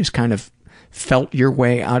 you just kind of felt your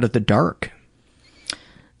way out of the dark.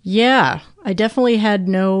 Yeah, I definitely had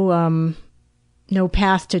no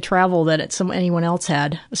path to travel that anyone else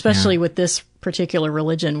had, especially with this particular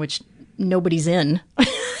religion, which nobody's in.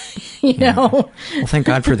 you know. Well, thank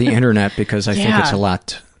God for the internet, because I think it's a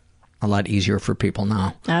lot easier for people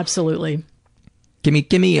now. Absolutely.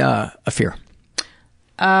 Give me a fear.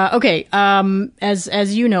 Okay.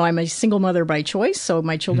 As you know, I'm a single mother by choice, so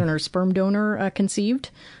my children are sperm donor conceived.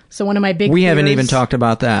 So one of my big We fears, haven't even talked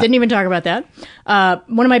about that. Didn't even talk about that.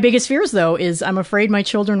 One of my biggest fears, though, is I'm afraid my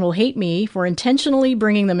children will hate me for intentionally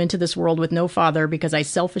bringing them into this world with no father because I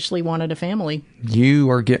selfishly wanted a family.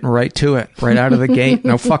 You are getting right to it, right out of the gate.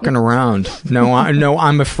 No fucking around. No,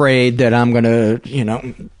 I'm afraid that I'm going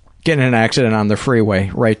to, get in an accident on the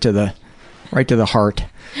freeway, right to the heart.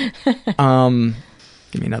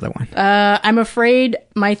 Give me another one. I'm afraid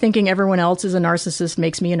my thinking everyone else is a narcissist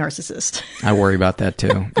makes me a narcissist. I worry about that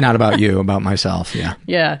too. Not about you, about myself. Yeah.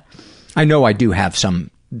 Yeah. I know I do have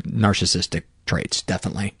some narcissistic traits,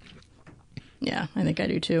 definitely. Yeah, I think I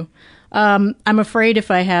do too. I'm afraid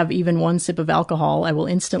if I have even one sip of alcohol, I will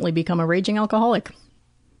instantly become a raging alcoholic.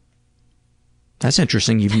 That's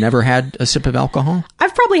interesting. You've never had a sip of alcohol?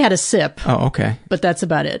 I've probably had a sip. Oh, okay. But that's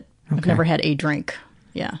about it. Okay. I've never had a drink.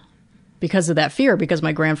 Yeah. Because of that fear, because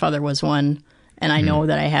my grandfather was one, and I know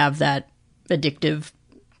that I have that addictive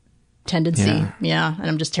tendency. Yeah. And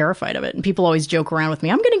I'm just terrified of it. And people always joke around with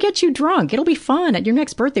me, I'm going to get you drunk. It'll be fun at your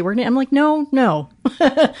next birthday. I'm like, no.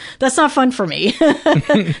 That's not fun for me.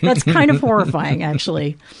 That's kind of horrifying,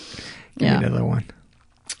 actually. Give me another one.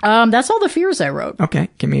 That's all the fears I wrote. Okay.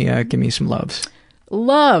 Give me some loves.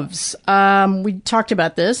 Loves. We talked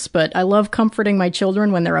about this, but I love comforting my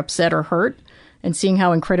children when they're upset or hurt, and seeing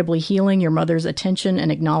how incredibly healing your mother's attention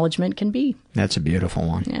and acknowledgement can be. That's a beautiful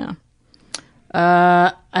one. Yeah.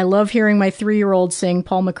 I love hearing my 3-year-old sing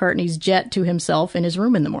Paul McCartney's Jet to himself in his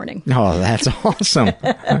room in the morning. Oh, that's awesome.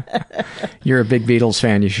 You're a big Beatles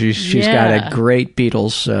fan. She's got a great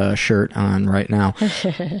Beatles shirt on right now.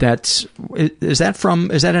 Is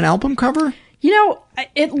that an album cover?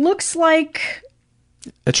 It looks like...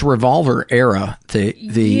 It's Revolver era, the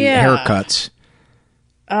haircuts.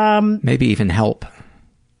 Maybe even Help.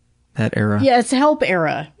 That era. Yeah, it's Help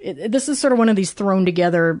era. This is sort of one of these thrown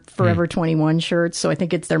together Forever 21 shirts, so I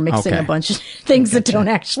think they're mixing a bunch of things that don't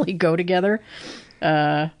actually go together.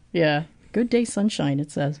 Yeah. Good Day Sunshine, it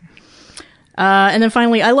says. And then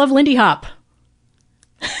finally, I love Lindy Hop.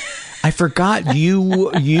 I forgot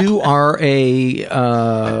you are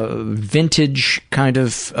a vintage kind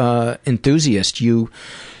of enthusiast. You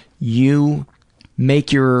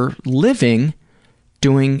make your living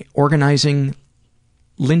organizing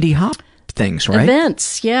Lindy Hop things, right?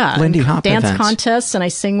 Events, yeah. Lindy Hop dance events. Contests, and I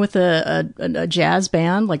sing with a jazz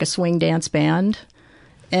band, like a swing dance band,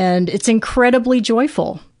 and it's incredibly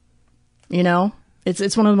joyful.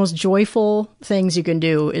 It's one of the most joyful things you can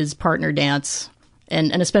do is partner dance,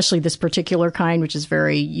 and especially this particular kind, which is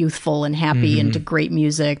very youthful and happy and to great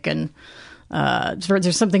music, and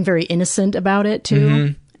there's something very innocent about it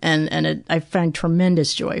too, and I find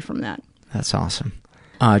tremendous joy from that. That's awesome.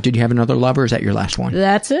 Did you have another love, or is that your last one?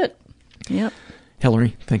 That's it. Yep.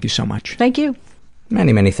 Hilary, thank you so much. Thank you.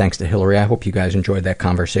 Many, many thanks to Hilary. I hope you guys enjoyed that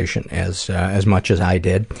conversation as much as I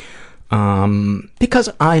did, because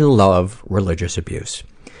I love religious abuse.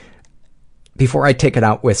 Before I take it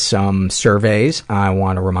out with some surveys, I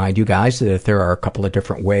want to remind you guys that there are a couple of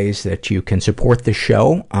different ways that you can support the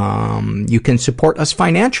show. You can support us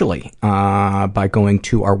financially by going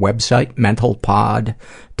to our website,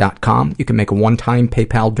 mentalpod.com. You can make a one-time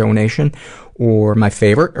PayPal donation, or my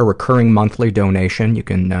favorite, a recurring monthly donation. You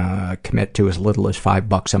can commit to as little as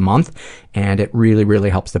 $5 a month, and it really, really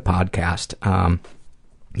helps the podcast.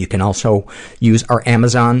 You can also use our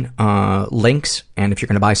Amazon links, and if you're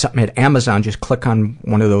going to buy something at Amazon, just click on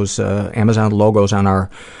one of those Amazon logos on our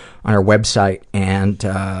website, and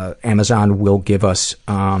Amazon will give us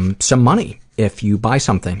some money if you buy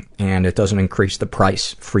something, and it doesn't increase the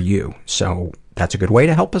price for you. So that's a good way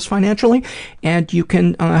to help us financially, and you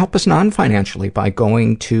can help us non-financially by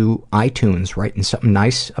going to iTunes, writing something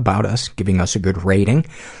nice about us, giving us a good rating,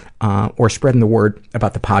 or spreading the word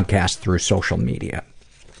about the podcast through social media.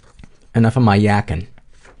 Enough of my yakking.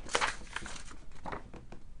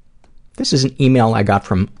 This is an email I got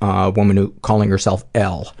from a woman calling herself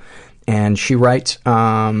L. And she writes,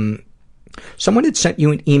 someone had sent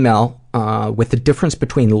you an email with the difference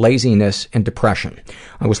between laziness and depression.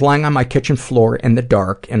 I was lying on my kitchen floor in the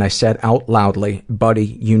dark, and I said out loudly, "Buddy,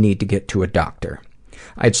 you need to get to a doctor."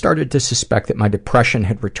 I had started to suspect that my depression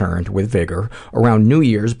had returned with vigor around New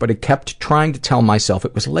Year's, but I kept trying to tell myself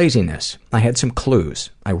it was laziness. I had some clues.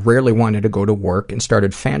 I rarely wanted to go to work and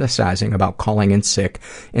started fantasizing about calling in sick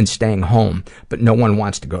and staying home, but no one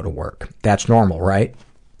wants to go to work. That's normal, right?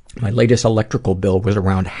 My latest electrical bill was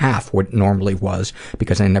around half what it normally was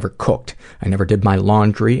because I never cooked. I never did my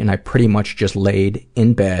laundry, and I pretty much just laid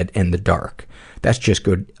in bed in the dark. That's just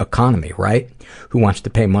good economy, right? Who wants to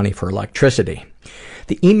pay money for electricity?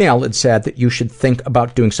 The email had said that you should think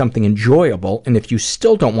about doing something enjoyable, and if you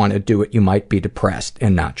still don't want to do it, you might be depressed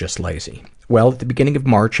and not just lazy. Well, at the beginning of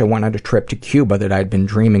March, I went on a trip to Cuba that I'd been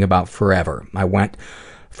dreaming about forever. I went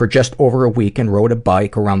for just over a week and rode a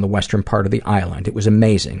bike around the western part of the island. It was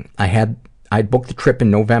amazing. I'd booked the trip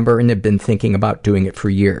in November and had been thinking about doing it for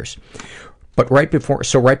years. But right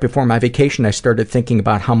before my vacation, I started thinking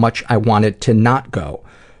about how much I wanted to not go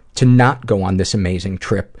on this amazing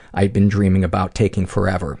trip I'd been dreaming about taking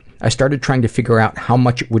forever. I started trying to figure out how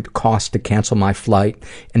much it would cost to cancel my flight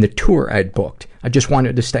and the tour I'd booked. I just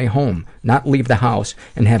wanted to stay home, not leave the house,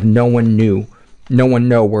 and have no one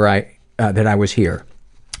know where that I was here.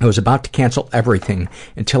 I was about to cancel everything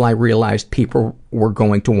until I realized people were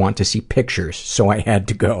going to want to see pictures, so I had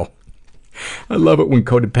to go. I love it when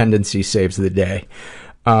codependency saves the day.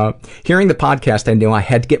 Hearing the podcast, I knew I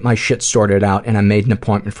had to get my shit sorted out, and I made an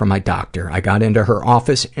appointment for my doctor. I got into her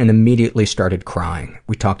office and immediately started crying.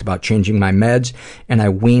 We talked about changing my meds, and I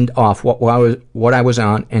weaned off what I was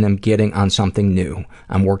on, and am getting on something new.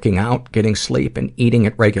 I'm working out, getting sleep, and eating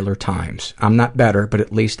at regular times. I'm not better, but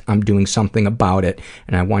at least I'm doing something about it,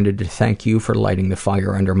 and I wanted to thank you for lighting the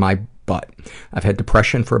fire under my butt. I've had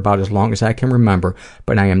depression for about as long as I can remember,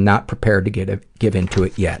 but I am not prepared to give into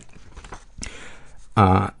it yet.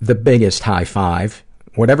 The biggest high five,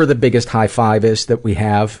 whatever the biggest high five is that we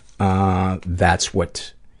have, that's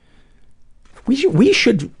what we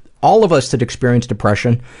should, all of us that experience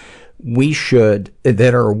depression,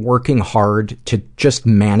 that are working hard to just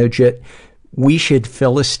manage it, we should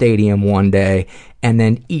fill a stadium one day, and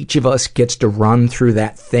then each of us gets to run through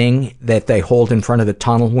that thing that they hold in front of the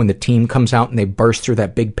tunnel when the team comes out and they burst through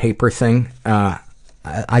that big paper thing.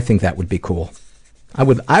 I think that would be cool. I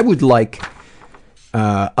would like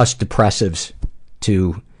us depressives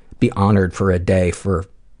to be honored for a day for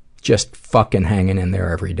just fucking hanging in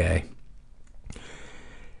there every day.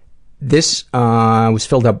 This was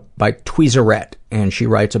filled up by Tweezerette, and she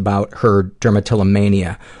writes about her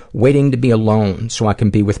dermatillomania, waiting to be alone so I can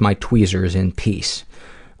be with my tweezers in peace.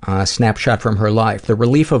 Snapshot from her life. The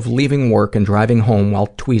relief of leaving work and driving home while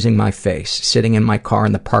tweezing my face, sitting in my car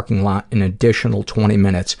in the parking lot an additional 20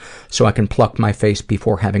 minutes so I can pluck my face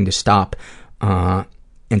before having to stop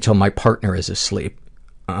until my partner is asleep.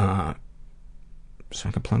 So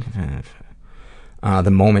I can pluck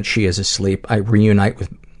the moment she is asleep, I reunite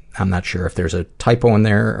with... I'm not sure if there's a typo in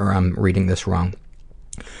there or I'm reading this wrong.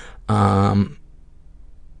 The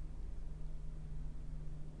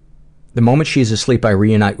moment she's asleep, I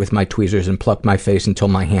reunite with my tweezers and pluck my face until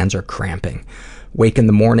my hands are cramping. Wake in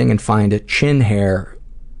the morning and find a chin hair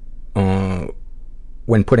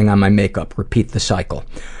when putting on my makeup. Repeat the cycle.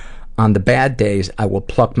 On the bad days, I will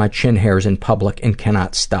pluck my chin hairs in public and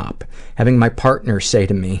cannot stop. Having my partner say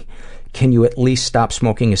to me, "Can you at least stop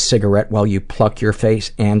smoking a cigarette while you pluck your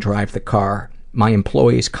face and drive the car?" My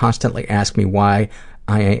employees constantly ask me why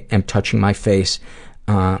I am touching my face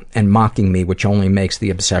and mocking me, which only makes the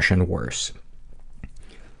obsession worse.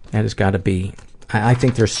 That has got to be... I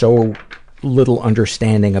think there's so little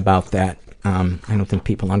understanding about that. I don't think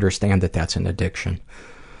people understand that that's an addiction.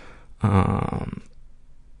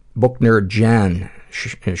 Book nerd Jen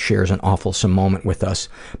shares an awfulsome moment with us.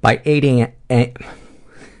 By 8 a.m.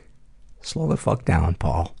 Slow the fuck down,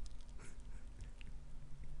 Paul.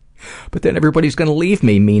 But then everybody's going to leave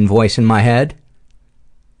me, mean voice in my head.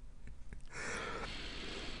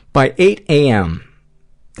 By 8 a.m.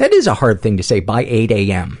 That is a hard thing to say, by 8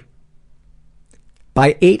 a.m.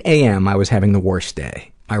 By 8 a.m., I was having the worst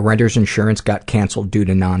day. My renter's insurance got canceled due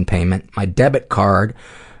to non-payment. My debit card,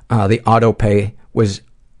 the auto pay was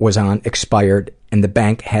on, expired, and the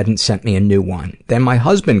bank hadn't sent me a new one. Then my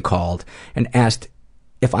husband called and asked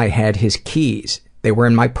if I had his keys. They were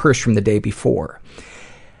in my purse from the day before.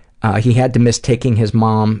 He had to miss taking his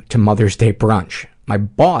mom to Mother's Day brunch. My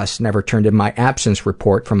boss never turned in my absence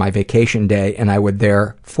report for my vacation day, and I would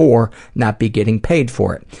therefore not be getting paid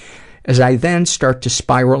for it. As I then start to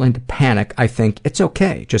spiral into panic, I think, it's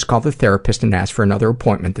okay. Just call the therapist and ask for another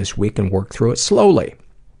appointment this week and work through it slowly.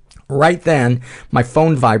 Right then, my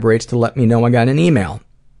phone vibrates to let me know I got an email.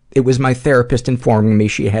 It was my therapist informing me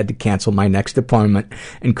she had to cancel my next appointment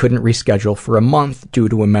and couldn't reschedule for a month due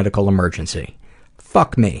to a medical emergency.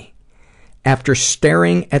 Fuck me. After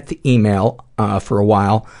staring at the email for a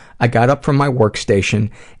while, I got up from my workstation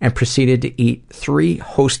and proceeded to eat 3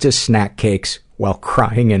 Hostess snack cakes while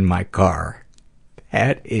crying in my car.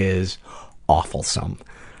 That is awfulsome.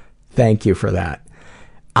 Thank you for that.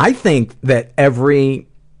 I think that every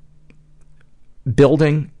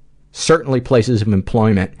building, certainly places of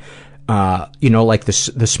employment, like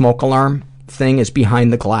the smoke alarm thing is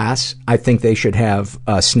behind the glass. I think they should have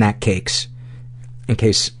snack cakes in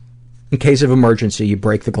case of emergency. You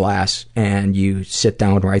break the glass and you sit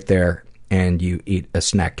down right there and you eat a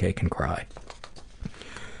snack cake and cry.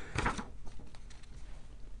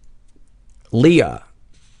 Leah.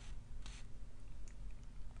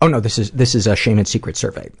 Oh no, this is a Shame and Secret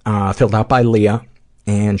survey filled out by Leah,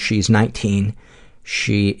 and she's 19.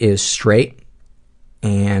 She is straight,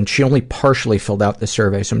 and she only partially filled out the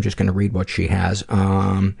survey, so I'm just going to read what she has.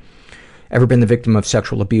 Ever been the victim of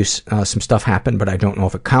sexual abuse? Some stuff happened, but I don't know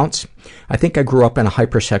if it counts. I think I grew up in a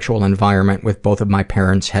hypersexual environment with both of my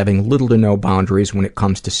parents having little to no boundaries when it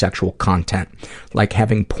comes to sexual content, like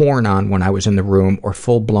having porn on when I was in the room or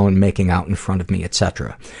full-blown making out in front of me,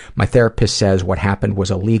 etc. My therapist says what happened was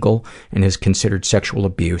illegal and is considered sexual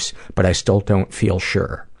abuse, but I still don't feel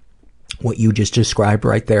sure. What you just described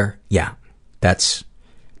right there, yeah,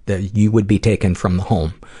 you would be taken from the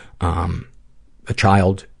home. A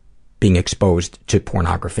child being exposed to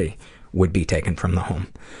pornography would be taken from the home.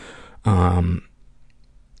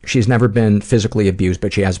 She's never been physically abused,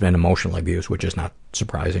 but she has been emotionally abused, which is not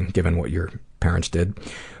surprising given what your parents did.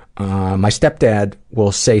 My stepdad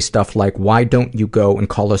will say stuff like, why don't you go and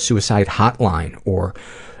call a suicide hotline? Or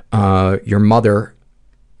your mother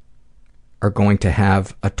are going to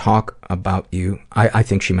have a talk about you. I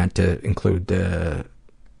think she meant to include the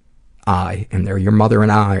I in there. Your mother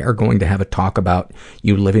and I are going to have a talk about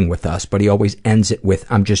you living with us, but he always ends it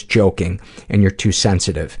with, I'm just joking, and you're too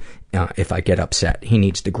sensitive. if I get upset. He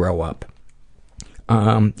needs to grow up.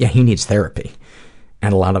 Yeah, he needs therapy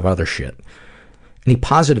and a lot of other shit. Any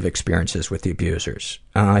positive experiences with the abusers?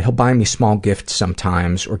 He'll buy me small gifts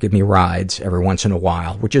sometimes or give me rides every once in a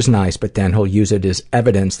while, which is nice, but then he'll use it as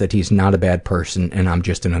evidence that he's not a bad person and I'm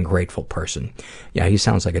just an ungrateful person. Yeah, he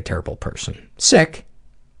sounds like a terrible person. Sick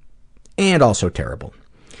and also terrible,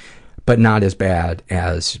 but not as bad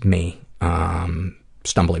as me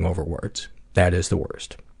stumbling over words. That is the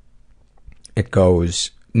worst. It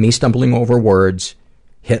goes me stumbling over words,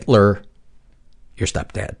 Hitler, your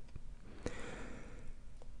stepdad.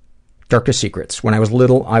 Darkest secrets. When I was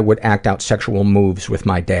little, I would act out sexual moves with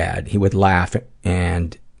my dad. He would laugh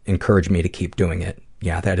and encourage me to keep doing it.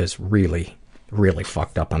 Yeah, that is really, really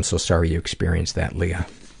fucked up. I'm so sorry you experienced that, Leah.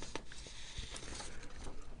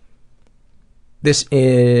 This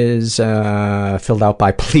is filled out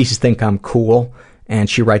by Please Think I'm Cool. And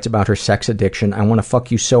she writes about her sex addiction. I want to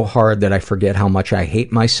fuck you so hard that I forget how much I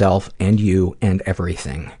hate myself and you and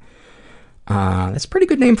everything. That's a pretty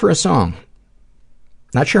good name for a song.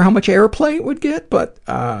 Not sure how much airplay it would get, but,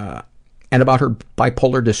 and about her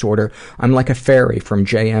bipolar disorder, I'm like a fairy from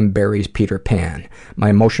J.M. Barrie's Peter Pan. My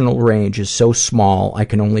emotional range is so small I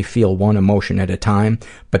can only feel one emotion at a time,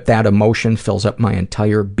 but that emotion fills up my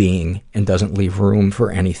entire being and doesn't leave room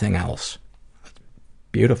for anything else.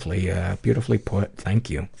 Beautifully put. Thank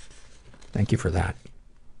you. Thank you for that.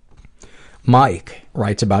 Mike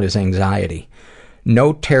writes about his anxiety.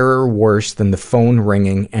 No terror worse than the phone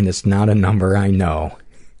ringing and it's not a number I know.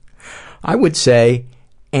 I would say,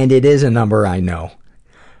 and it is a number I know.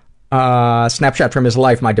 Snapshot from his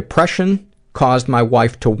life. My depression caused my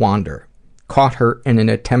wife to wander. Caught her in an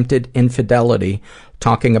attempted infidelity,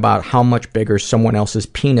 talking about how much bigger someone else's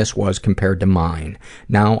penis was compared to mine.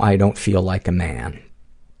 Now I don't feel like a man.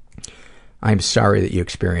 I'm sorry that you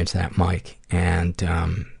experienced that, Mike. And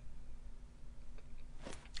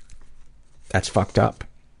that's fucked up.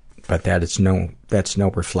 But that's no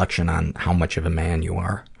reflection on how much of a man you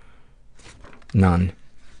are. None.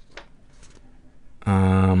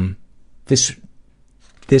 This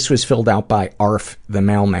was filled out by Arf the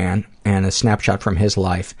mailman, and a snapshot from his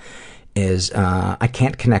life is, I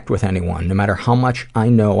can't connect with anyone. No matter how much I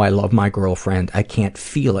know I love my girlfriend, I can't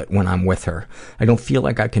feel it when I'm with her. I don't feel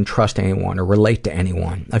like I can trust anyone or relate to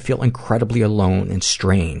anyone. I feel incredibly alone and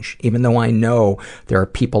strange. Even though I know there are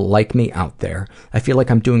people like me out there, I feel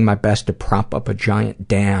like I'm doing my best to prop up a giant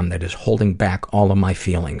dam that is holding back all of my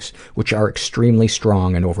feelings, which are extremely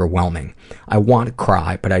strong and overwhelming. I want to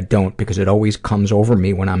cry, but I don't because it always comes over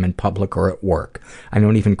me when I'm in public or at work. I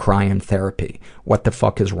don't even cry in therapy. What the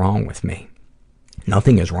fuck is wrong with me?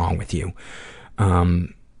 Nothing is wrong with you.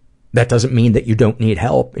 That doesn't mean that you don't need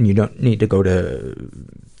help and you don't need to go to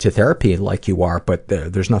therapy like you are, but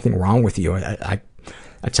there's nothing wrong with you. It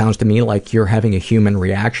sounds to me like you're having a human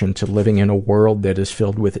reaction to living in a world that is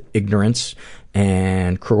filled with ignorance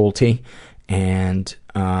and cruelty and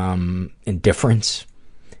indifference,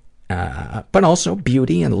 but also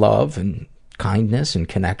beauty and love and kindness and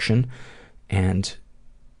connection. And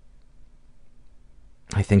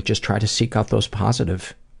I think just try to seek out those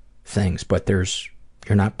positive things, but you're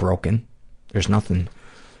not broken. There's nothing,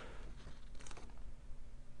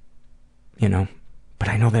 but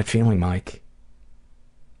I know that feeling, Mike.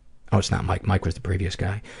 Oh, it's not Mike. Mike was the previous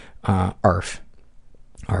guy. Arf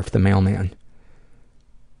the mailman.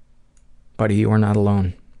 Buddy, you are not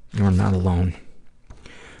alone. You are not alone.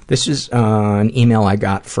 This is an email I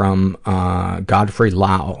got from Godfrey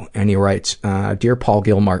Lau, and he writes, Dear Paul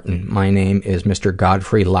Gilmartin, my name is Mr.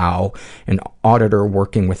 Godfrey Lau, an auditor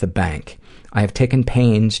working with a bank. I have taken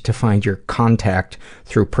pains to find your contact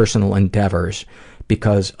through personal endeavors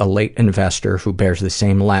because a late investor who bears the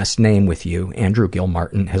same last name with you, Andrew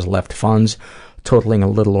Gilmartin, has left funds totaling a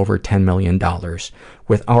little over $10 million.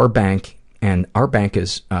 With our bank, and our bank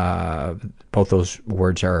is, both those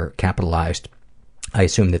words are capitalized, I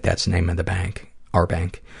assume that that's the name of the bank, our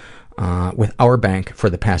bank. With our bank for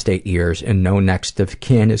the past 8 years, and no next of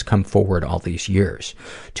kin has come forward all these years.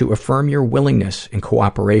 To affirm your willingness and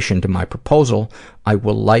cooperation to my proposal, I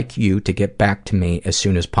will like you to get back to me as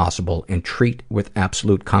soon as possible and treat with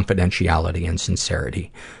absolute confidentiality and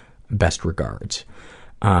sincerity. Best regards.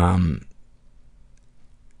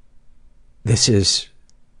 This is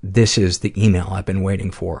the email I've been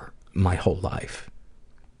waiting for my whole life.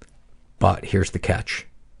 But here's the catch.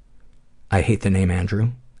 I hate the name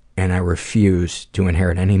Andrew, and I refuse to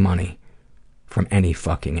inherit any money from any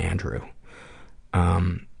fucking Andrew.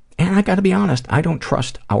 And I gotta be honest, I don't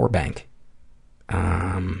trust our bank.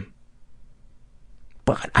 But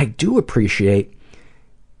I do appreciate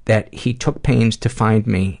that he took pains to find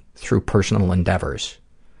me through personal endeavors.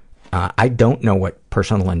 I don't know what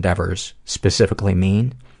personal endeavors specifically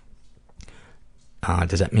mean.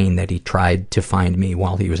 Does that mean that he tried to find me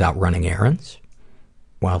while he was out running errands?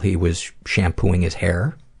 While he was shampooing his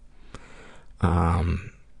hair?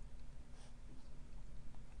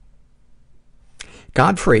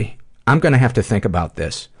 Godfrey, I'm going to have to think about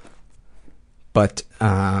this. But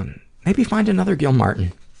maybe find another Gil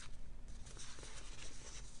Martin.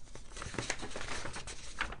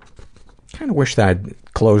 Kind of wish that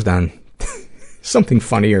I'd closed on something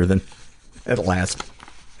funnier than at last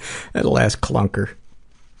clunker.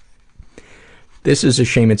 This is a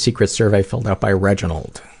shame and secret survey filled out by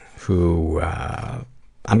Reginald, who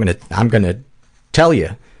I'm gonna tell you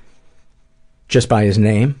just by his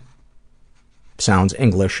name sounds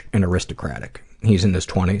English and aristocratic. He's in his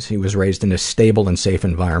 20s. He was raised in a stable and safe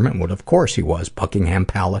environment. Well, of course he was. Buckingham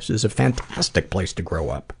Palace is a fantastic place to grow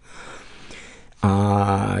up.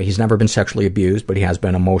 He's never been sexually abused, but he has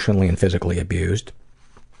been emotionally and physically abused.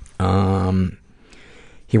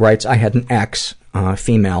 He writes, I had an ex,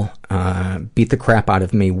 female, beat the crap out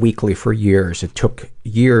of me weekly for years. It took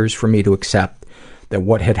years for me to accept that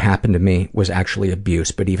what had happened to me was actually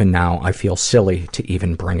abuse, but even now I feel silly to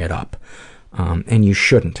even bring it up. And you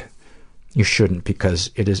shouldn't. You shouldn't, because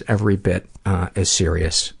it is every bit as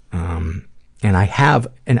serious. And I have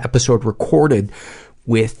an episode recorded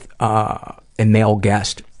with a male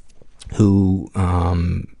guest who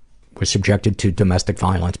was subjected to domestic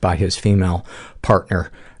violence by his female partner,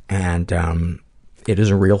 and it is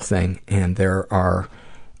a real thing, and there are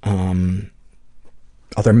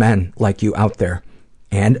other men like you out there,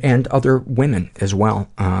 and other women as well,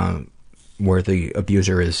 where the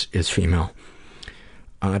abuser is female.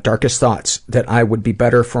 Darkest thoughts, that I would be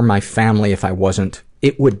better for my family if I wasn't,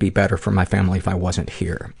 it would be better for my family if I wasn't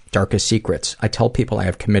here. Darkest secrets, I tell people I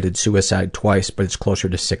have committed suicide twice, but it's closer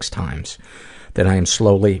to 6 times. That I am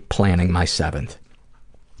slowly planning my 7th.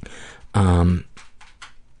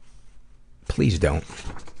 Please don't.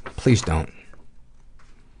 Please don't.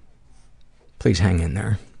 Please hang in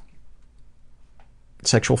there.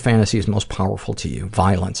 Sexual fantasy is most powerful to you.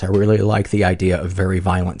 Violence. I really like the idea of very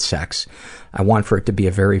violent sex. I want for it to be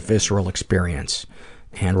a very visceral experience.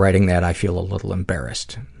 And writing that, I feel a little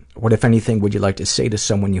embarrassed. What, if anything, would you like to say to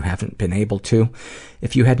someone you haven't been able to?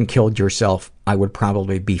 If you hadn't killed yourself, I would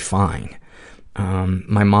probably be fine.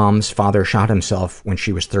 My mom's father shot himself when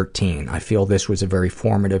she was 13. I feel this was a very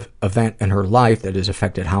formative event in her life that has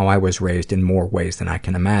affected how I was raised in more ways than I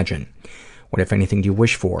can imagine. What, if anything, do you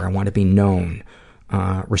wish for? I want to be known,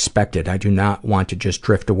 respected. I do not want to just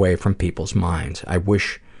drift away from people's minds. I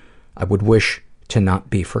would wish to not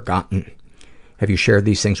be forgotten. Have you shared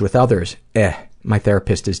these things with others? My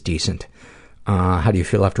therapist is decent. How do you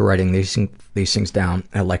feel after writing these things down?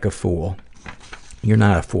 Like a fool. You're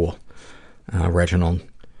not a fool, Reginald.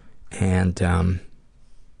 And I'm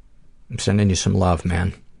sending you some love,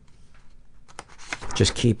 man.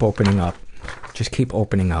 Just keep opening up. Just keep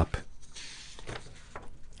opening up.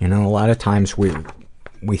 You know, a lot of times we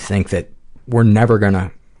think that we're never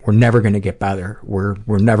gonna get better. We're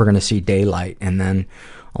never gonna see daylight, and then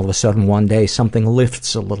all of a sudden one day something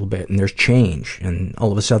lifts a little bit and there's change, and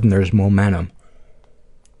all of a sudden there's momentum.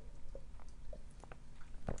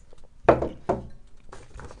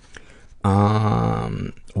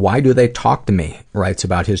 Why do they talk to me? Writes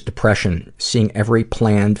about his depression. Seeing every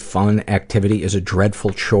planned fun activity is a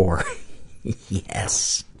dreadful chore.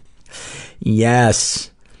 Yes. Yes.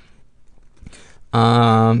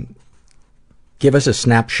 Give us a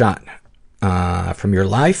snapshot from your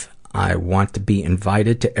life. I want to be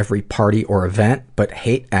invited to every party or event, but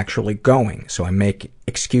hate actually going. So I make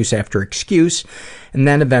excuse after excuse, and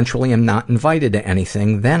then eventually I'm not invited to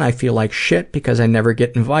anything. Then I feel like shit because I never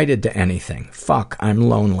get invited to anything. Fuck, I'm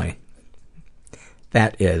lonely.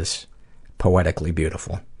 That is poetically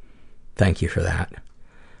beautiful. Thank you for that.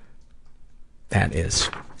 That is.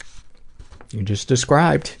 You just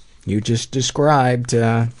described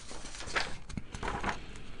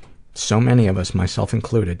so many of us, myself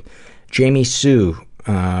included. Jamie Sue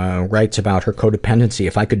writes about her codependency.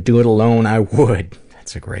 If I could do it alone, I would.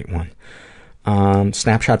 That's a great one.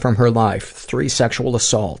 Snapshot from her life. 3 sexual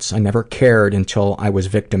assaults. I never cared until I was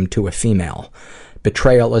victim to a female.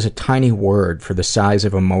 Betrayal is a tiny word for the size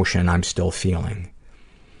of emotion I'm still feeling.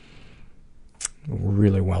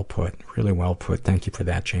 Really well put. Really well put. Thank you for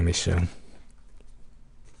that, Jamie Sue.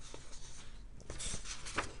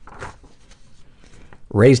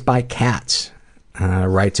 Raised by Cats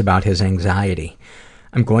writes about his anxiety.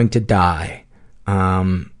 I'm going to die,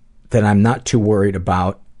 that I'm not too worried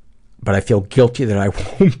about, but I feel guilty that I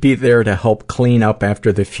won't be there to help clean up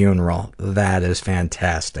after the funeral. That is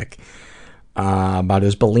fantastic. about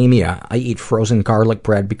his bulimia. I eat frozen garlic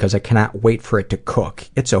bread because I cannot wait for it to cook.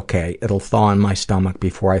 It's okay. It'll thaw in my stomach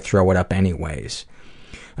before I throw it up anyways.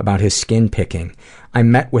 About his skin picking. I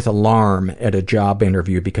met with alarm at a job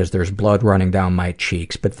interview because there's blood running down my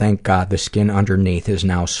cheeks, but thank God the skin underneath is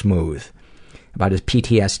now smooth. About his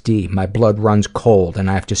PTSD. My blood runs cold and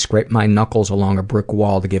I have to scrape my knuckles along a brick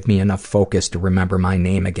wall to give me enough focus to remember my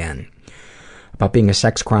name again. About being a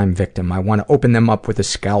sex crime victim. I want to open them up with a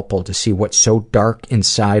scalpel to see what's so dark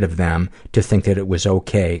inside of them to think that it was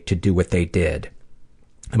okay to do what they did.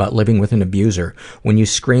 About living with an abuser. When you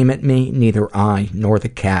scream at me, neither I nor the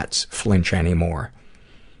cats flinch anymore.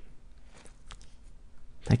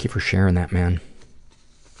 Thank you for sharing that, man.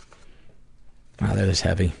 Wow, that is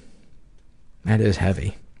heavy. That is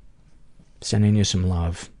heavy. Sending you some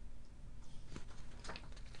love.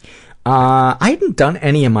 I hadn't done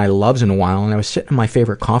any of my loves in a while, and I was sitting in my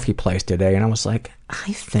favorite coffee place today, and I was like,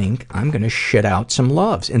 I think I'm going to shit out some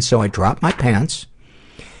loves. And so I dropped my pants,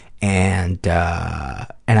 and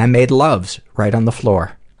I made loves right on the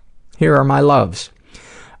floor. Here are my loves.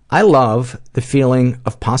 I love the feeling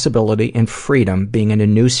of possibility and freedom being in a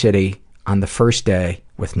new city on the first day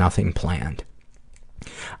with nothing planned.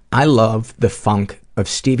 I love the funk of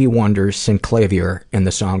Stevie Wonder's Synclavier in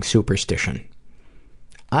the song Superstition.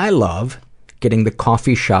 I love getting the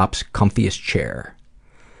coffee shop's comfiest chair.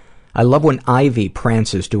 I love when Ivy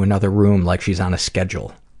prances to another room like she's on a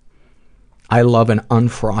schedule. I love an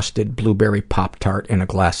unfrosted blueberry Pop-Tart in a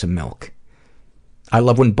glass of milk. I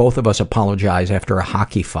love when both of us apologize after a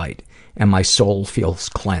hockey fight and my soul feels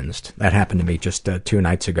cleansed. That happened to me just 2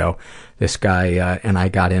 nights ago. This guy and I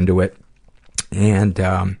got into it, and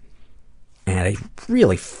I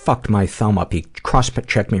really fucked my thumb up. He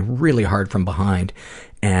cross-checked me really hard from behind,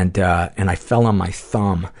 and I fell on my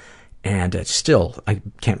thumb, and it's still, I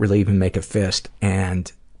can't really even make a fist,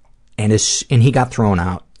 and he got thrown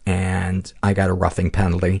out, and I got a roughing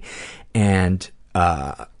penalty, and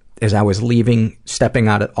as I was leaving, stepping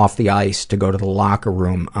out off the ice to go to the locker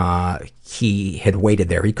room, he had waited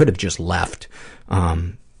there. He could have just left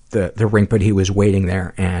the rink, but he was waiting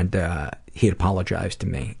there, and he had apologized to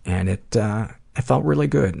me, and I felt really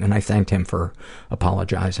good, and I thanked him for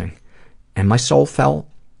apologizing, and my soul felt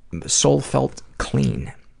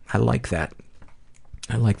clean. I like that.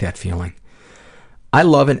 I like that feeling. I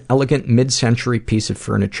love an elegant mid-century piece of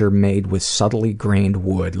furniture made with subtly grained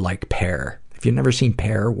wood like pear. If you've never seen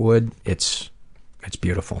pear wood, it's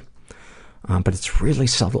beautiful, but it's really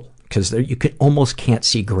subtle because you almost can't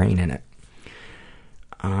see grain in it.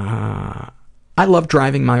 I love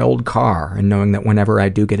driving my old car and knowing that whenever I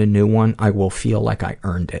do get a new one, I will feel like I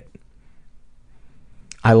earned it.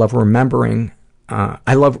 I love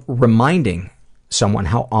reminding someone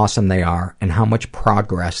how awesome they are and how much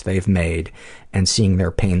progress they've made and seeing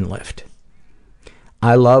their pain lift.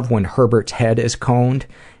 I love when Herbert's head is coned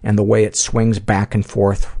and the way it swings back and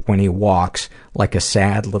forth when he walks like a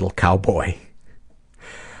sad little cowboy.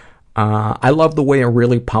 I love the way a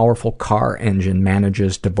really powerful car engine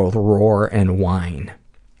manages to both roar and whine.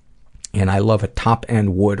 And I love a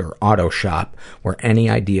top-end wood or auto shop where any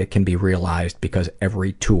idea can be realized because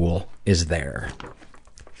every tool is there.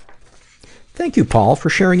 Thank you, Paul, for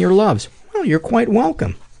sharing your loves. Well, you're quite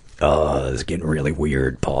welcome. Oh, this is getting really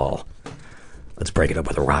weird, Paul. Let's break it up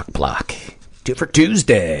with a rock block. 2 for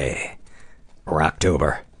Tuesday.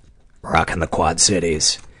 Rocktober. Rockin' the Quad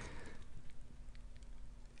Cities.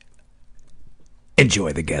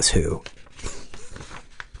 Enjoy the Guess Who.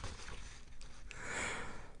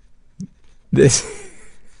 This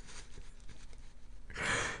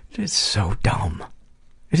it is so dumb.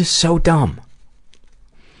 It is so dumb.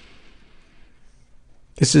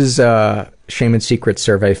 This is a Shame and Secret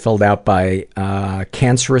survey filled out by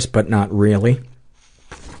Cancerous But Not Really.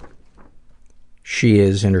 She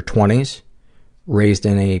is in her 20s, raised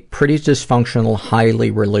in a pretty dysfunctional,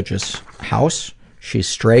 highly religious house. She's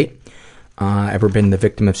straight. Ever been the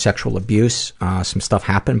victim of sexual abuse? Some stuff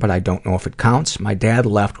happened, but I don't know if it counts. My dad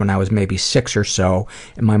left when I was maybe 6 or so,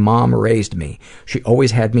 and my mom raised me. She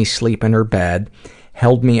always had me sleep in her bed,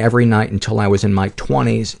 held me every night until I was in my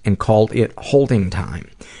 20s, and called it holding time.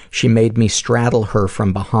 She made me straddle her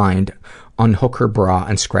from behind, unhook her bra,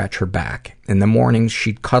 and scratch her back. In the mornings,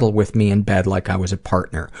 she'd cuddle with me in bed like I was a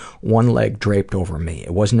partner, one leg draped over me.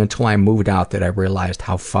 It wasn't until I moved out that I realized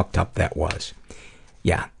how fucked up that was.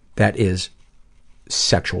 Yeah. That is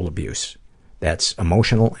sexual abuse. That's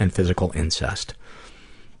emotional and physical incest.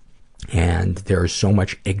 And there's so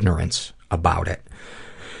much ignorance about it.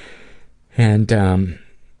 And I'm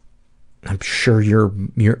sure you're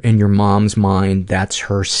in your mom's mind, that's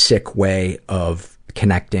her sick way of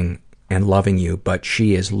connecting and loving you, but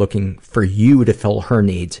she is looking for you to fill her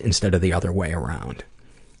needs instead of the other way around.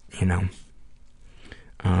 You know?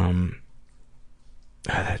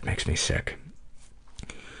 That makes me sick.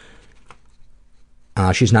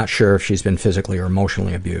 She's not sure if she's been physically or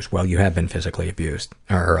emotionally abused. Well, you have been physically abused,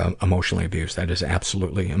 or emotionally abused. That is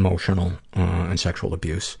absolutely emotional and sexual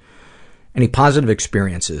abuse. Any positive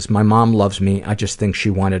experiences? My mom loves me. I just think she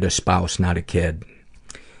wanted a spouse, not a kid.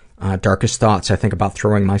 Darkest thoughts, I think about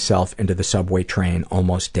throwing myself into the subway train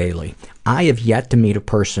almost daily. I have yet to meet a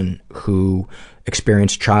person who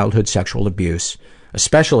experienced childhood sexual abuse,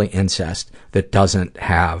 especially incest, that doesn't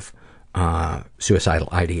have suicidal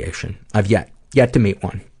ideation. I've yet to meet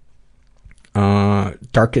one.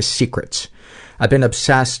 Darkest secrets. I've been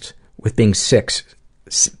obsessed with being sick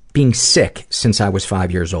since I was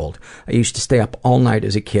 5 years old. I used to stay up all night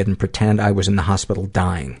as a kid and pretend I was in the hospital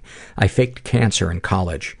dying. I faked cancer in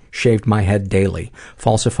college, shaved my head daily,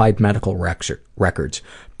 falsified medical records,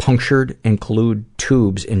 punctured and glued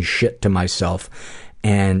tubes and shit to myself,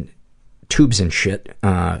 and tubes and shit,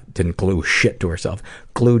 didn't glue shit to herself,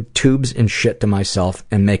 glued tubes and shit to myself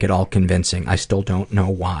and make it all convincing. I still don't know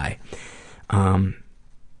why. I'm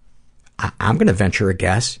going to venture a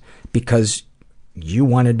guess because you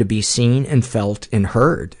wanted to be seen and felt and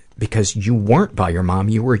heard, because you weren't by your mom,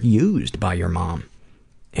 you were used by your mom.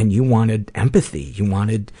 And you wanted empathy. You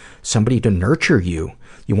wanted somebody to nurture you.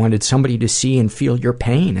 You wanted somebody to see and feel your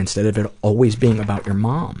pain instead of it always being about your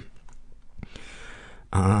mom.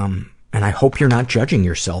 And I hope you're not judging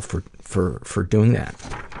yourself for doing that.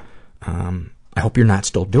 I hope you're not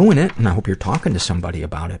still doing it, and I hope you're talking to somebody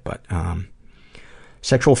about it, but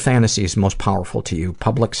sexual fantasies most powerful to you.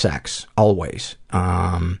 Public sex, always.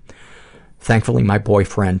 Thankfully, my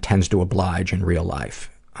boyfriend tends to oblige in real life.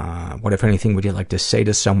 What, if anything, would you like to say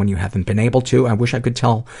to someone you haven't been able to? I wish I could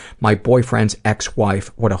tell my boyfriend's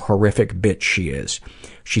ex-wife what a horrific bitch she is.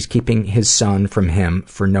 She's keeping his son from him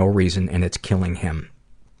for no reason, and it's killing him.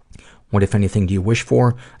 What, if anything, do you wish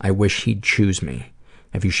for? I wish he'd choose me.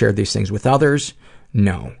 Have you shared these things with others?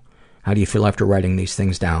 No. How do you feel after writing these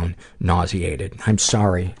things down? Nauseated. I'm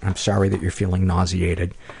sorry that you're feeling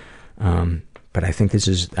nauseated. But I think this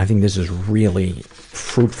is really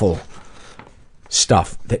fruitful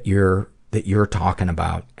stuff that you're talking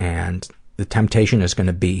about, and the temptation is going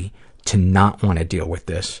to be to not want to deal with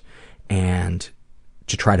this and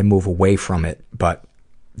to try to move away from it, but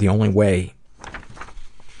the only way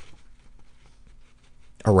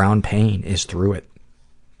around pain is through it.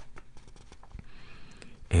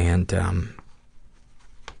 And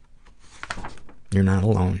you're not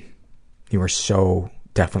alone. You are so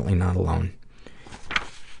definitely not alone.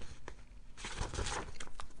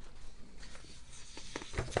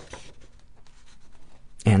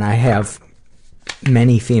 And I have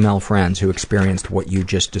many female friends who experienced what you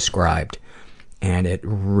just described, and it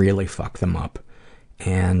really fucked them up.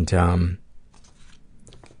 And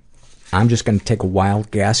I'm just going to take a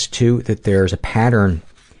wild guess, too, that there's a pattern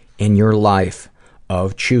in your life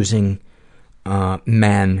of choosing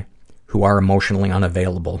men who are emotionally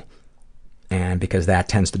unavailable. And because that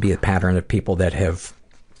tends to be a pattern of people that have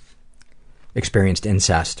experienced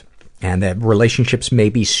incest. And that relationships may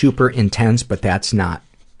be super intense, but that's not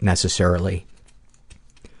necessarily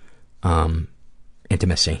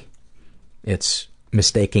intimacy. It's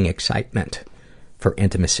mistaking excitement for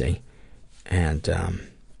intimacy. And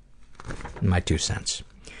my 2 cents.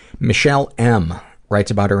 Michelle M. writes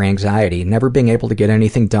about her anxiety. Never being able to get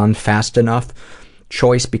anything done fast enough.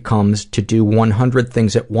 Choice becomes to do 100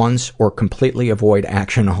 things at once or completely avoid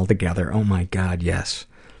action altogether. Oh my God, yes.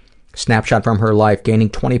 Snapshot from her life. Gaining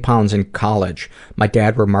 20 pounds in college. My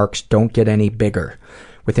dad remarks, don't get any bigger.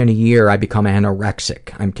 Within a year, I become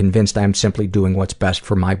anorexic. I'm convinced I'm simply doing what's best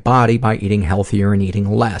for my body by eating healthier and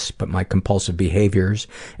eating less, but my compulsive behaviors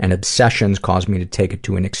and obsessions cause me to take it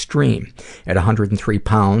to an extreme. At 103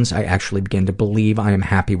 pounds, I actually begin to believe I am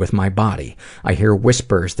happy with my body. I hear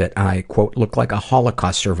whispers that I, quote, look like a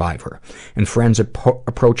Holocaust survivor, and friends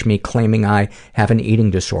approach me claiming I have an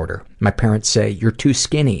eating disorder. My parents say, you're too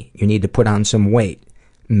skinny. You need to put on some weight.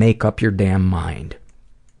 Make up your damn mind.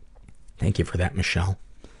 Thank you for that, Michelle.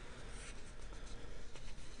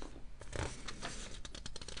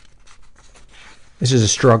 This is a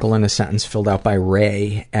struggle in a sentence filled out by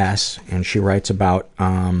Ray S., and she writes about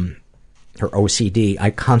her OCD.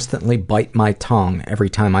 I constantly bite my tongue every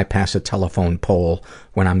time I pass a telephone pole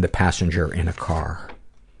when I'm the passenger in a car.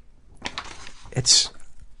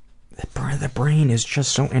 The brain is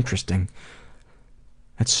just so interesting.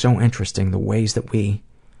 It's so interesting, the ways that we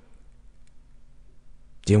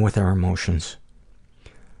deal with our emotions.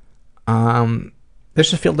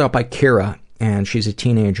 This is filled out by Kira, and she's a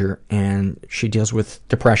teenager, and she deals with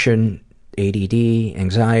depression, ADD,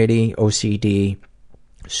 anxiety, OCD,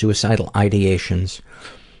 suicidal ideations.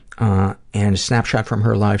 And a snapshot from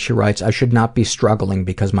her life, she writes, I should not be struggling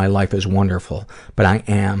because my life is wonderful, but I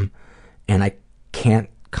am, and I can't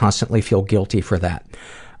constantly feel guilty for that.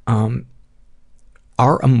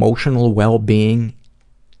 Our emotional well-being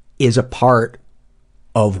is a part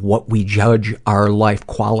of what we judge our life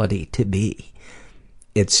quality to be.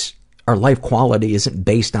 Our life quality isn't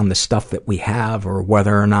based on the stuff that we have or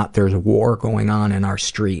whether or not there's a war going on in our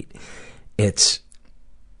street. It's,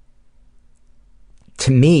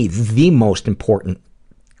 to me, the most important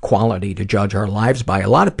quality to judge our lives by. A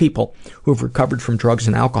lot of people who've recovered from drugs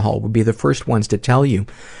and alcohol would be the first ones to tell you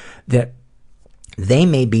that they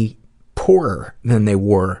may be poorer than they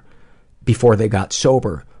were before they got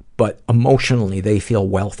sober, but emotionally they feel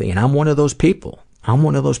wealthy. And I'm one of those people. I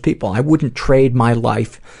wouldn't trade my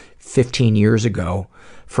life 15 years ago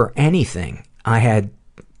for anything. I had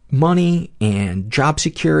money and job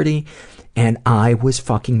security, and I was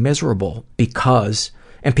fucking miserable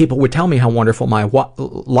and people would tell me how wonderful my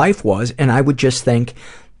life was, and I would just think,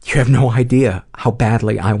 you have no idea how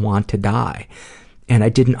badly I want to die. And I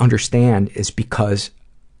didn't understand is because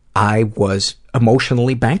I was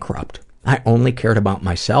emotionally bankrupt. I only cared about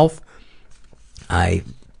myself. I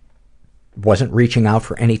wasn't reaching out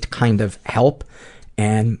for any kind of help,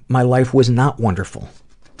 and my life was not wonderful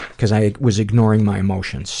because I was ignoring my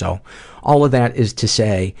emotions. So all of that is to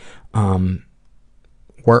say,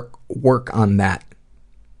 work on that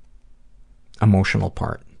emotional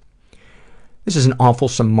part. This is an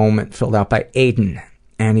awfulsome moment filled out by Aiden,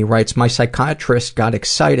 and he writes, my psychiatrist got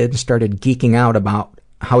excited and started geeking out about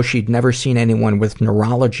how she'd never seen anyone with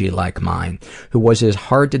neurology like mine, who was as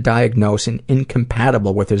hard to diagnose and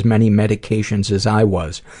incompatible with as many medications as I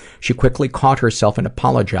was. She quickly caught herself and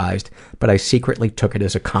apologized, but I secretly took it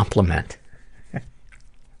as a compliment.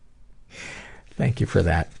 Thank you for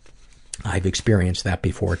that. I've experienced that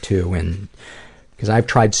before too, and because I've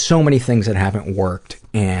tried so many things that haven't worked,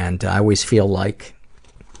 and I always feel like,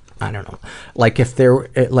 I don't know, like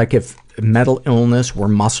if mental illness were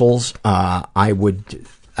muscles, I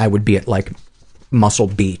would be at like Muscle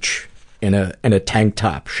Beach in a tank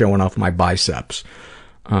top showing off my biceps.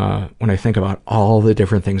 When I think about all the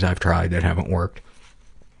different things I've tried that haven't worked.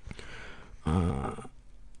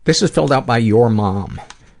 This is filled out by your mom.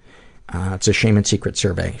 It's a shame and secret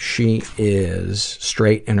survey. She is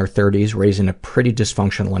straight, in her 30s, raised in a pretty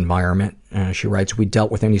dysfunctional environment. She writes, we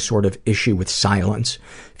dealt with any sort of issue with silence.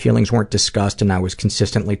 Feelings weren't discussed, and I was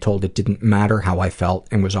consistently told it didn't matter how I felt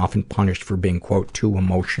and was often punished for being, quote, too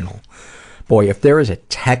emotional. Boy, if there is a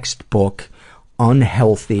textbook,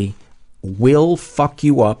 unhealthy, will fuck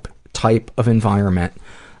you up type of environment,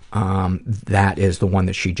 that is the one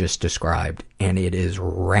that she just described, and it is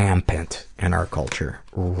rampant in our culture.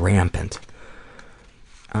 Rampant.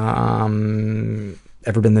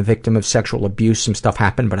 Ever been the victim of sexual abuse? Some stuff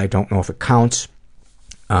happened, but I don't know if it counts.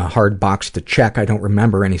 Hard box to check. I don't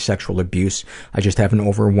remember any sexual abuse. I just have an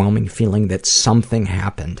overwhelming feeling that something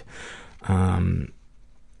happened.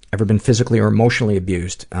 Ever been physically or emotionally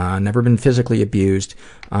abused? Never been physically abused.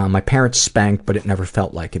 My parents spanked, but it never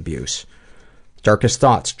felt like abuse. Darkest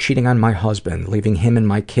thoughts, cheating on my husband, leaving him and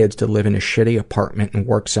my kids to live in a shitty apartment and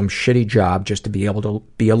work some shitty job just to be able to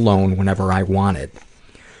be alone whenever I wanted.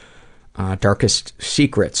 Darkest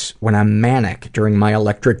secrets, when I'm manic during my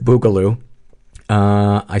electric boogaloo,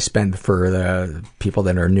 I spend, for the people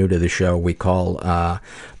that are new to the show, we call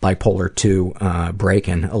bipolar 2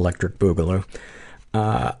 break-in electric boogaloo.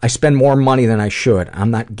 I spend more money than I should.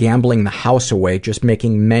 I'm not gambling the house away, just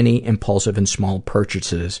making many impulsive and small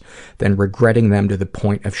purchases, then regretting them to the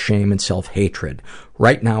point of shame and self-hatred.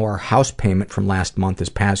 Right now, our house payment from last month is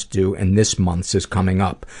past due, and this month's is coming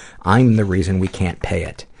up. I'm the reason we can't pay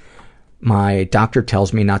it. My doctor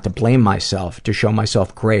tells me not to blame myself, to show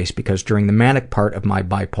myself grace, because during the manic part of my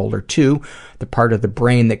bipolar 2, the part of the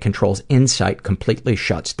brain that controls insight completely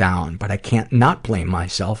shuts down. But I can't not blame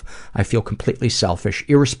myself. I feel completely selfish,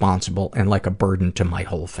 irresponsible, and like a burden to my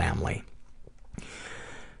whole family.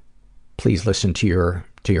 Please listen to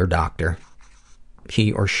your doctor.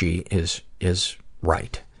 He or she is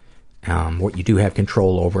right. What you do have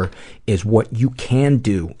control over is what you can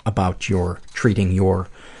do about treating your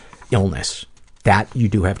illness. That you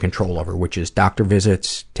do have control over, which is doctor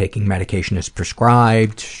visits, taking medication as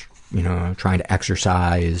prescribed, trying to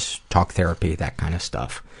exercise, talk therapy, that kind of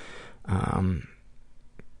stuff.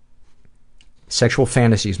 Sexual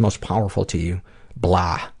fantasies most powerful to you.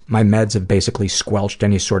 Blah. My meds have basically squelched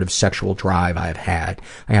any sort of sexual drive I have had.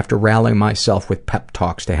 I have to rally myself with pep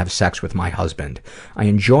talks to have sex with my husband. I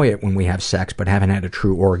enjoy it when we have sex, but haven't had a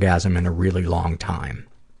true orgasm in a really long time.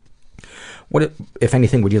 What, if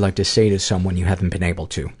anything, would you like to say to someone you haven't been able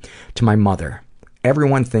to? To my mother.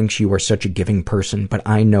 Everyone thinks you are such a giving person, but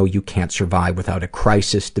I know you can't survive without a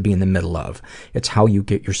crisis to be in the middle of. It's how you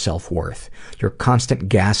get your self-worth. Your constant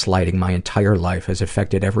gaslighting my entire life has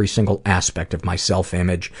affected every single aspect of my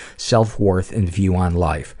self-image, self-worth, and view on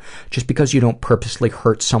life. Just because you don't purposely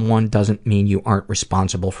hurt someone doesn't mean you aren't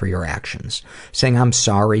responsible for your actions. Saying I'm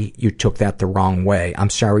sorry you took that the wrong way,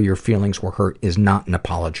 I'm sorry your feelings were hurt, is not an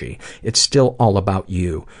apology. It's still all about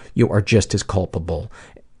you. You are just as culpable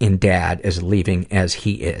in Dad as leaving as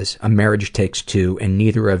he is. A marriage takes two, and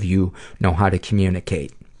neither of you know how to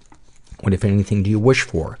communicate. What, if anything, do you wish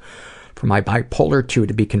for? For my bipolar 2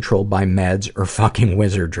 to be controlled by meds or fucking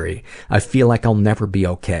wizardry. I feel like I'll never be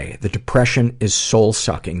okay. The depression is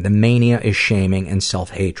soul-sucking. The mania is shaming and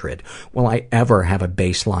self-hatred. Will I ever have a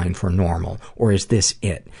baseline for normal? Or is this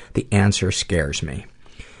it? The answer scares me.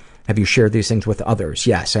 Have you shared these things with others?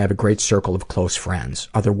 Yes, I have a great circle of close friends,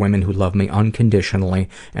 other women who love me unconditionally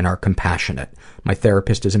and are compassionate. My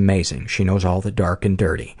therapist is amazing. She knows all the dark and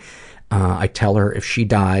dirty. I tell her if she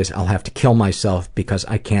dies, I'll have to kill myself because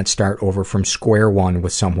I can't start over from square one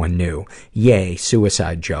with someone new. Yay,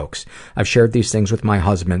 suicide jokes. I've shared these things with my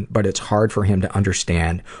husband, but it's hard for him to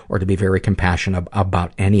understand or to be very compassionate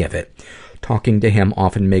about any of it. Talking to him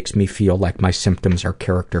often makes me feel like my symptoms are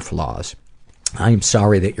character flaws. I'm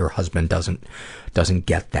sorry that your husband doesn't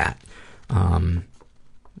get that. I'm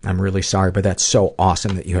really sorry, but that's so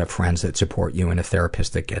awesome that you have friends that support you and a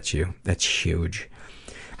therapist that gets you. That's huge.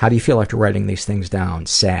 How do you feel after writing these things down?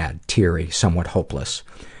 Sad, teary, somewhat hopeless.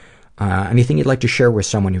 Anything you'd like to share with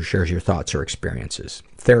someone who shares your thoughts or experiences?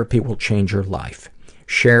 Therapy will change your life.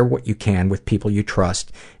 Share what you can with people you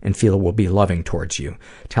trust and feel will be loving towards you.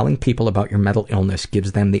 Telling people about your mental illness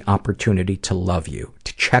gives them the opportunity to love you,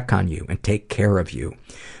 to check on you, and take care of you.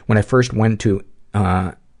 When I first went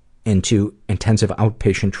into intensive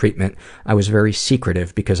outpatient treatment, I was very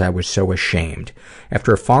secretive because I was so ashamed.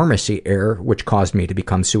 After a pharmacy error, which caused me to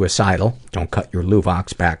become suicidal, don't cut your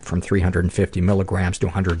Luvox back from 350 milligrams to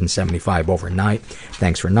 175 overnight,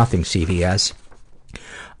 thanks for nothing, CVS,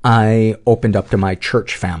 I opened up to my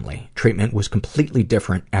church family. Treatment was completely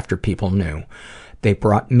different after people knew. They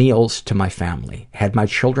brought meals to my family, had my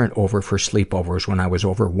children over for sleepovers when I was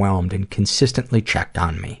overwhelmed, and consistently checked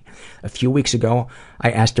on me. A few weeks ago, I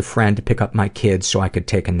asked a friend to pick up my kids so I could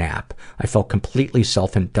take a nap. I felt completely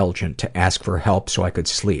self-indulgent to ask for help so I could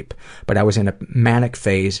sleep, but I was in a manic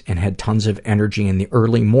phase and had tons of energy in the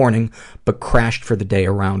early morning, but crashed for the day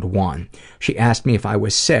around 1. She asked me if I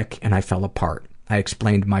was sick, and I fell apart. I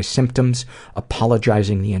explained my symptoms,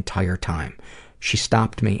 apologizing the entire time. She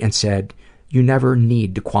stopped me and said, "You never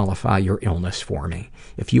need to qualify your illness for me.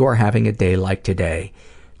 If you are having a day like today,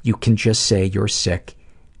 you can just say you're sick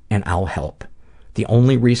and I'll help. The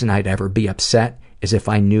only reason I'd ever be upset is if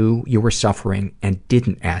I knew you were suffering and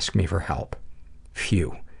didn't ask me for help."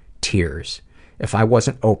 Phew. Tears. If I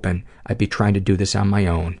wasn't open, I'd be trying to do this on my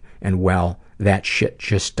own, and well, that shit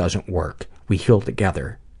just doesn't work. We heal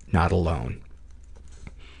together, not alone.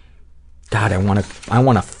 God, I want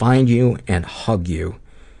to find you and hug you.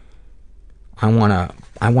 I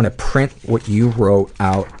want to print what you wrote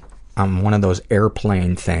out on one of those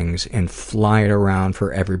airplane things and fly it around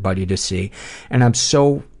for everybody to see. And I'm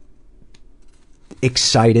so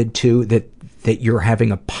excited too that you're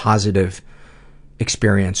having a positive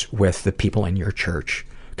experience with the people in your church,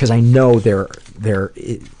 because I know they're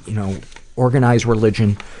organized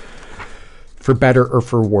religion, for better or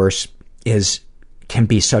for worse, can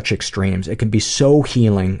be such extremes. It can be so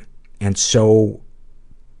healing and so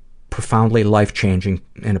profoundly life-changing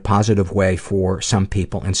in a positive way for some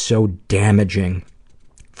people, and so damaging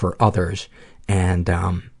for others. And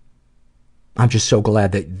I'm just so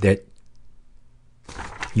glad that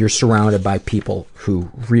you're surrounded by people who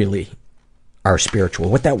really are spiritual.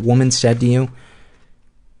 What that woman said to you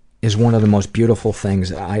is one of the most beautiful things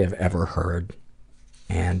I have ever heard.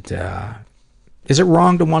 And is it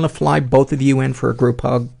wrong to want to fly both of you in for a group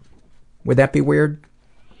hug? Would that be weird?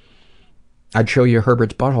 I'd show you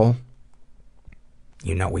Herbert's butthole.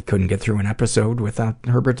 You know we couldn't get through an episode without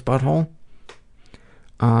Herbert's butthole.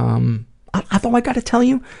 Although I gotta tell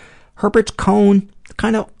you, Herbert's cone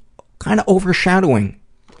kind of overshadowing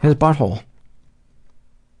his butthole.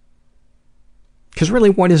 Because really,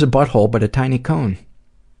 what is a butthole but a tiny cone?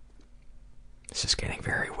 This is getting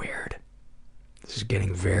very weird. This is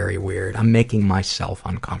getting very weird. I'm making myself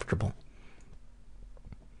uncomfortable.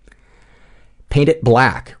 Paint It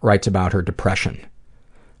Black writes about her depression.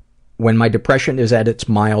 When my depression is at its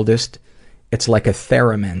mildest, it's like a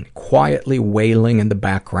theremin quietly wailing in the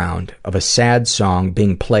background of a sad song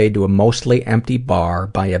being played to a mostly empty bar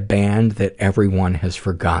by a band that everyone has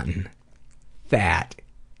forgotten. That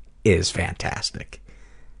is fantastic.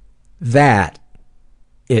 That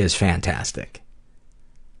is fantastic.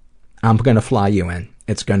 I'm going to fly you in.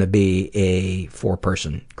 It's going to be a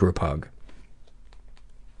 4-person group hug.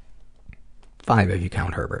 5 if you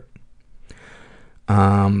count Herbert.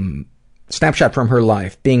 Snapshot from her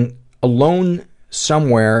life. Being alone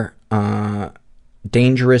somewhere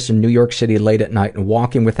dangerous in New York City late at night and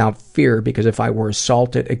walking without fear because if I were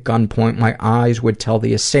assaulted at gunpoint, my eyes would tell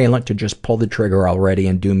the assailant to just pull the trigger already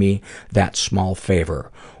and do me that small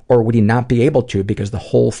favor. Or would he not be able to because the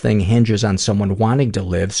whole thing hinges on someone wanting to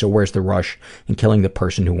live, so where's the rush in killing the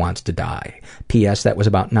person who wants to die? P.S. That was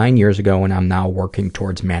about 9 years ago and I'm now working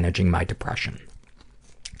towards managing my depression.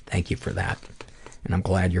 Thank you for that. And I'm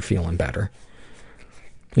glad you're feeling better.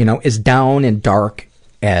 You know, as down and dark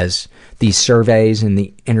as these surveys and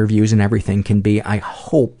the interviews and everything can be, I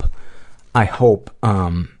hope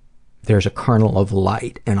there's a kernel of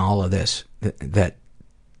light in all of this that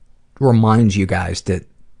reminds you guys that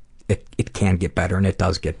it can get better, and it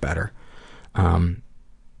does get better. And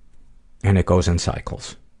it goes in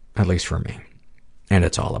cycles, at least for me. And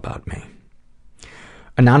it's all about me.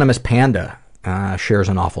 Anonymous Panda shares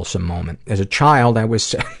an awfulsome moment. As a child, I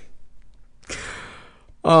was...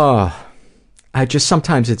 I just,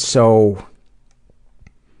 sometimes it's so...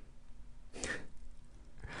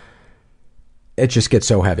 It just gets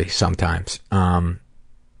so heavy sometimes.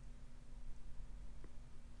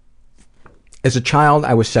 As a child,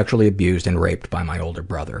 I was sexually abused and raped by my older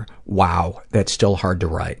brother. Wow, that's still hard to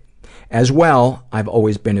write. As well, I've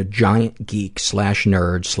always been a giant geek slash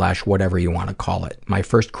nerd slash whatever you want to call it. My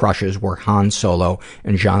first crushes were Han Solo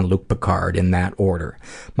and Jean-Luc Picard in that order.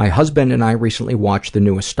 My husband and I recently watched the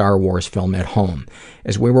newest Star Wars film at home.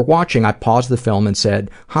 As we were watching, I paused the film and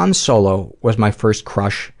said, Han Solo was my first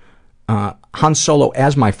crush. Han Solo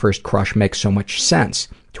as my first crush makes so much sense.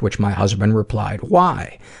 To which my husband replied,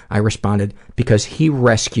 why? I responded, because he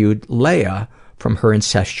rescued Leia from her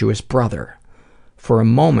incestuous brother. For a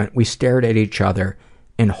moment, we stared at each other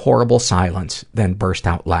in horrible silence, then burst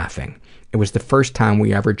out laughing. It was the first time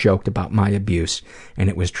we ever joked about my abuse, and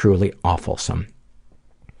it was truly awfulsome.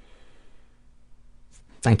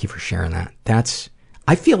 Thank you for sharing that.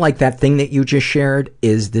 I feel like that thing that you just shared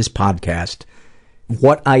is this podcast.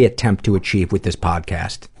 What I attempt to achieve with this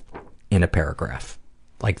podcast in a paragraph.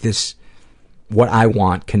 Like this, what I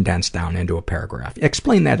want condensed down into a paragraph.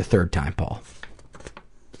 Explain that a third time, Paul.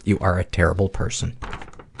 You are a terrible person.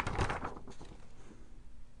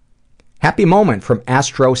 Happy moment from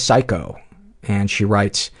Astro Psycho. And she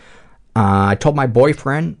writes, I told my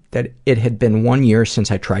boyfriend that it had been 1 year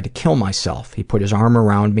since I tried to kill myself. He put his arm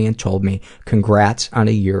around me and told me, congrats on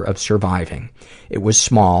a year of surviving. It was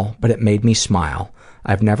small, but it made me smile.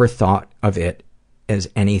 I've never thought of it as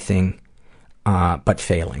anything but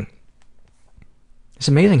failing. It's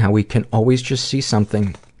amazing how we can always just see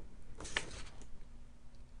something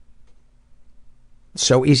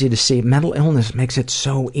so easy to see. Mental illness makes it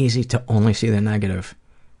so easy to only see the negative.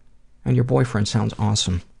 And your boyfriend sounds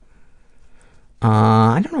awesome.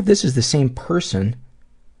 I don't know if this is the same person.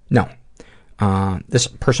 No. This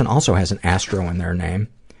person also has an Astro in their name.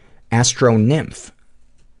 Astro Nymph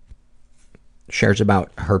shares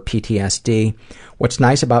about her PTSD. What's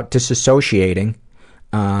nice about disassociating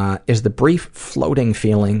is the brief floating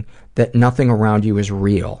feeling that nothing around you is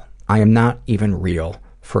real. I am not even real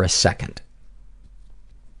for a second.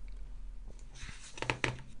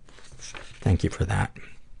 Thank you for that.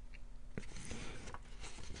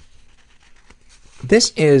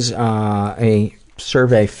 This is a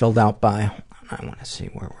survey filled out by, I want to see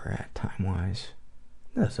where we're at time-wise.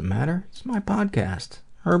 Doesn't matter. It's my podcast.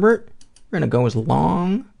 Herbert, we're going to go as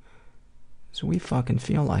long as we fucking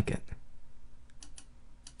feel like it.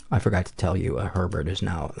 I forgot to tell you, Herbert is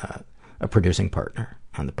now a producing partner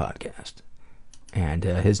on the podcast. And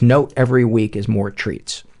his note every week is more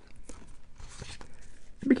treats.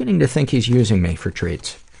 I'm beginning to think he's using me for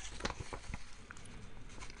treats.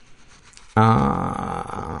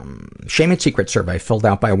 Shame and Secret survey filled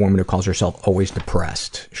out by a woman who calls herself always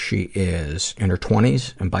depressed. She is in her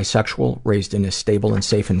 20s and bisexual, raised in a stable and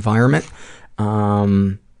safe environment.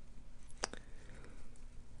 Ever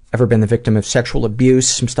been the victim of sexual abuse?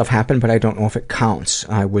 Some stuff happened, but I don't know if it counts.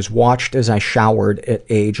 I was watched as I showered at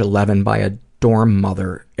age 11 by a dorm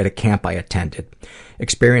mother at a camp I attended.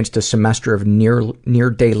 Experienced a semester of near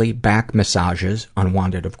daily back massages,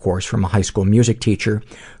 unwanted of course, from a high school music teacher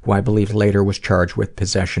who I believe later was charged with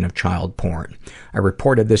possession of child porn. I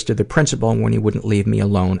reported this to the principal when he wouldn't leave me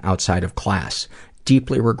alone outside of class.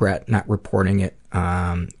 Deeply regret not reporting it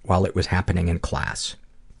while it was happening in class.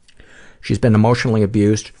 She's been emotionally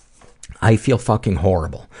abused. I feel fucking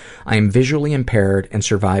horrible. I am visually impaired and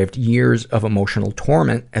survived years of emotional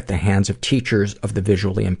torment at the hands of teachers of the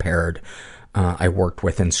visually impaired I worked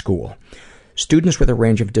with in school. Students with a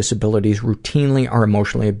range of disabilities routinely are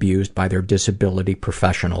emotionally abused by their disability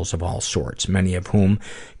professionals of all sorts, many of whom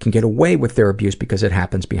can get away with their abuse because it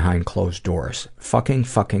happens behind closed doors. Fucking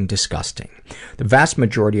disgusting. The vast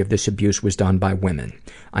majority of this abuse was done by women.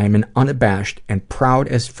 I am an unabashed and proud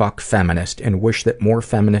as fuck feminist and wish that more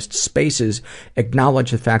feminist spaces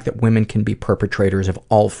acknowledge the fact that women can be perpetrators of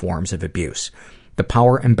all forms of abuse. The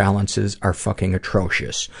power imbalances are fucking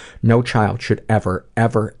atrocious. No child should ever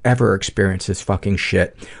experience this fucking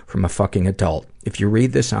shit from a fucking adult. If you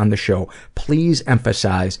read this on the show, please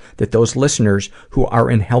emphasize that those listeners who are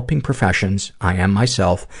in helping professions, I am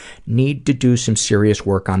myself, need to do some serious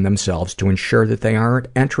work on themselves to ensure that they aren't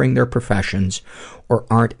entering their professions or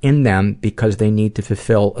aren't in them because they need to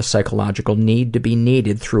fulfill a psychological need to be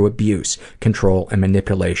needed through abuse, control, and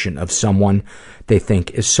manipulation of someone they think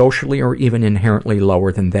is socially or even inherently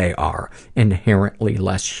lower than they are, inherently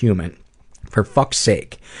less human. For fuck's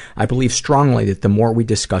sake, I believe strongly that the more we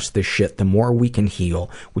discuss this shit, the more we can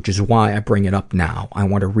heal, which is why I bring it up now. I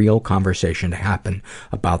want a real conversation to happen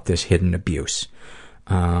about this hidden abuse.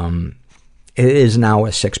 It is now a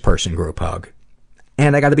 6-person group hug.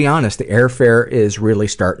 And I gotta be honest, the airfare is really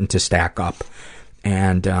starting to stack up,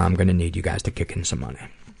 and I'm gonna need you guys to kick in some money.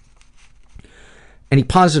 Any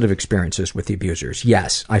positive experiences with the abusers?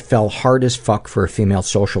 Yes, I fell hard as fuck for a female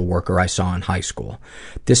social worker I saw in high school.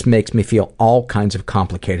 This makes me feel all kinds of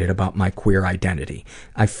complicated about my queer identity.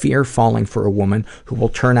 I fear falling for a woman who will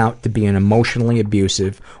turn out to be an emotionally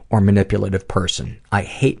abusive or manipulative person. I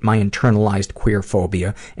hate my internalized queer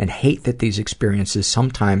phobia and hate that these experiences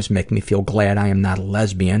sometimes make me feel glad I am not a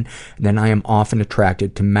lesbian, and then I am often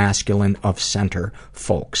attracted to masculine of-center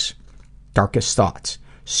folks. Darkest thoughts.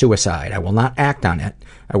 Suicide. I will not act on it.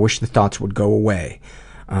 I wish the thoughts would go away.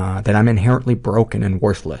 That I'm inherently broken and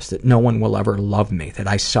worthless. That no one will ever love me. That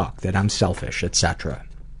I suck. That I'm selfish, etc.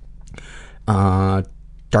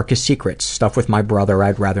 Darkest secrets. Stuff with my brother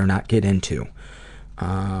I'd rather not get into.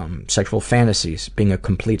 Sexual fantasies. Being a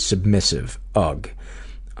complete submissive. Ugh.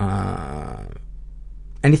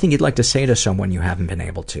 Anything you'd like to say to someone you haven't been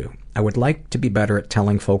able to? I would like to be better at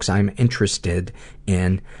telling folks I'm interested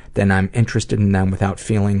in than I'm interested in them without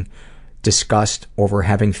feeling disgust over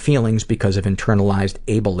having feelings because of internalized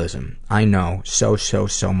ableism. I know so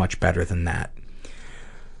much better than that.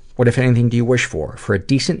 What, if anything, do you wish for? For a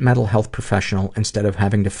decent mental health professional instead of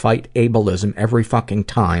having to fight ableism every fucking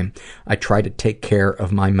time I try to take care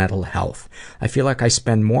of my mental health. I feel like I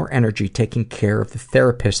spend more energy taking care of the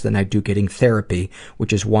therapist than I do getting therapy,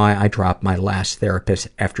 which is why I dropped my last therapist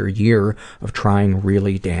after a year of trying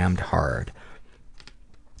really damned hard.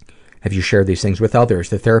 Have you shared these things with others?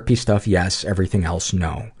 The therapy stuff, yes. Everything else,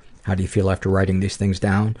 no. How do you feel after writing these things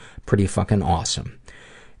down? Pretty fucking awesome.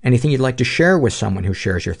 Anything you'd like to share with someone who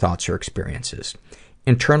shares your thoughts or experiences?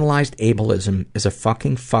 Internalized ableism is a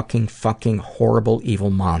fucking horrible evil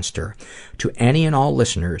monster. To any and all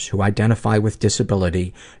listeners who identify with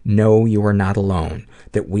disability, know you are not alone.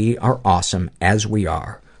 That we are awesome as we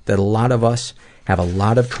are. That a lot of us have a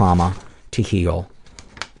lot of trauma to heal.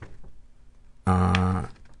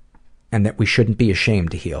 And that we shouldn't be ashamed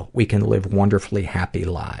to heal. We can live wonderfully happy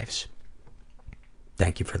lives.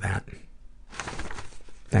 Thank you for that.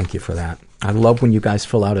 Thank you for that. I love when you guys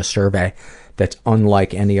fill out a survey that's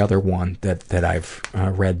unlike any other one that I've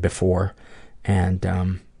read before. And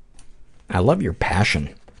I love your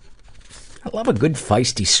passion. I love a good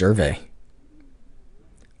feisty survey.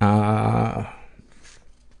 Lost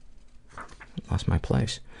my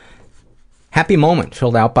place. Happy moment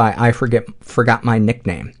filled out by I forgot my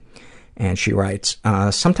nickname. And she writes,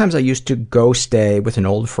 sometimes I used to go stay with an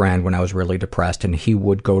old friend when I was really depressed, and he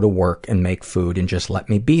would go to work and make food and just let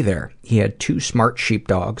me be there. He had 2 smart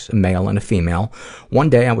sheepdogs, a male and a female.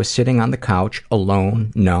 One day I was sitting on the couch,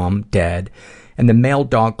 alone, numb, dead, and the male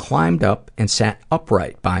dog climbed up and sat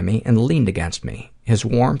upright by me and leaned against me. His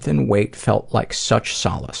warmth and weight felt like such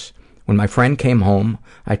solace. When my friend came home,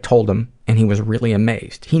 I told him, and he was really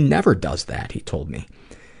amazed. He never does that, he told me.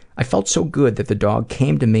 I felt so good that the dog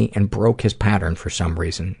came to me and broke his pattern for some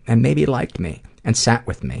reason, and maybe liked me, and sat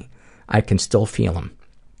with me. I can still feel him.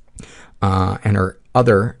 And her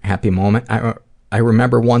other happy moment, I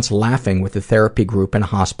remember once laughing with a therapy group in a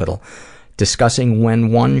hospital, discussing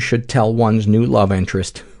when one should tell one's new love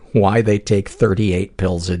interest why they take 38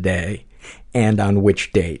 pills a day and on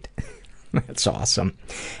which date. That's awesome.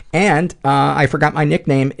 And I forgot my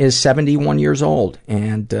nickname is 71 years old,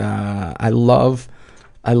 and I love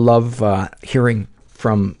hearing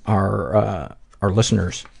from our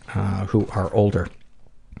listeners who are older,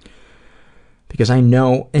 because I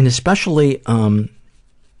know, and especially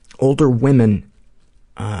older women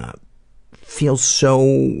feel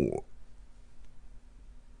so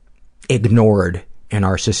ignored in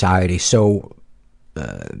our society. So,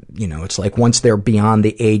 it's like once they're beyond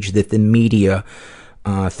the age that the media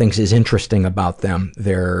thinks is interesting about them,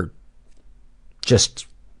 they're just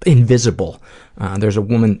invisible. There's a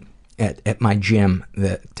woman at my gym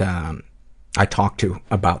that I talked to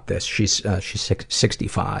about this. She's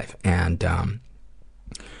 65, and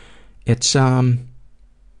it's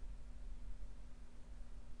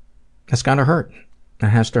gotta hurt. It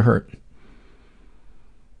has to hurt.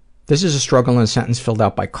 This is a struggle in a sentence filled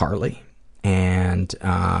out by Carly, and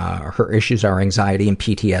her issues are anxiety and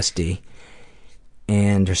PTSD.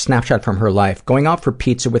 And a snapshot from her life: going out for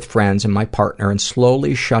pizza with friends and my partner and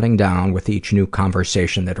slowly shutting down with each new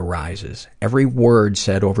conversation that arises. Every word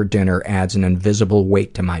said over dinner adds an invisible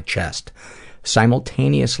weight to my chest,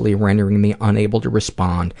 simultaneously rendering me unable to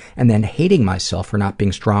respond, and then hating myself for not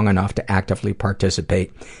being strong enough to actively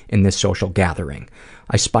participate in this social gathering.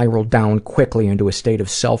 I spiraled down quickly into a state of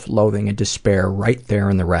self-loathing and despair right there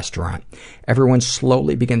in the restaurant. Everyone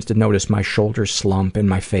slowly begins to notice my shoulders slump and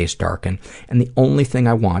my face darken, and the only thing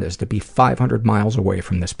I want is to be 500 miles away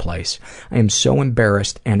from this place. I am so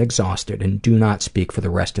embarrassed and exhausted and do not speak for the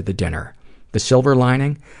rest of the dinner. The silver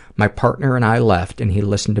lining? My partner and I left, and he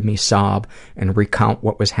listened to me sob and recount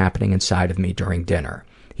what was happening inside of me during dinner.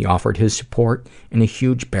 He offered his support and a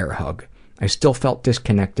huge bear hug. I still felt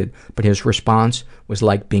disconnected, but his response was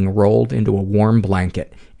like being rolled into a warm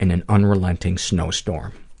blanket in an unrelenting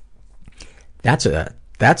snowstorm. That's a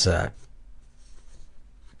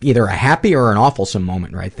either a happy or an awfulsome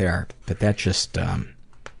moment right there, but that just,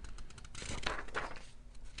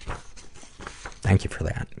 thank you for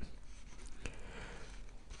that.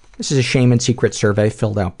 This is a shame and secret survey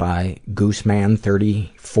filled out by Gooseman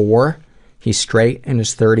 34. He's straight, in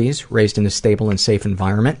his 30s, raised in a stable and safe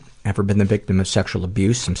environment. Ever been the victim of sexual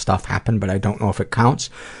abuse? Some stuff happened, but I don't know if it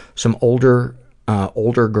counts. Some older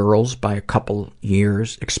girls by a couple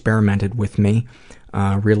years experimented with me.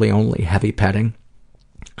 Really only heavy petting.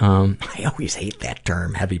 I always hate that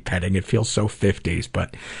term, heavy petting. It feels so 50s,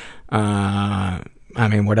 but I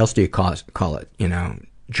mean, what else do you call it?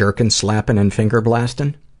 Jerking, slapping, and finger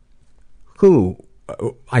blasting? Who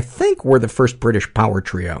I think were the first British power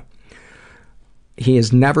trio. He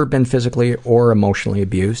has never been physically or emotionally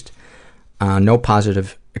abused. No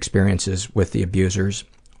positive experiences with the abusers.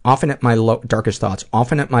 Often at my darkest thoughts,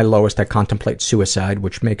 often at my lowest, I contemplate suicide,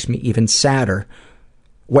 which makes me even sadder.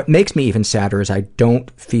 What makes me even sadder is I don't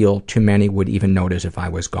feel too many would even notice if I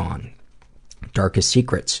was gone. Darkest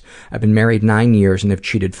secrets. I've been married 9 years and have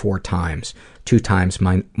cheated 4 times. 2 times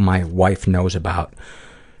my wife knows about.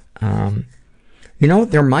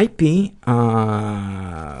 There might be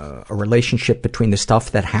a relationship between the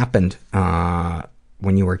stuff that happened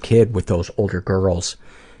when you were a kid with those older girls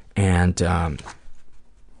and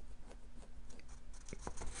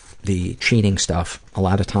the cheating stuff. A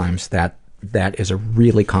lot of times that is a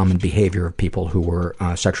really common behavior of people who were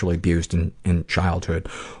sexually abused in childhood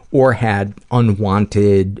or had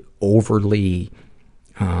unwanted, overly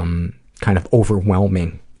kind of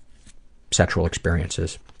overwhelming sexual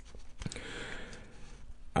experiences.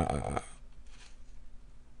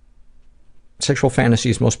 Sexual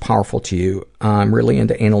fantasies most powerful to you. I'm really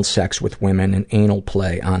into anal sex with women and anal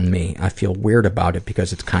play on me. I feel weird about it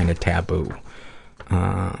because it's kind of taboo.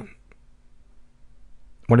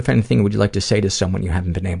 What, if anything, would you like to say to someone you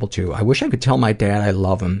haven't been able to? I wish I could tell my dad I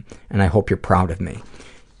love him and I hope you're proud of me.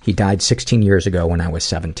 He died 16 years ago when I was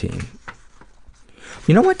 17.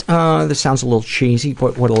 You know what? This sounds a little cheesy,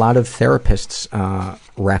 but what a lot of therapists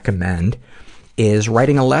recommend is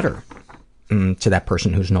writing a letter to that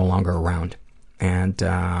person who's no longer around. And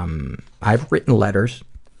I've written letters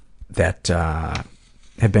that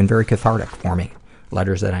have been very cathartic for me.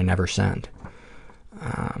 Letters that I never send.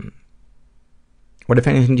 What, if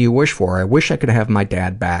anything, do you wish for? I wish I could have my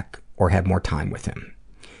dad back or have more time with him.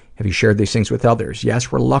 Have you shared these things with others?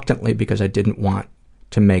 Yes, reluctantly, because I didn't want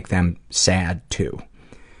to make them sad, too.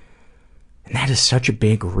 And that is such a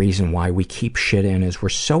big reason why we keep shit in, is we're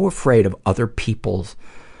so afraid of other people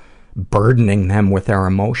burdening them with our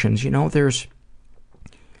emotions.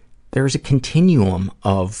 there's a continuum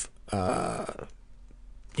of,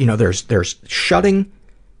 there's shutting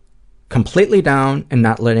completely down and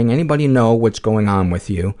not letting anybody know what's going on with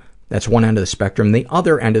you. That's one end of the spectrum. The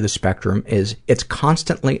other end of the spectrum is it's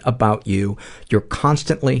constantly about you. You're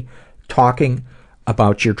constantly talking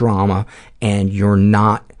about your drama, and you're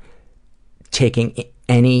not taking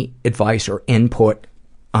any advice or input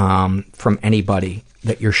from anybody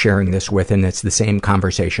that you're sharing this with, and it's the same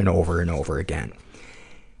conversation over and over again.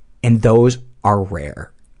 And those are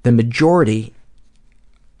rare. The majority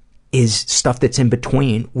is stuff that's in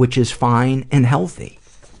between, which is fine and healthy,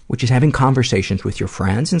 which is having conversations with your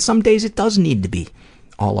friends. And some days it does need to be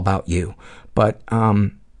all about you. But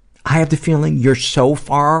I have the feeling you're so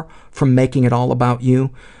far from making it all about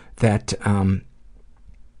you that, I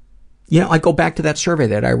go back to that survey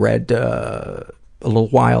that I read a little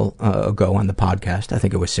while ago on the podcast. I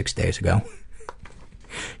think it was 6 days ago.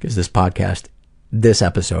 Because this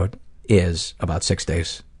episode is about 6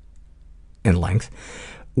 days in length,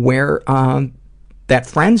 where that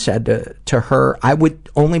friend said to her, I would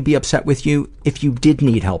only be upset with you if you did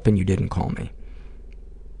need help and you didn't call me.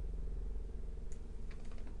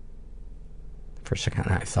 For a second,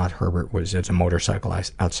 I thought Herbert was, it's a motorcycle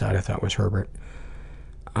outside, I thought it was Herbert.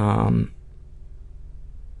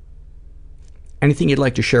 Anything you'd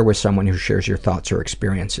like to share with someone who shares your thoughts or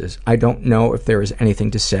experiences? I don't know if there is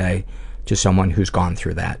anything to say to someone who's gone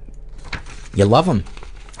through that. You love them,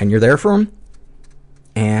 and you're there for them,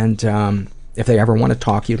 and if they ever want to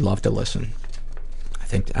talk, you'd love to listen. I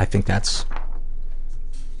think that'd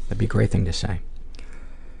be a great thing to say.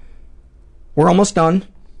 We're almost done.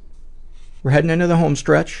 We're heading into the home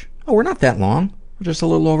stretch. Oh, we're not that long. We're just a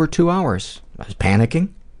little over 2 hours. I was panicking.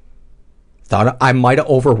 Thought I might have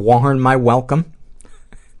overworn my welcome.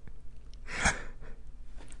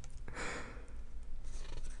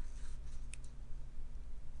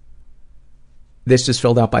 This is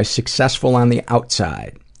filled out by Successful on the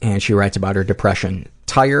Outside, and she writes about her depression.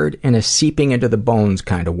 Tired in a seeping into the bones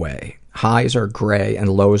kind of way. Highs are gray and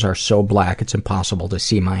lows are so black it's impossible to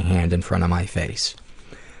see my hand in front of my face.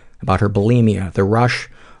 About her bulimia, the rush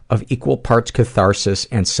of equal parts catharsis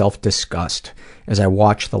and self-disgust as I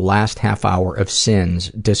watch the last half hour of sins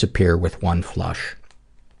disappear with one flush.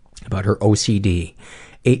 About her OCD,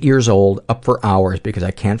 8 years old, up for hours because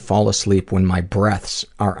I can't fall asleep when my breaths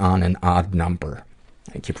are on an odd number.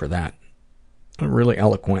 Thank you for that. Really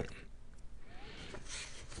eloquent.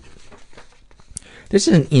 This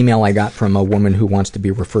is an email I got from a woman who wants to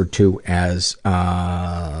be referred to as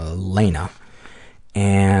Lena.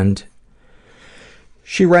 And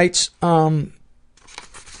she writes, when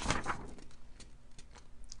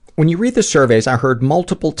you read the surveys, I heard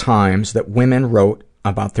multiple times that women wrote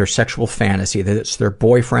about their sexual fantasy, that it's their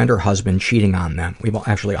boyfriend or husband cheating on them. We've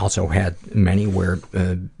actually also had many where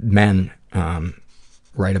men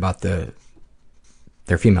write about their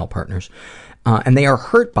female partners. And they are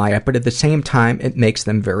hurt by it, but at the same time, it makes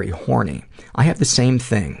them very horny. I have the same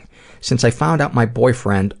thing. Since I found out my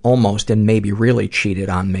boyfriend almost and maybe really cheated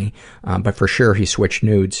on me, but for sure he switched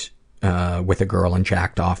nudes with a girl and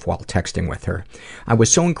jacked off while texting with her. I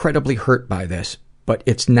was so incredibly hurt by this, but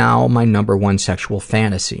it's now my number one sexual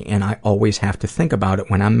fantasy, and I always have to think about it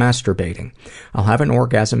when I'm masturbating. I'll have an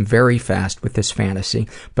orgasm very fast with this fantasy,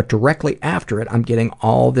 but directly after it, I'm getting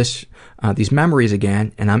all these memories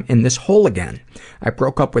again, and I'm in this hole again. I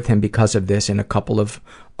broke up with him because of this in a couple of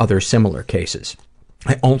other similar cases.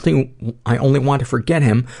 I only want to forget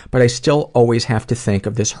him, but I still always have to think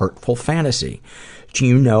of this hurtful fantasy. Do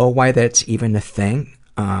you know why that's even a thing?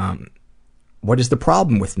 What is the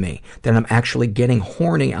problem with me? That I'm actually getting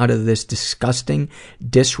horny out of this disgusting,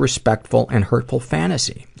 disrespectful, and hurtful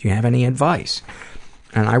fantasy. Do you have any advice?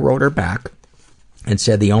 And I wrote her back and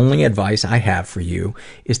said, the only advice I have for you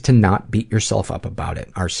is to not beat yourself up about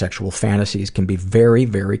it. Our sexual fantasies can be very,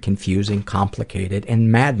 very confusing, complicated,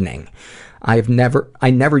 and maddening. I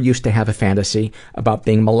never used to have a fantasy about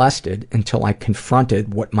being molested until I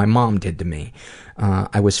confronted what my mom did to me.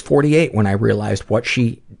 I was 48 when I realized what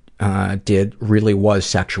she did really was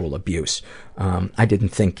sexual abuse. I didn't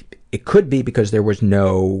think it could be because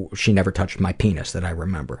she never touched my penis that I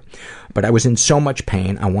remember. But I was in so much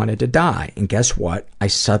pain, I wanted to die. And guess what? I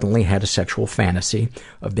suddenly had a sexual fantasy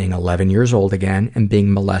of being 11 years old again and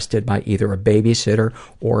being molested by either a babysitter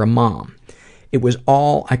or a mom. It was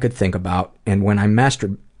all I could think about, and when I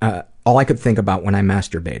masturbated.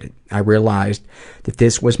 I realized that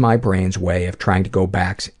this was my brain's way of trying to go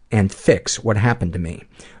back and fix what happened to me,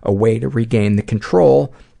 a way to regain the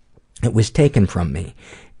control that was taken from me,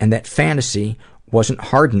 and that fantasy wasn't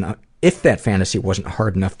hard enough. If that fantasy wasn't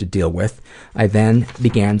hard enough to deal with, I then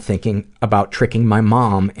began thinking about tricking my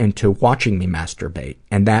mom into watching me masturbate,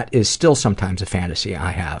 and that is still sometimes a fantasy I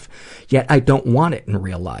have. Yet I don't want it in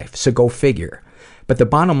real life, so go figure. But the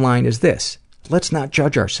bottom line is this: let's not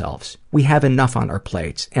judge ourselves. We have enough on our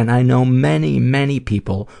plates, and I know many, many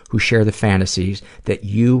people who share the fantasies that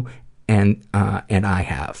you and I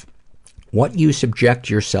have. What you subject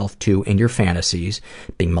yourself to in your fantasies,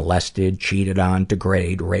 being molested, cheated on,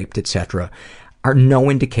 degraded, raped, etc., are no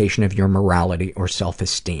indication of your morality or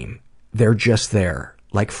self-esteem. They're just there,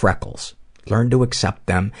 like freckles. Learn to accept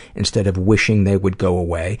them instead of wishing they would go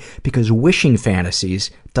away, because wishing fantasies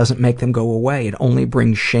doesn't make them go away. It only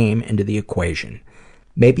brings shame into the equation.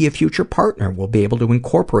 Maybe a future partner will be able to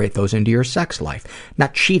incorporate those into your sex life.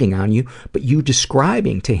 Not cheating on you, but you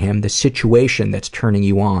describing to him the situation that's turning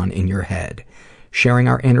you on in your head. Sharing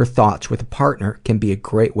our inner thoughts with a partner can be a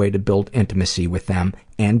great way to build intimacy with them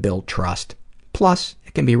and build trust. Plus,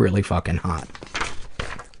 it can be really fucking hot.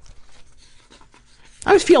 I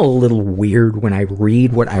always feel a little weird when I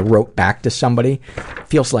read what I wrote back to somebody. It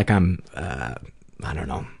feels like I'm, I don't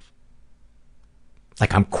know,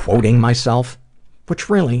 like I'm quoting myself. Which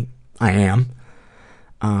really, I am.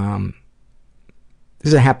 This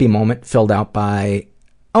is a happy moment filled out by,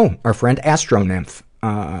 our friend Astro-Nymph.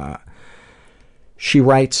 She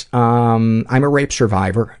writes, I'm a rape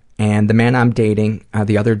survivor, and the man I'm dating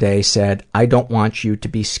the other day said, I don't want you to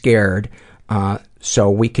be scared, so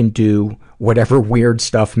we can do whatever weird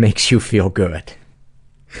stuff makes you feel good.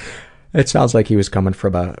 It sounds like he was coming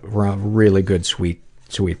from a really good, sweet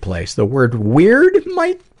place. The word weird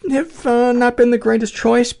might have not been the greatest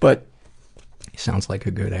choice, but he sounds like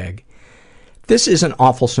a good egg. This is an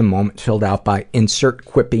awfulsome moment filled out by insert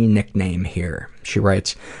quippy nickname here. She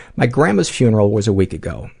writes, my grandma's funeral was a week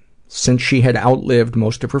ago. Since she had outlived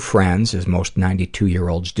most of her friends, as most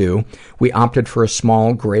 92-year-olds do, we opted for a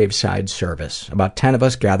small graveside service. About 10 of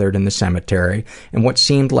us gathered in the cemetery in what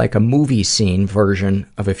seemed like a movie scene version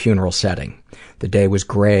of a funeral setting. The day was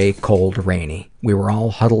gray, cold, rainy. We were all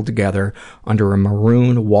huddled together under a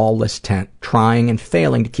maroon wall-less tent, trying and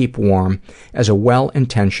failing to keep warm as a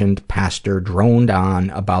well-intentioned pastor droned on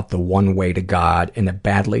about the one way to God in a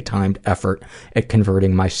badly timed effort at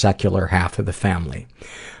converting my secular half of the family.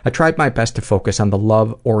 I tried my best to focus on the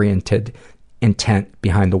love-oriented intent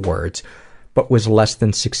behind the words, but was less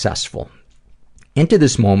than successful. Into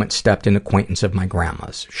this moment stepped an acquaintance of my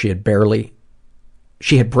grandma's. She had bravely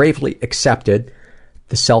accepted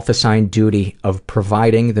the self-assigned duty of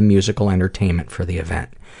providing the musical entertainment for the event.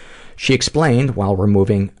 She explained, while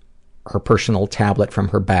removing her personal tablet from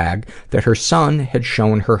her bag, that her son had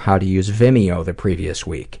shown her how to use Vimeo the previous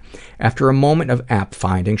week. After a moment of app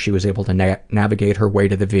finding, she was able to navigate her way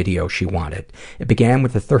to the video she wanted. It began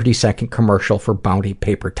with a 30-second commercial for Bounty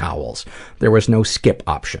paper towels. There was no skip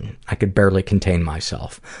option. I could barely contain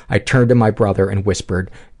myself. I turned to my brother and whispered,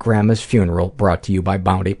 Grandma's funeral brought to you by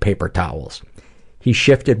Bounty paper towels. He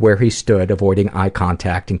shifted where he stood, avoiding eye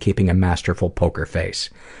contact and keeping a masterful poker face.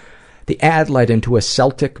 The ad led into a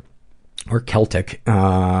Celtic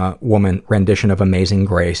woman rendition of Amazing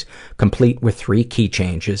Grace, complete with 3 key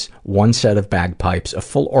changes, 1 set of bagpipes, a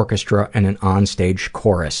full orchestra, and an onstage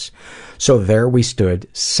chorus. So there we stood,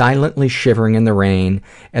 silently shivering in the rain,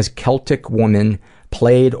 as Celtic woman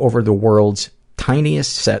played over the world's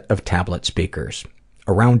tiniest set of tablet speakers.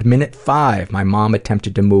 Around minute 5, my mom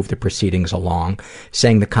attempted to move the proceedings along,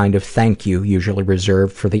 saying the kind of thank you usually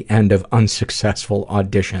reserved for the end of unsuccessful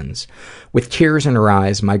auditions. With tears in her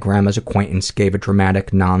eyes, my grandma's acquaintance gave a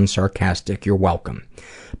dramatic, non-sarcastic, you're welcome.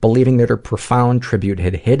 Believing that her profound tribute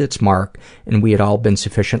had hit its mark and we had all been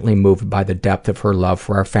sufficiently moved by the depth of her love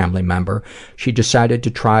for our family member, she decided to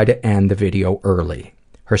try to end the video early.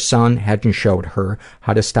 Her son hadn't showed her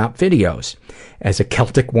how to stop videos. As a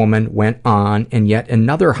Celtic woman went on in yet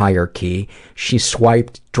another higher key, she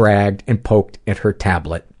swiped, dragged, and poked at her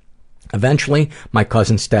tablet. Eventually, my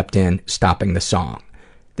cousin stepped in, stopping the song.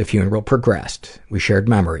 The funeral progressed. We shared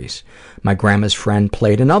memories. My grandma's friend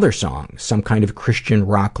played another song, some kind of Christian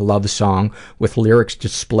rock love song with lyrics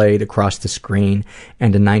displayed across the screen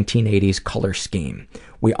and a 1980s color scheme.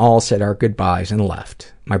 We all said our goodbyes and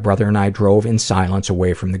left. My brother and I drove in silence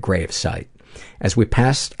away from the grave site. As we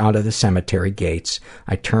passed out of the cemetery gates,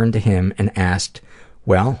 I turned to him and asked,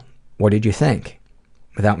 well, what did you think?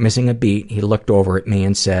 Without missing a beat, he looked over at me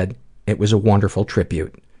and said, it was a wonderful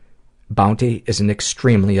tribute. Bounty is an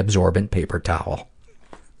extremely absorbent paper towel.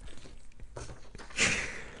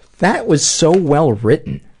 That was so well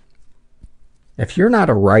written. If you're not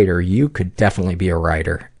a writer, you could definitely be a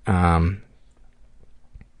writer.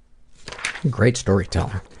 Great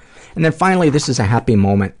storyteller. And then finally, this is a happy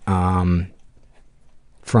moment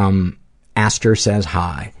from Aster Says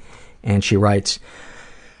Hi. And she writes,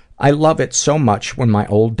 I love it so much when my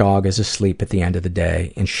old dog is asleep at the end of the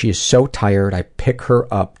day, and she is so tired I pick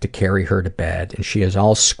her up to carry her to bed, and she is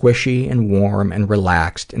all squishy and warm and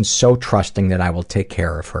relaxed and so trusting that I will take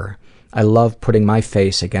care of her. I love putting my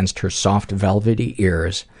face against her soft velvety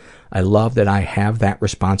ears. I love that I have that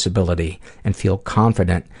responsibility and feel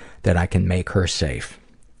confident that I can make her safe.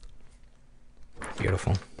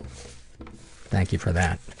 Beautiful. Thank you for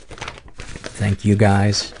that. Thank you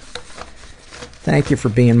guys. Thank you for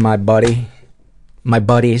being my buddies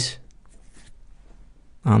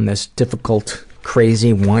on this difficult,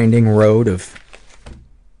 crazy, winding road of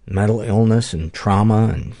mental illness and trauma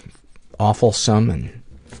and awfulsome. And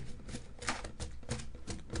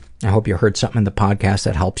I hope you heard something in the podcast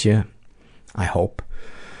that helps you. I hope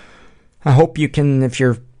you can, if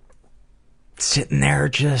you're sitting there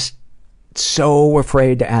just so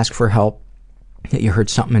afraid to ask for help, that you heard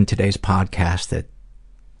something in today's podcast that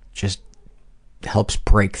just helps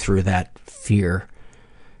break through that fear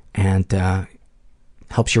and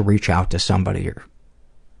helps you reach out to somebody or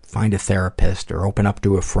find a therapist or open up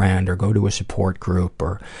to a friend or go to a support group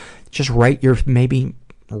or just write your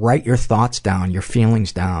thoughts down, your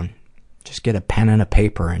feelings down. Just get a pen and a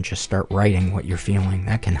paper and just start writing what you're feeling.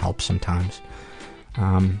 That can help sometimes.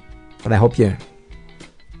 But I hope you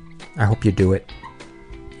do it.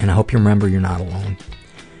 And I hope you remember you're not alone.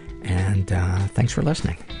 And thanks for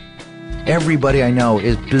listening. Everybody I know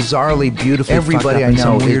is bizarrely beautifully fucked up in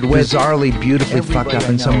some weird way. Bizarrely beautifully fucked up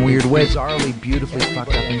in some weird way. Bizarrely beautifully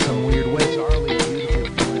fucked up in some weird way.